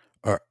her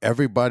are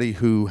everybody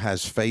who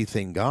has faith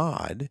in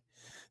God,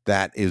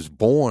 that is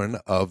born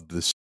of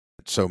the Spirit.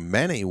 So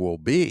many will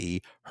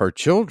be her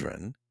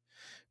children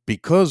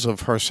because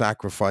of her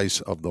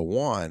sacrifice of the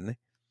one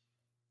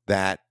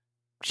that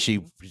she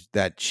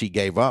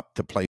gave up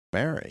to place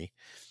Mary.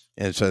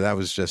 And so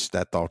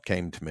that thought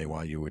came to me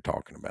while you were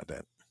talking about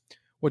that.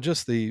 Well,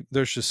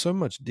 there's just so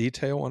much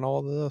detail in all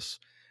of this,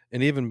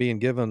 and even being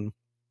given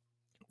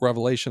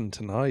revelation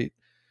tonight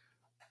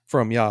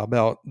from Yah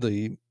about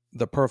the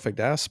perfect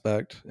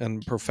aspect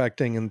and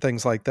perfecting and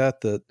things like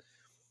that, that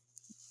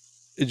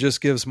it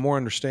just gives more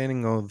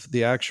understanding of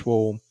the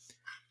actual,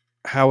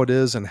 how it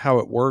is and how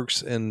it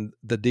works, and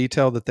the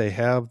detail that they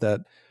have,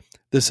 that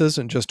this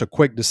isn't just a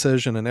quick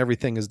decision and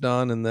everything is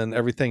done and then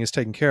everything is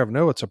taken care of.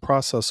 No, it's a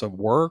process of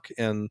work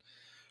and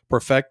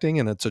perfecting,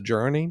 and it's a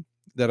journey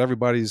that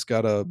everybody's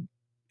got to,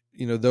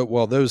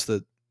 those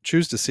that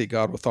choose to seek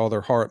God with all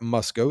their heart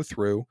must go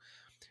through.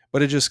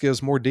 But it just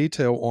gives more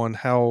detail on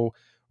how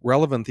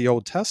relevant the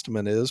Old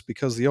Testament is,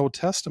 because the Old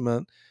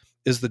Testament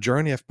is the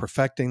journey of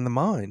perfecting the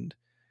mind.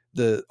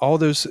 All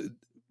those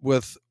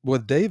with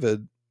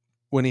David,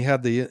 when he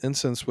had the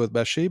instance with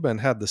Bathsheba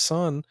and had the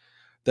son,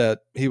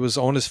 that he was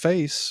on his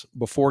face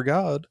before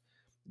God,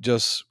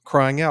 just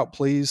crying out,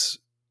 please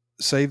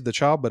save the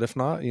child, but if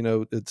not,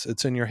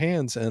 it's in your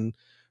hands, and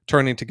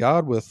turning to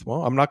God with,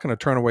 well, I'm not going to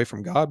turn away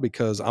from God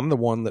because I'm the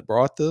one that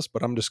brought this,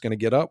 but I'm just going to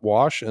get up,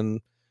 wash,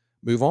 and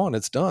move on.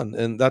 It's done.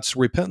 And that's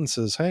repentance,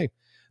 is, hey,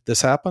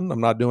 this happened,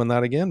 I'm not doing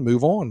that again,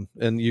 move on.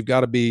 And you've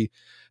got to be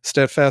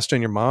steadfast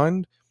in your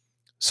mind,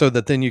 so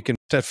that then you can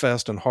be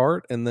steadfast in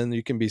heart, and then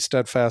you can be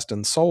steadfast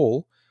in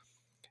soul.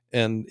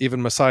 And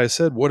even Messiah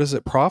said, what does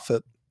it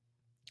profit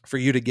for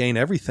you to gain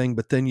everything,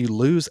 but then you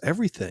lose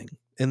everything?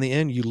 In the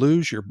end, you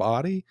lose your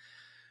body,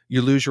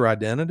 you lose your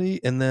identity,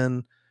 and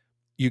then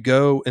you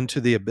go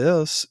into the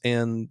abyss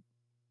and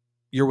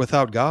you're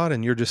without God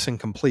and you're just in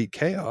complete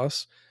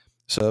chaos.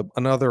 So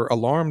another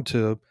alarm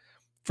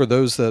for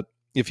those that,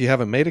 if you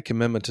haven't made a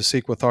commitment to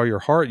seek with all your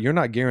heart, you're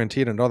not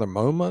guaranteed another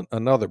moment,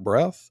 another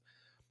breath.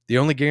 The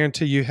only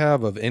guarantee you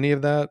have of any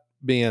of that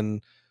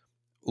being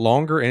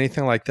longer,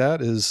 anything like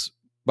that, is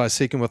by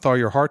seeking with all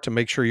your heart to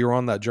make sure you're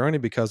on that journey,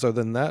 because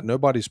other than that,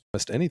 nobody's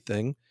missed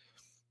anything.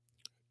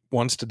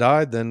 Once to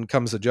die, then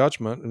comes the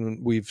judgment,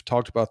 and we've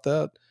talked about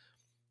that.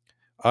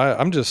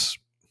 I'm just,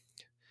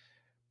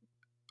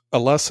 a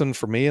lesson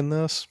for me in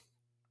this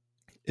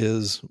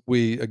is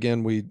we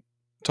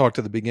talked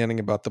at the beginning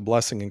about the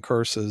blessing and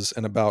curses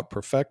and about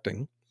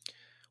perfecting.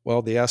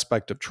 Well, the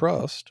aspect of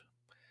trust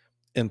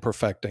in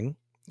perfecting.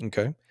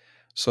 Okay.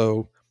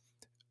 So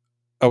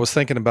I was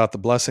thinking about the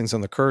blessings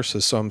and the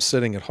curses. So I'm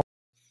sitting at home,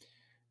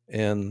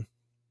 and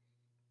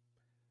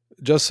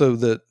just so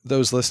that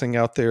those listening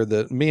out there,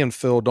 that me and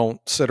Phil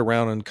don't sit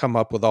around and come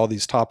up with all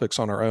these topics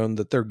on our own,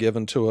 that they're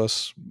given to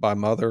us by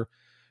Mother,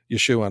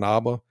 Yeshua and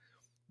Abba.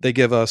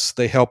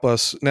 They help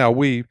us. Now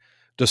we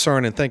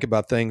discern and think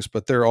about things,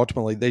 but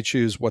they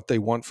choose what they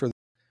want for them.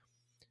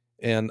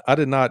 And I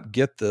did not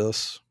get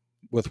this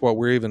with what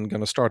we're even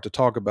going to start to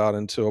talk about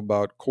until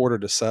about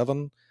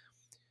 6:45.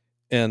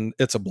 And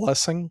it's a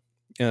blessing.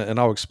 And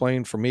I'll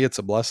explain. For me, it's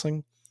a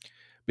blessing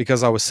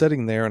because I was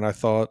sitting there and I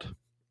thought,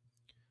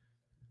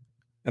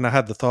 and I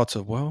had the thoughts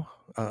of, well,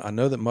 I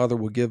know that Mother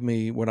will give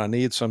me what I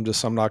need. So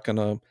I'm not going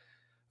to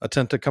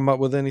attempt to come up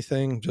with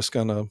anything. Just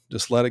going to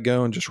just let it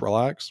go and just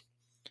relax.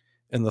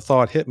 And the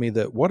thought hit me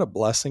that what a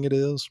blessing it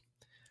is,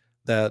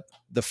 that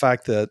the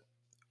fact that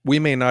we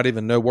may not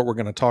even know what we're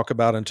going to talk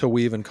about until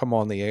we even come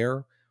on the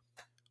air,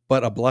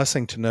 but a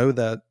blessing to know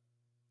that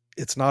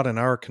it's not in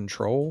our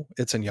control,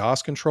 it's in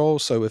Yah's control.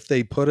 So if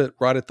they put it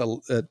right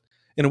and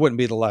it wouldn't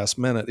be the last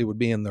minute, it would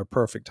be in their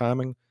perfect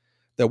timing.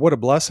 That what a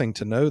blessing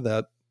to know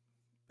that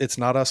it's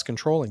not us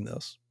controlling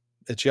this.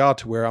 It's Yah,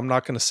 to where I'm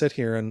not going to sit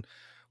here and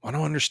I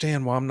don't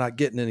understand why I'm not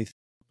getting anything.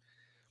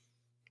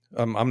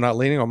 I'm not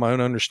leaning on my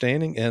own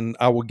understanding, and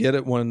I will get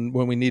it when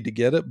we need to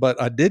get it.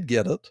 But I did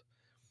get it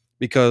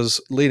because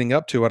leading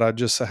up to it, I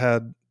just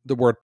had the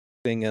word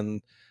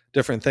and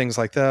different things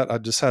like that. I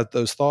just had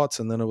those thoughts,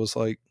 and then it was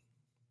like,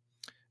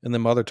 and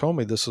then Mother told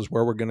me this is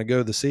where we're going to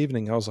go this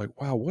evening. I was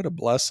like, wow, what a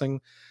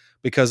blessing,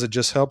 because it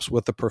just helps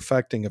with the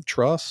perfecting of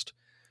trust,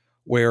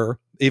 where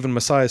even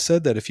Messiah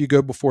said that if you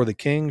go before the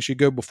kings, you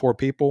go before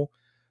people,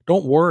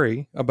 don't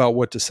worry about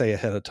what to say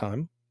ahead of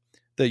time,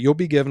 that you'll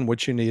be given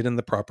what you need in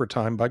the proper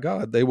time by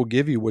God. They will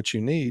give you what you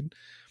need.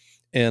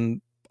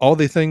 And all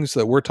the things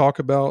that we're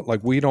talking about, like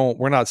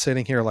we're not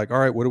sitting here like, all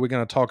right, what are we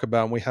going to talk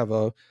about? And we have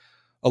a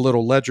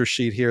little ledger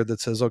sheet here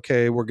that says,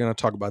 okay, we're going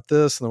to talk about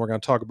this, and then we're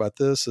going to talk about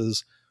this.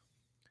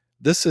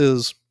 This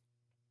is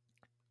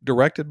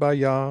directed by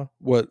Yah,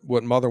 what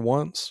Mother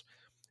wants,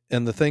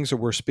 and the things that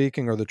we're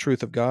speaking are the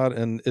truth of God.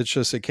 And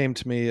it came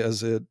to me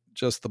as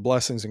just the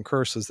blessings and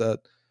curses, that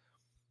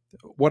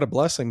what a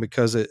blessing,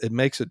 because it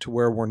makes it to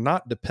where we're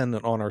not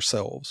dependent on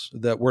ourselves,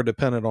 that we're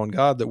dependent on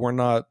God, that we're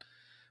not,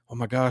 oh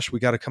my gosh, we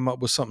got to come up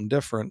with something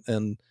different.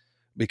 And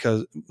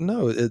because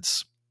no,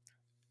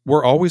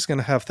 we're always going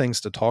to have things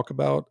to talk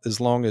about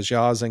as long as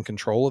Yah is in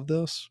control of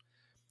this,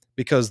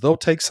 because they'll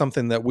take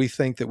something that we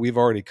think that we've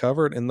already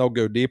covered and they'll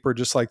go deeper,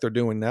 just like they're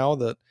doing now.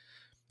 That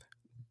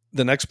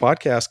the next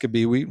podcast could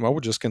be, we're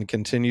just going to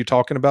continue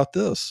talking about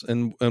this,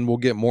 and we'll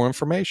get more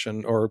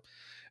information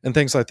and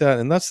things like that.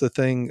 And that's the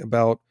thing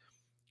about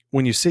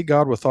when you seek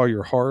God with all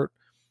your heart,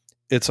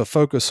 it's a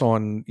focus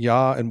on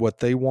Yah and what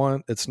they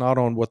want. It's not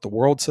on what the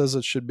world says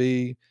it should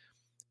be.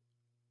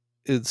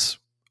 It's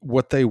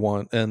what they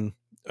want. And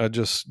I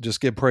just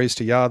give praise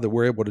to Yah that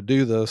we're able to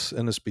do this.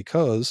 And it's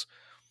because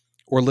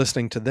we're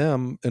listening to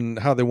them and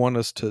how they want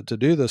us to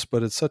do this.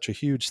 But it's such a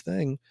huge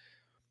thing,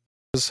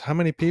 because how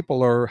many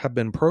people have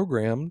been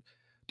programmed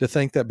to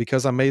think that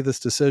because I made this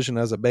decision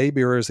as a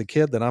baby or as a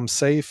kid that I'm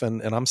safe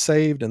and I'm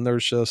saved. And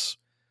there's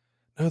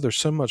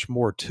so much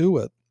more to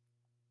it.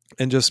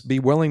 And just be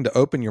willing to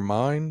open your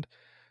mind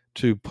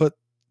to put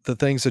the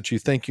things that you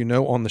think you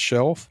know on the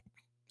shelf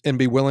and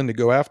be willing to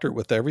go after it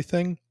with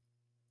everything,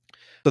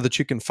 so that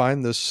you can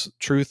find this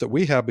truth that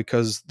we have,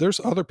 because there's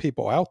other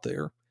people out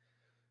there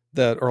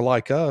that are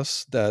like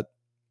us, that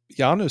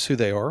Yah knows who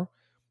they are.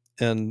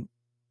 And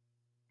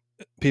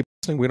people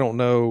listening, we don't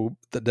know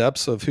the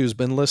depths of who's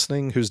been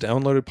listening, who's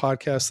downloaded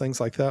podcasts,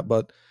 things like that.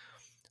 But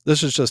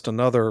this is just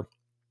a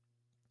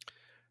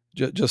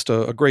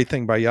great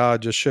thing by Yah.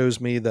 It just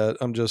shows me that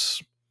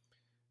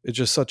it's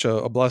just such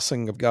a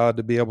blessing of God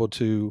to be able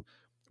to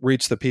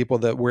reach the people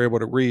that we're able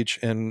to reach.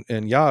 And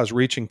Yah is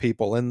reaching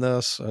people in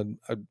this.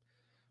 I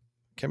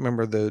can't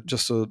remember I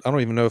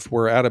don't even know if we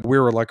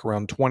were like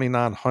around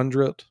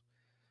 2,900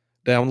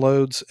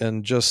 downloads.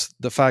 And just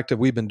the fact that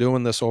we've been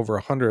doing this over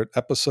 100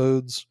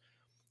 episodes,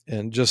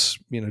 and just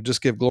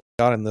give glory to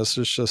God in this,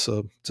 is just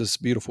a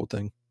beautiful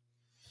thing.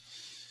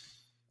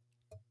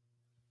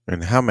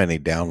 And how many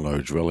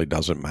downloads really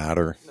doesn't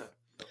matter,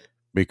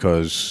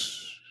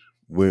 because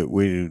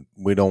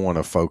we don't want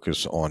to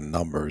focus on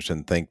numbers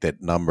and think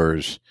that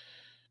numbers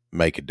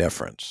make a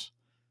difference.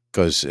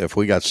 Because if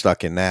we got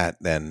stuck in that,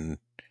 then,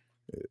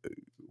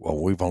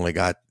 well, we've only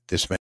got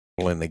this many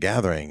people in the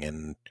gathering,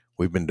 and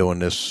we've been doing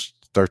this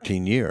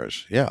 13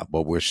 years. Yeah,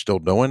 but we're still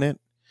doing it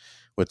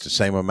with the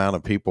same amount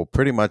of people,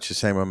 pretty much the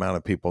same amount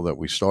of people that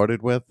we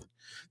started with.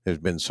 There's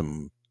been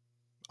some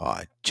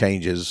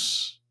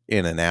changes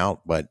in and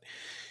out, but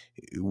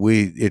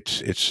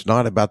it's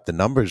not about the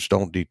numbers.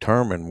 Don't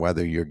determine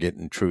whether you're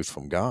getting truth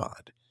from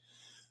God.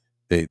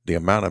 The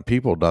amount of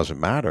people doesn't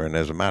matter. And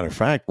as a matter of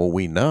fact, what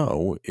we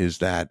know is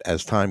that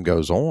as time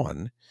goes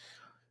on,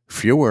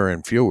 fewer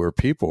and fewer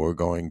people are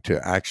going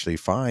to actually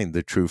find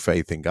the true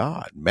faith in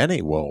God.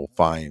 Many will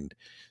find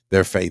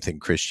their faith in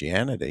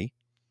Christianity,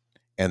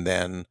 and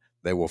then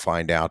they will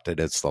find out that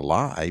it's the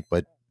lie,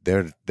 but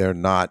they're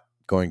not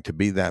going to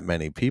be that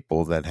many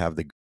people that have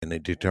the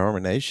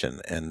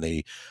determination and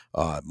the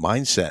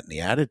mindset and the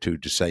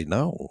attitude to say,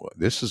 no,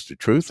 this is the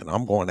truth, and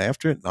I'm going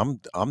after it, and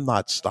I'm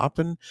not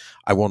stopping.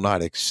 I will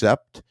not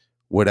accept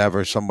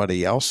whatever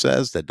somebody else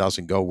says that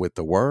doesn't go with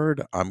the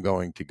word. I'm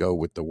going to go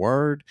with the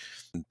word.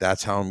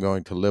 That's how I'm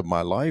going to live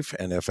my life.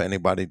 And if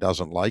anybody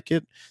doesn't like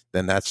it,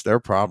 then that's their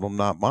problem,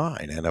 not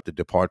mine. And if to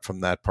depart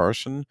from that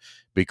person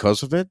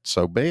because of it,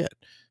 so be it.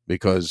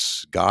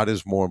 Because God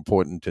is more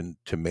important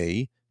to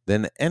me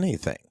than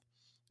anything.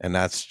 And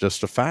that's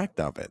just a fact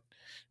of it.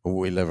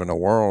 We live in a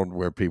world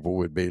where people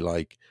would be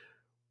like,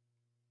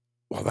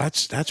 well,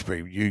 that's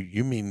pretty,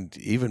 you mean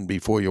even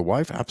before your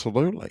wife?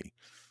 Absolutely.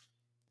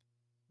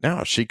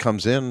 Now she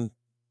comes in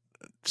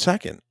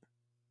second.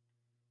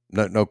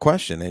 No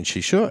question, and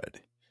she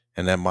should.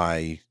 And then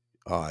my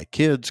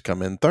kids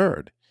come in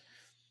third.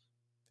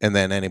 And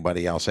then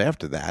anybody else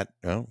after that,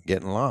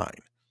 get in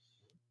line.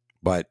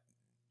 But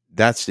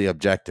that's the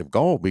objective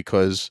goal,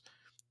 because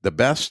the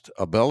best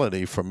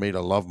ability for me to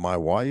love my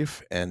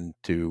wife and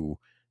to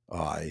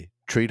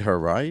treat her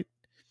right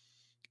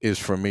is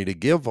for me to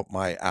give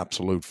my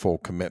absolute full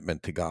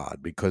commitment to God,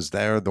 because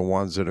they're the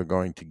ones that are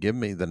going to give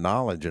me the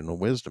knowledge and the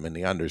wisdom and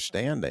the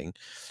understanding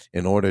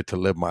in order to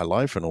live my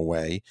life in a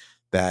way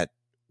that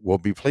will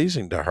be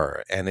pleasing to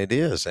her. And it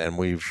is. And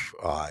we've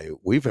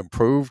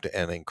improved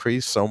and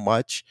increased so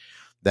much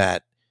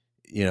that,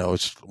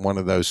 it's one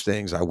of those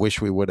things. I wish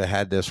we would have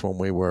had this when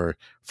we were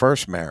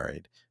first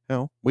married.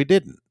 We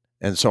didn't.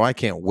 And so I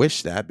can't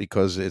wish that,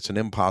 because it's an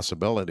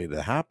impossibility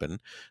to happen.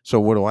 So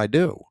what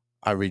do?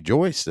 I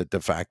rejoice at the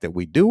fact that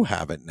we do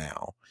have it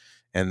now,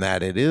 and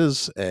that it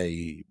is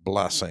a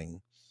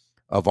blessing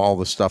of all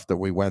the stuff that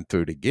we went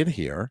through to get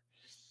here.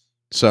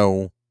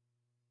 So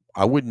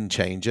I wouldn't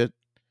change it,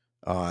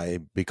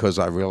 because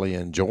I really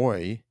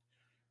enjoy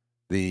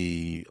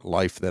the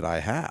life that I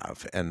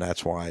have. And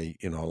that's why,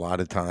 a lot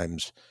of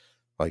times,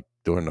 like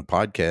during the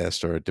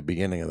podcast or at the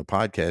beginning of the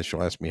podcast,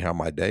 you'll ask me how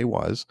my day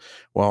was.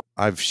 Well,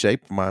 I've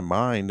shaped my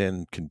mind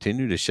and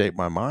continue to shape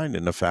my mind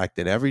in the fact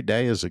that every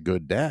day is a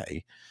good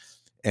day.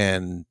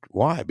 And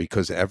why?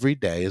 Because every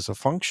day is a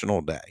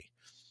functional day.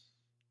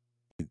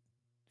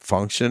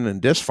 Function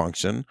and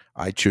dysfunction,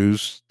 I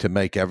choose to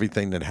make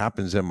everything that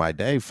happens in my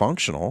day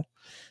functional.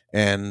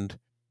 And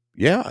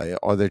yeah,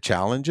 are there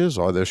challenges?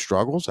 Are there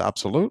struggles?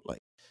 Absolutely.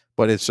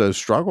 But it's those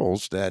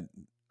struggles that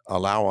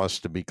allow us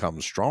to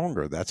become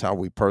stronger. That's how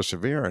we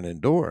persevere and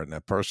endure. And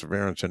that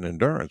perseverance and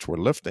endurance, we're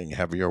lifting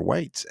heavier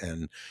weights,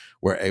 and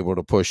we're able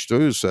to push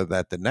through so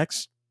that the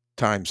next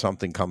time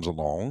something comes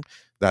along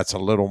that's a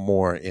little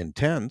more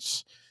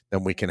intense,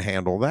 then we can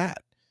handle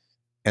that.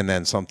 And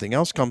then something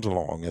else comes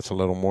along, it's a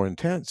little more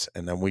intense,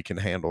 and then we can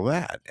handle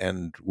that.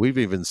 And we've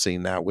even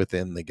seen that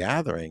within the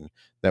gathering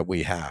that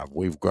we have.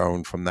 We've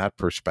grown from that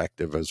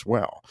perspective as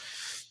well.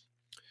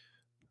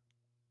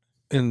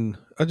 And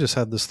I just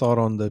had this thought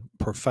on the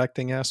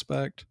perfecting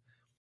aspect.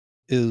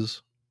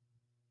 Is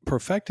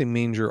perfecting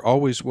means you're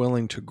always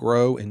willing to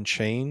grow and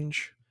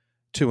change,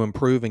 to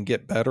improve and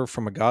get better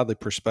from a godly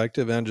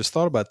perspective. And I just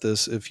thought about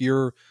this. If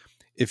you're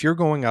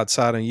going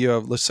outside and you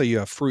have, let's say you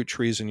have fruit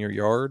trees in your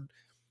yard,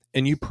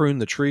 and you prune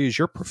the trees,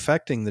 you're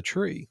perfecting the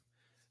tree,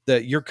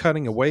 that you're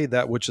cutting away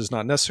that which is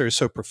not necessary.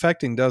 So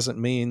perfecting doesn't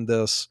mean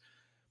this,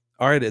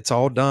 all right, it's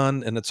all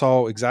done and it's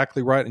all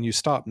exactly right and you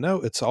stop. No,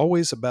 it's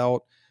always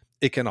about,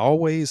 it can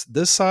always,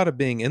 this side of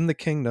being in the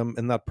kingdom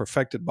in that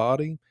perfected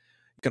body,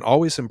 you can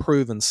always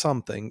improve in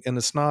something. And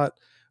it's not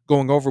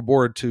going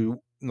overboard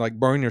to like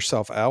burn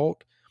yourself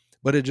out,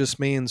 but it just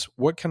means,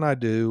 what can I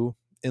do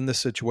in this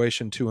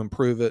situation to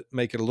improve it,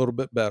 make it a little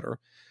bit better?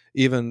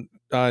 Even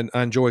I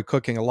enjoy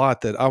cooking a lot,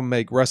 that I'll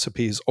make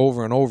recipes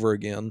over and over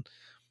again,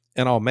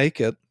 and I'll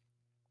make it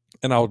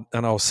and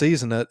I'll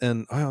season it,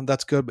 and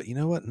that's good. But you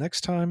know what?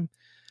 Next time,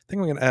 I think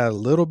I'm going to add a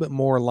little bit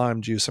more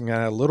lime juice. I'm going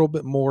to add a little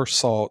bit more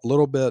salt, a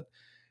little bit,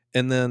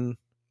 and then,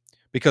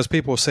 because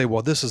people will say,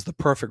 "Well, this is the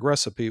perfect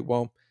recipe."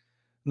 Well,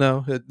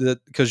 no,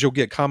 because you'll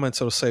get comments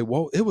that'll say,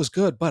 "Well, it was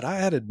good, but I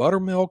added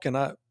buttermilk, and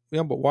but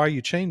why are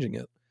you changing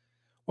it?"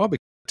 Well,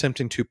 because I'm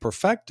attempting to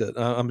perfect it.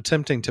 I'm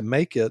attempting to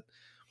make it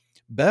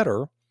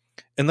better.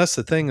 And that's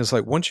the thing, is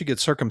like, once you get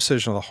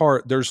circumcision of the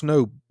heart, there's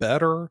no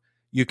better.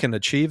 you can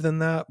achieve than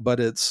that, but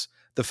it's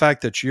the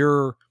fact that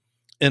you're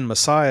in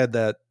Messiah,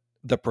 that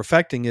the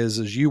perfecting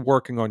is you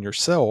working on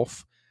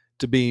yourself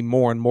to be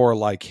more and more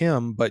like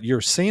him, but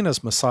you're seen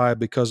as Messiah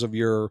because of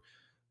your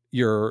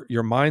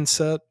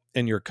mindset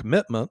and your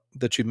commitment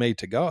that you made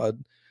to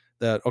God.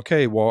 That,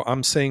 okay, well,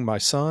 I'm seeing my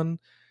son,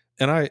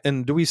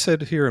 and do we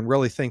sit here and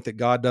really think that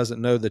God doesn't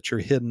know that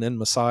you're hidden in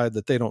Messiah,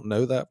 that they don't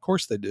know that? Of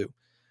course they do.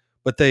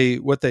 But they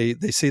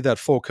see that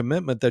full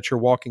commitment that you're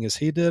walking as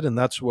he did, and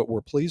that's what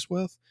we're pleased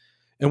with.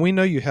 And we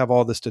know you have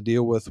all this to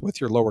deal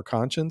with your lower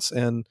conscience,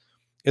 and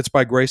it's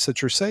by grace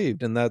that you're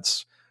saved. And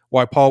that's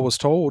why Paul was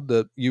told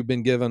that you've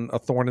been given a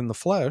thorn in the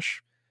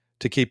flesh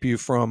to keep you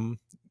from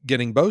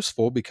getting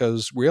boastful,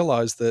 because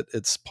realize that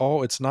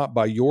it's not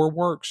by your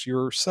works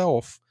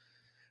yourself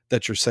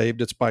that you're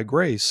saved, it's by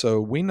grace.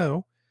 So we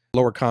know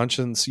lower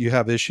conscience, you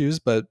have issues,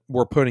 but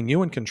we're putting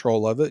you in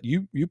control of it.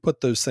 You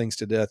put those things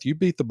to death. You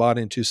beat the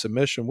body into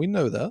submission. We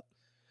know that.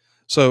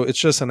 So it's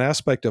just an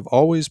aspect of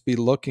always be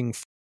looking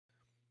for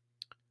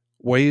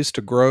ways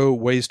to grow,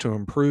 ways to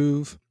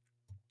improve,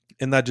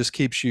 and that just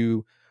keeps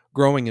you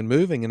growing and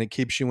moving, and it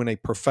keeps you in a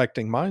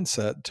perfecting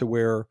mindset to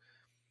where,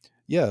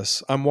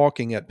 yes, I'm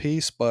walking at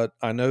peace, but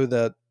I know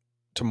that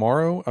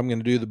tomorrow I'm going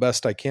to do the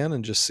best I can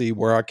and just see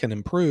where I can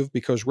improve.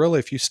 Because really,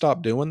 if you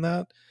stop doing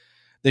that,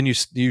 then you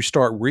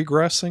start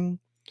regressing.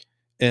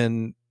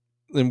 And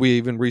we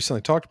even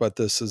recently talked about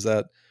this, is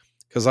that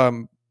because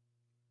I'm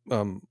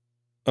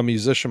a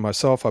musician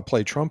myself, I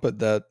play trumpet,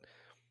 that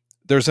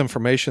there's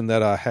information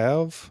that I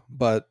have,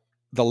 but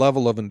the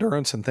level of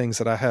endurance and things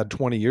that I had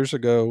 20 years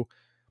ago,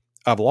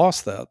 I've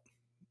lost that.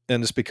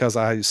 And it's because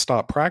I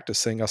stopped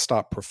practicing, I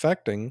stopped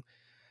perfecting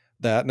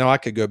that. Now I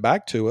could go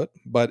back to it,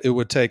 but it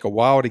would take a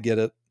while to get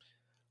it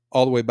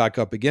all the way back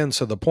up again.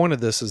 So the point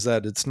of this is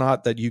that it's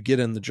not that you get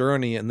in the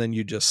journey and then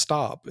you just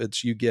stop.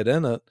 It's you get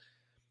in it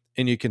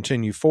and you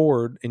continue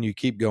forward and you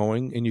keep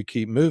going and you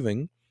keep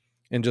moving.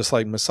 And just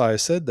like Messiah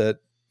said, that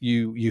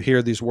you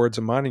hear these words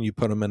of mine and you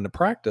put them into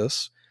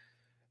practice,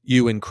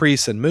 you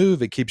increase and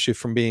move. It keeps you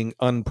from being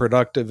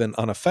unproductive and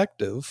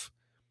ineffective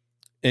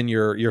in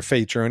your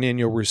faith journey, and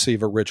you'll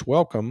receive a rich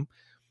welcome.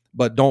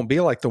 But don't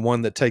be like the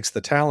one that takes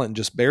the talent and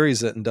just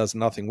buries it and does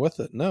nothing with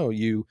it. No,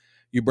 you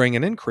bring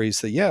an increase.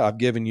 That, yeah, I've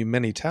given you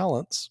many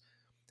talents.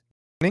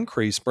 An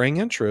increase, bring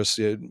interest,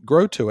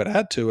 grow to it,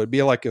 add to it.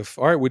 Be like, if,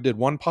 all right, we did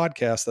one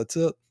podcast, that's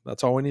it.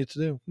 That's all we need to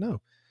do.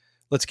 No,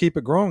 let's keep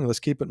it growing. Let's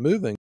keep it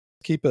moving.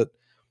 Keep it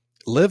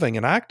living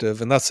and active.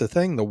 And that's the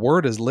thing. The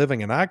word is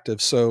living and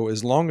active. So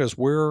as long as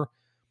we're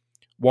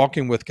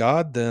walking with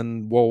God,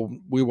 then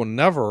we will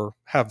never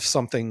have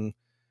something.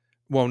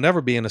 We'll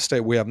never be in a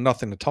state we have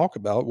nothing to talk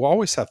about. We'll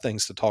always have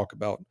things to talk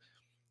about,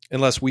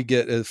 unless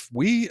if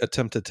we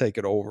attempt to take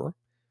it over,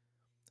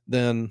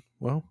 then,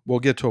 well, we'll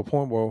get to a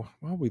point where,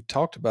 well, we've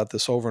talked about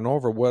this over and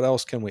over. What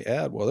else can we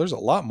add? Well, there's a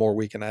lot more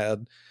we can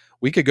add.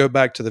 We could go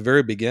back to the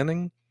very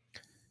beginning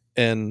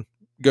and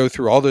go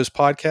through all those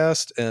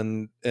podcasts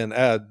and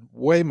add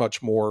way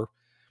much more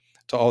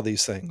to all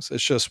these things.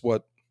 It's just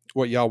what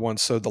Yah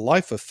wants. So the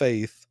life of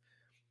faith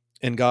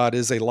in God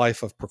is a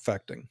life of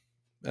perfecting.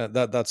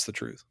 That's the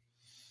truth.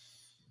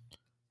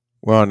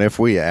 Well, and if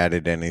we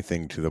added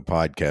anything to the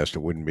podcast, it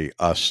wouldn't be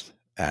us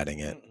adding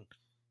it.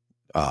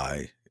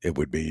 It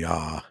would be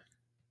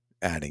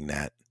adding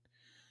that.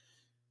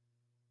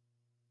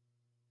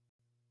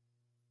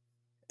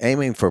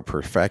 Aiming for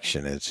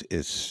perfection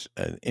is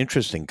an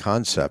interesting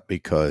concept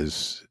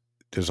because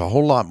there's a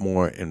whole lot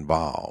more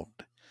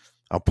involved.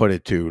 I'll put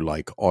it to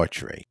like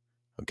archery,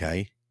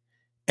 okay?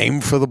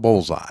 Aim for the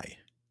bullseye,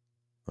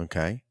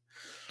 okay?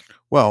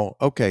 Well,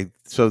 okay,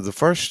 so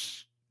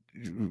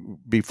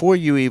before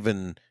you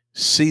even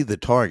see the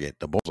target,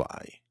 the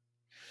bullseye,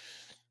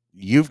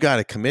 you've got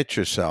to commit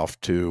yourself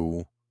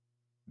to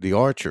the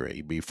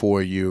archery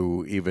before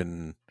you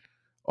even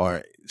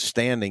are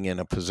standing in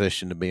a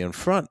position to be in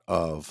front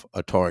of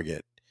a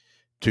target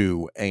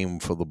to aim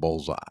for the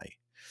bullseye.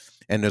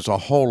 And there's a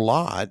whole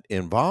lot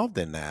involved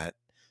in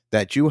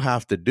that you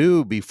have to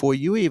do before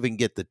you even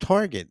get the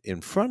target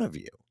in front of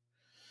you.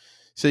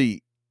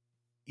 See,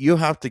 you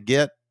have to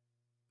get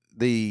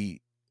the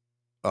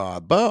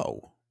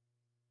bow,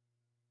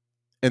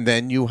 and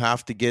then you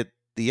have to get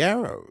the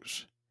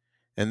arrows,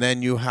 and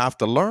then you have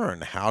to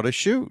learn how to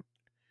shoot,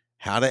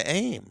 how to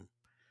aim,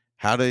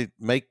 how to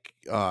make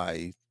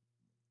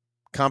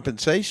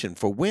compensation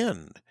for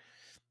wind.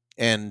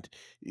 And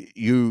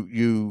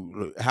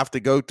you have to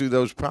go through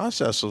those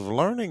processes of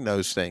learning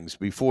those things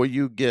before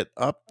you get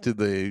up to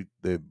the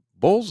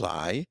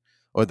bullseye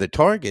or the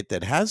target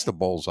that has the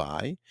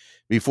bullseye.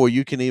 Before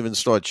you can even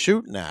start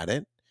shooting at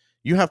it,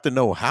 you have to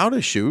know how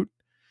to shoot.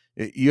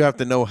 You have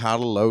to know how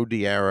to load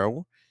the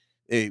arrow.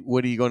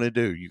 What are you going to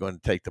do? You're going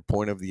to take the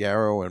point of the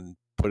arrow and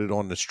put it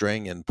on the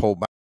string and pull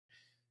back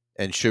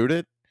and shoot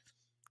it?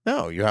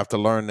 No, you have to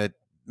learn that,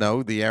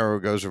 no, the arrow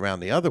goes around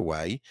the other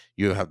way.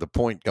 You have the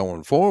point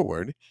going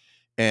forward,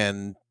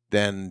 and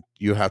then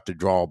you have to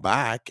draw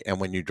back. And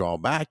when you draw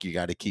back, you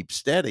got to keep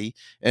steady.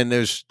 And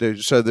there's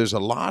a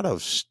lot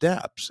of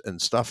steps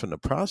and stuff in the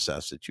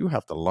process that you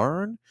have to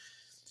learn.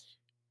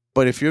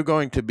 But if you're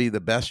going to be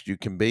the best you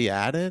can be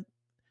at it,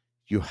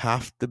 you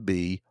have to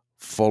be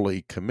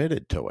fully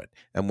committed to it.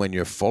 And when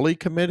you're fully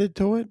committed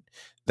to it,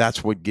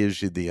 that's what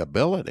gives you the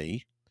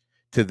ability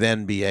to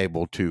then be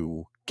able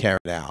to carry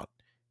it out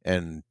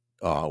and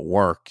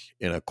work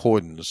in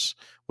accordance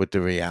with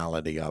the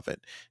reality of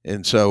it.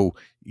 And so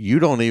you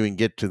don't even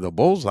get to the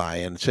bullseye.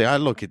 And say, I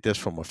look at this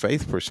from a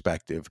faith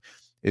perspective,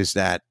 is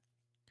that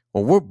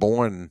when we're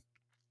born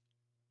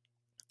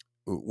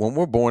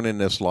in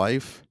this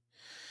life,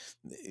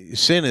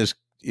 sin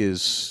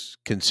is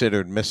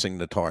considered missing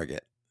the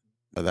target.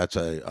 That's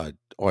a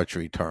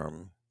archery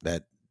term,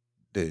 that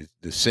the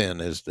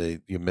sin is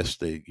you miss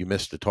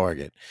the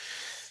target.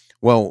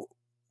 Well,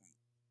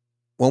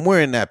 when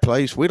we're in that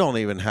place, we don't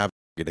even have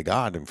the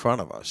God in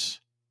front of us.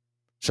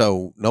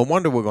 So no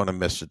wonder we're going to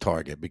miss the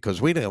target,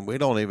 because we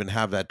don't even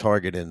have that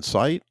target in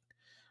sight.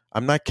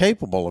 I'm not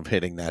capable of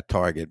hitting that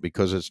target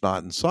because it's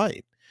not in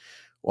sight.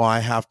 Well, I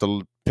have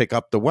to pick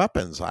up the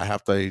weapons. I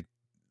have to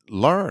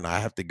learn. I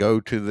have to go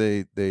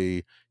to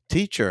the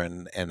teacher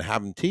and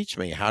have him teach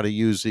me how to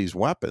use these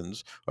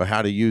weapons or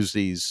how to use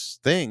these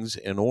things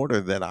in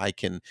order that I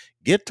can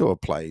get to a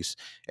place.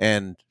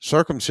 And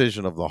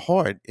circumcision of the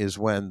heart is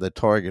when the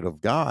target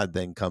of God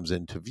then comes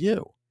into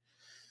view.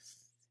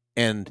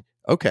 And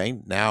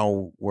okay,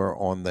 now we're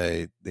on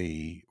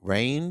the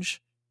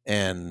range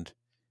and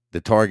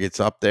the target's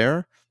up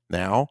there.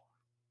 Now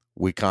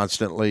we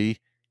constantly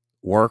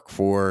work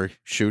for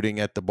shooting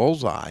at the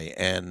bullseye,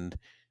 and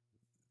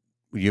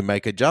you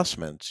make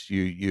adjustments.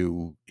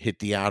 You hit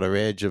the outer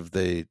edge of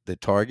the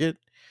target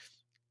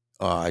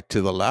to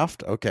the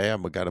left. Okay,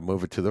 I'm got to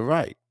move it to the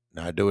right.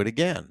 Now I do it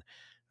again.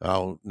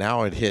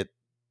 Now it hit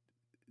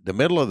the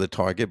middle of the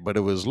target, but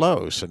it was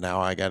low. So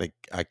now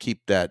I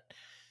keep that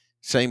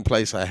same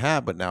place I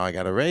had, but now I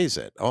got to raise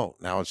it. Oh,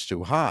 now it's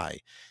too high.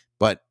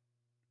 But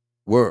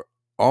we're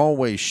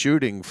always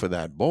shooting for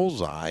that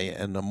bullseye,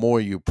 and the more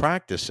you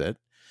practice it,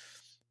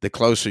 the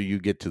closer you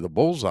get to the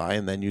bullseye,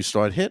 and then you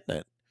start hitting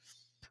it.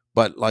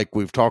 But like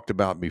we've talked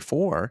about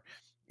before,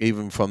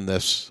 even from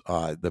this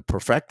the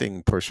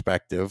perfecting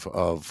perspective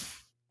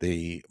of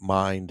the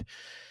mind,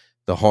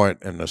 the heart,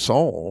 and the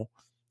soul,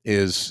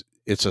 it's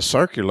a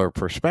circular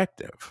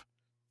perspective.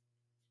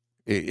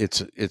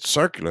 It's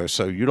circular.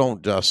 So you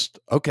don't just,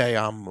 okay,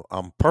 I'm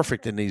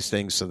perfect in these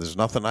things, so there's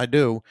nothing I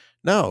do.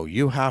 No,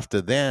 you have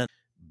to then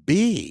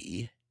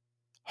be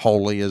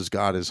holy as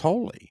God is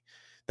holy.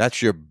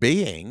 That's your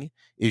being,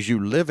 is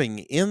you living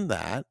in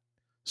that,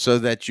 so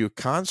that you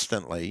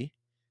constantly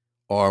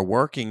are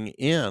working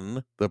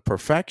in the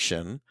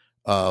perfection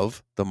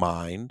of the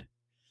mind,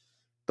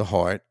 the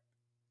heart,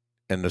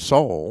 and the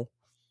soul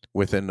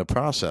within the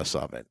process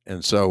of it.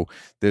 And so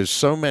there's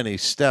so many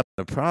steps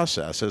in the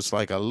process. It's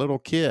like a little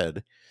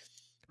kid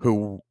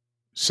who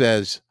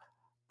says,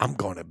 I'm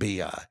going to be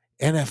a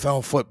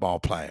NFL football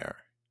player.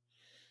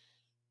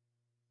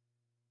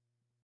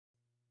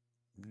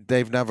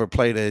 They've never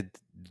played a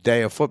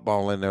day of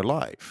football in their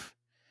life.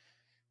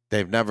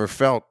 They've never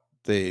felt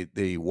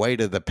the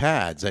weight of the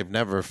pads. They've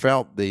never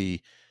felt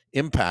the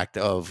impact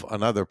of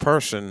another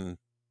person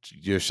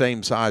your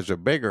same size or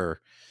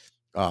bigger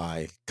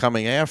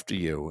coming after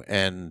you.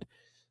 And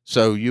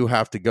so you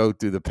have to go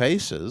through the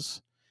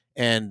paces.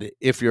 And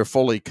if you're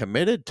fully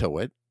committed to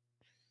it,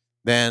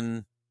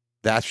 then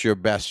that's your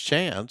best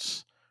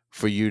chance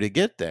for you to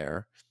get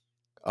there,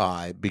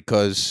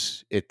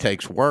 because it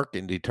takes work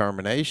and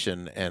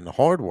determination and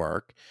hard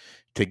work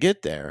to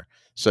get there.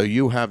 So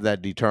you have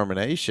that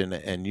determination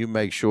and you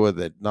make sure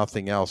that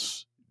nothing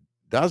else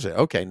does it.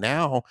 Okay,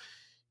 now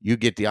you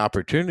get the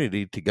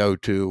opportunity to go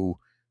to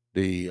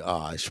the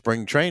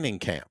spring training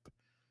camp.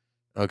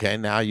 Okay,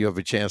 now you have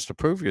a chance to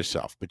prove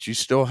yourself, but you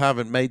still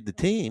haven't made the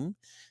team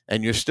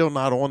and you're still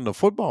not on the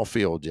football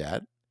field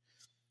yet.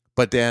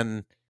 But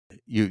then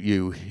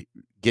you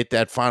get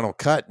that final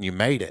cut and you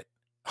made it.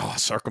 Oh,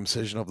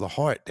 circumcision of the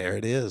heart. There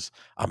it is.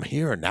 I'm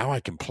here. Now I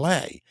can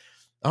play.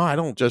 Oh, I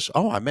don't just,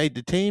 I made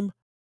the team.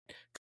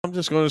 I'm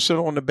just going to sit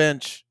on the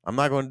bench. I'm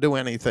not going to do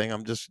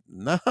anything.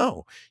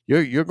 No,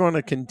 you're going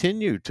to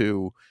continue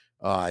to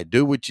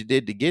do what you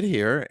did to get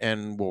here,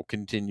 and will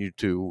continue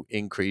to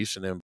increase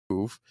and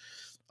improve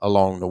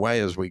along the way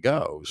as we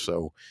go.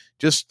 So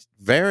just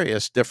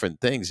various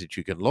different things that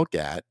you can look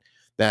at,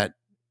 that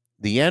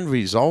the end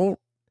result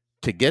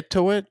to get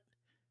to it,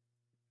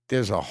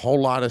 there's a whole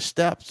lot of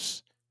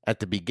steps at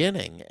the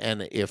beginning.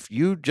 And if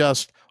you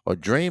just are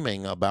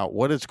dreaming about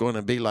what it's going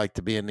to be like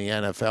to be in the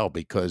NFL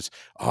because,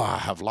 I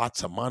have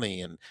lots of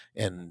money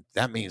and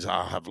that means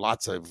I'll have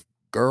lots of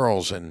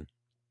girls and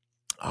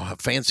I'll have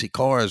fancy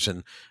cars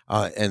and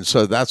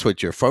so that's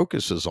what your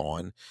focus is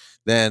on,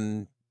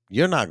 then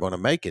you're not going to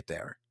make it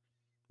there,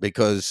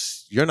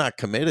 because you're not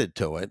committed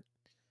to it.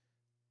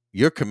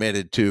 You're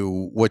committed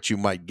to what you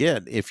might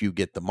get if you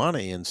get the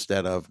money,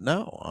 instead of,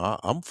 no,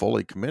 I'm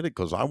fully committed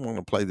because I want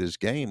to play this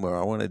game, or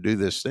I want to do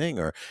this thing,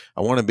 or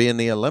I want to be in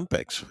the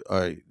Olympics.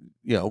 A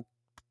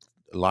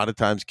lot of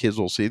times kids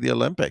will see the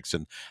Olympics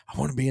and I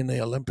want to be in the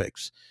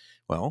Olympics.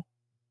 Well,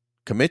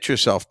 commit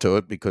yourself to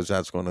it, because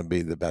that's going to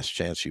be the best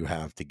chance you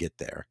have to get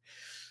there.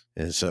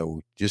 And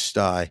so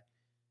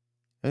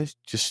it's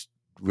just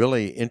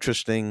really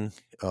interesting,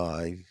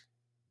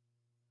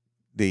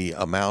 the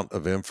amount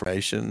of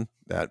information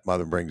that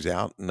Mother brings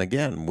out. And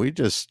again, we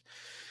just,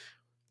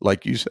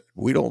 like you said,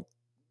 we don't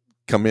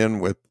come in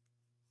with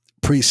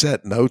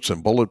preset notes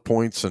and bullet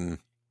points. And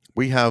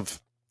we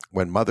have,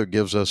 when Mother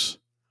gives us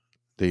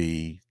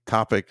the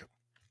topic,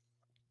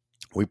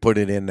 we put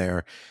it in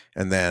there,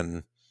 and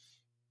then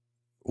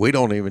we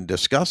don't even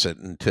discuss it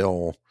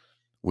until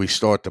we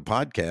start the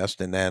podcast.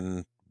 And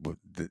then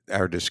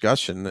our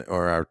discussion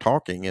or our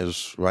talking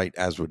is right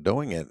as we're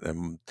doing it.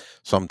 And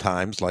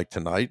sometimes, like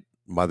tonight,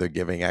 Mother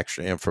giving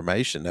extra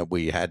information that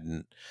we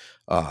hadn't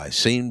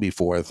seen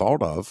before or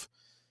thought of.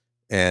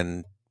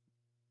 And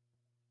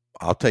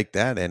I'll take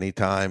that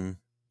anytime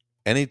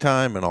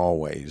and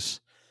always.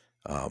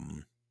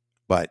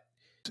 But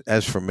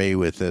as for me,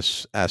 with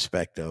this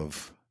aspect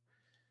of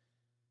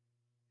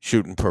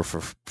shooting for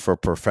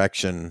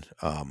perfection,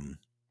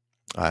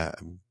 I've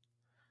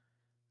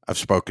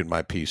spoken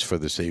my piece for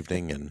this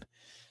evening, and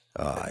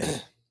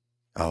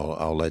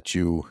I'll let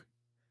you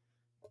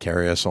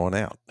carry us on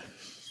out.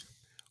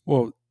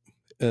 Well,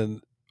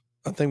 and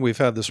I think we've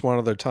had this one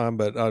other time,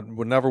 but I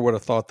would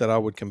have thought that I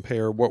would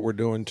compare what we're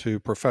doing to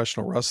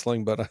professional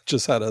wrestling. But I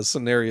just had a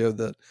scenario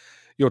that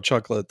you'll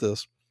chuckle at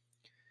this.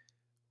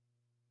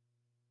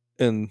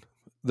 And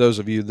those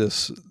of you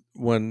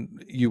when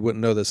you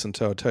wouldn't know this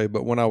until I tell you,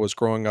 but when I was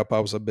growing up, I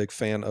was a big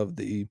fan of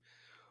the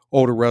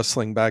older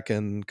wrestling back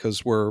in,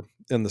 because we're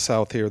in the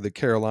South here, the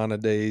Carolina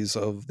days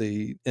of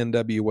the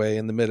NWA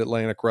and the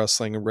Mid-Atlantic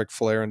Wrestling and Ric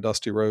Flair and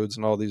Dusty Rhodes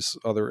and all these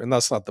other, and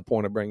that's not the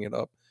point of bringing it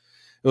up.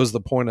 It was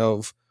the point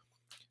of,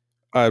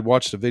 I had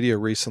watched a video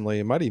recently,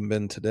 it might even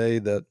been today,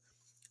 that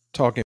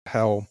talking about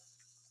how,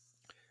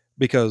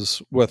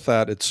 because with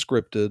that it's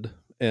scripted,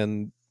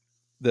 and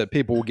that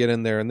people will get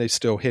in there and they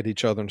still hit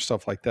each other and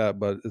stuff like that,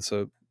 but it's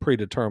a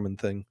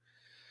predetermined thing.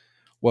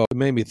 Well, it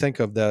made me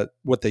think of that.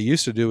 What they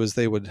used to do is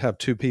they would have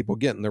two people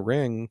get in the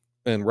ring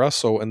and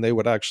wrestle, and they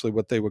would actually,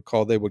 they would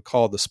call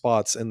the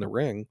spots in the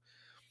ring,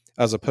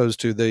 as opposed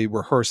to they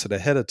rehearse it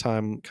ahead of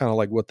time, kind of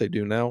like what they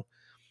do now.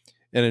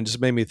 And it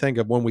just made me think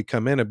of, when we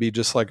come in, it'd be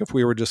just like if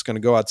we were just going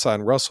to go outside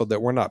and wrestle,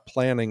 that we're not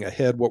planning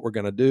ahead what we're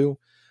going to do,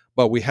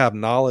 but we have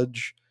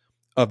knowledge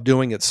of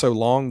doing it so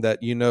long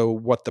that you know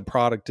what the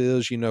product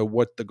is, you know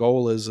what the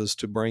goal is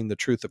to bring the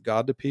truth of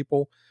God to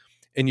people.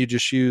 And you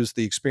just use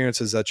the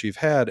experiences that you've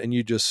had, and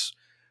you just,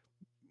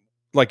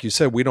 like you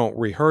said, we don't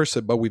rehearse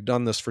it, but we've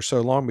done this for so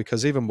long,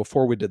 because even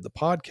before we did the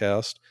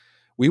podcast,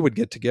 we would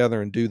get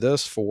together and do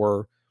this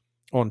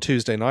on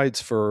Tuesday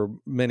nights for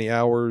many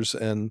hours,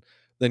 and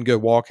then go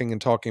walking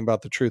and talking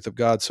about the truth of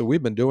God. So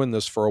we've been doing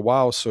this for a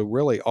while. So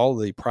really all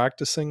the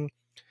practicing,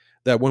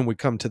 that when we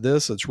come to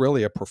this, it's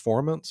really a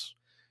performance,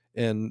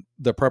 and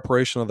the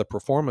preparation of the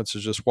performance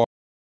is just walking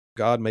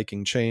God,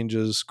 making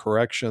changes,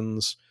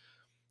 corrections,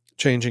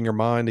 changing your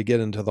mind to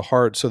get into the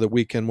heart, so that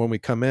we can, when we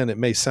come in, it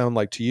may sound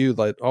like to you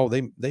like, oh,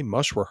 they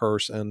must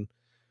rehearse, and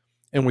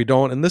we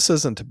don't. And this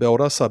isn't to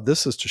build us up.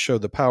 This is to show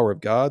the power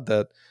of God,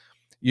 that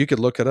you could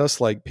look at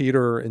us like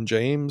Peter and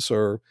James,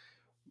 or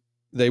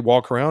they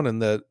walk around,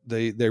 and that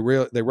they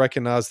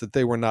recognize that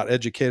they were not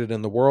educated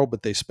in the world,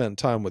 but they spent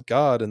time with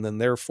God, and then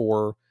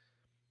therefore,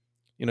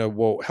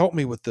 well, help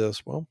me with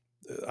this. Well,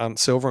 on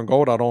silver and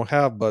gold I don't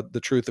have, but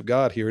the truth of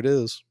God, here it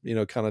is,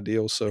 kind of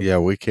deal. So yeah,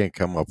 we can't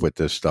come up with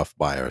this stuff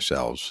by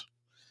ourselves.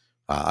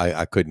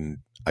 I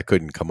couldn't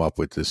come up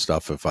with this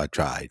stuff if I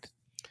tried.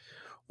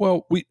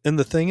 Well, and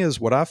the thing is,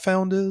 what I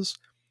found is,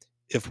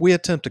 if we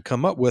attempt to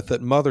come up with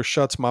it, Mother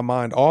shuts my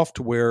mind off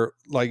to where,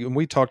 like, and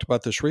we talked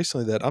about this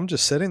recently, that I'm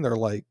just sitting there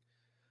like,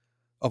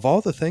 of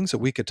all the things that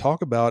we could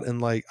talk about, and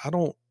like,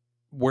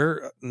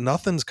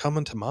 nothing's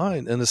coming to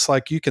mind. And it's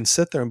like, you can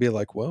sit there and be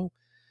like, well,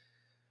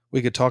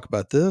 we could talk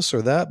about this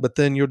or that, but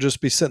then you'll just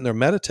be sitting there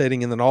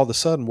meditating, and then all of a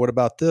sudden, what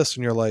about this?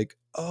 And you're like,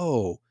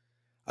 oh,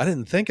 I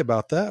didn't think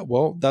about that.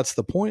 Well, that's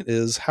the point,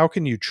 is how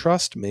can you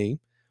trust me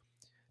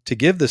to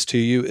give this to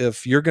you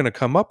if you're going to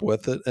come up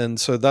with it? And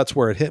so that's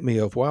where it hit me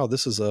of, wow,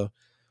 this is a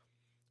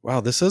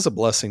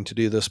blessing to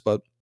do this.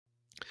 But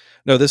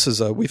no,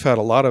 we've had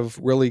a lot of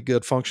really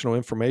good functional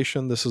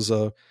information. This is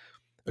a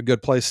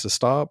good place to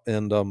stop.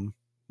 And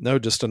no,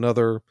 just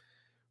another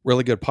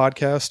really good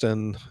podcast.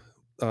 And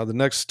the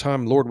next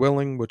time, Lord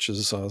willing, which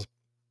is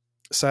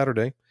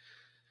Saturday,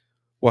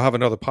 we'll have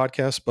another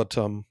podcast. But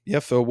yeah,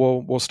 Phil,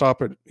 we'll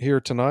stop it here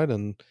tonight,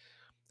 and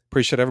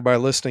appreciate everybody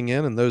listening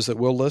in, and those that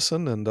will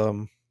listen.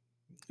 And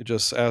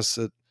just ask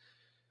that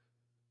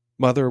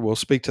Mother will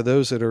speak to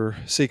those that are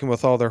seeking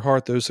with all their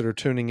heart, those that are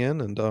tuning in,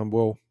 and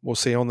we'll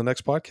see you on the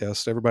next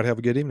podcast. Everybody have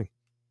a good evening.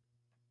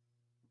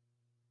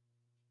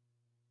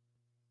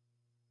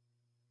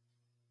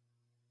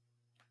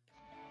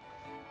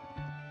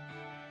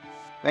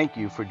 Thank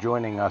you for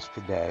joining us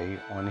today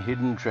on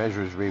Hidden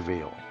Treasures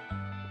Revealed.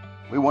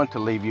 We want to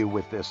leave you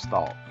with this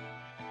thought.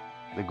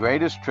 The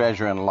greatest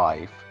treasure in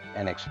life,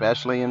 and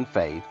especially in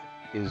faith,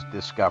 is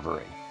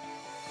discovery.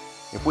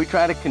 If we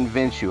try to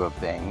convince you of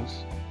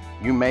things,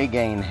 you may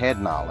gain head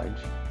knowledge,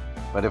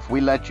 but if we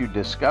let you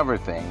discover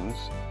things,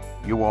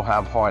 you will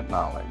have heart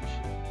knowledge,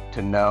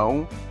 to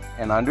know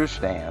and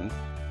understand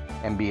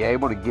and be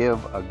able to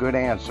give a good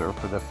answer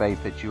for the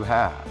faith that you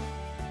have.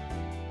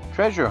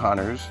 Treasure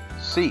hunters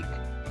seek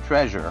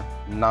treasure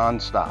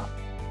non-stop.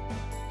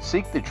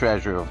 Seek the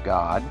treasure of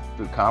God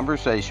through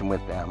conversation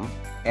with them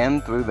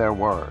and through their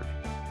word.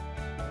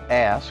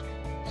 Ask,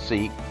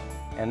 seek,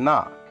 and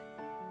knock.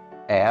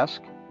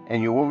 Ask,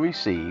 and you will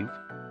receive.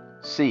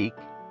 Seek,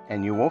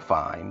 and you will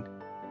find.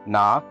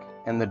 Knock,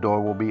 and the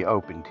door will be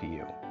opened to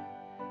you.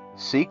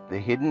 Seek the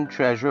hidden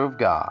treasure of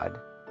God,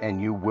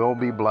 and you will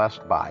be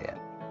blessed by it.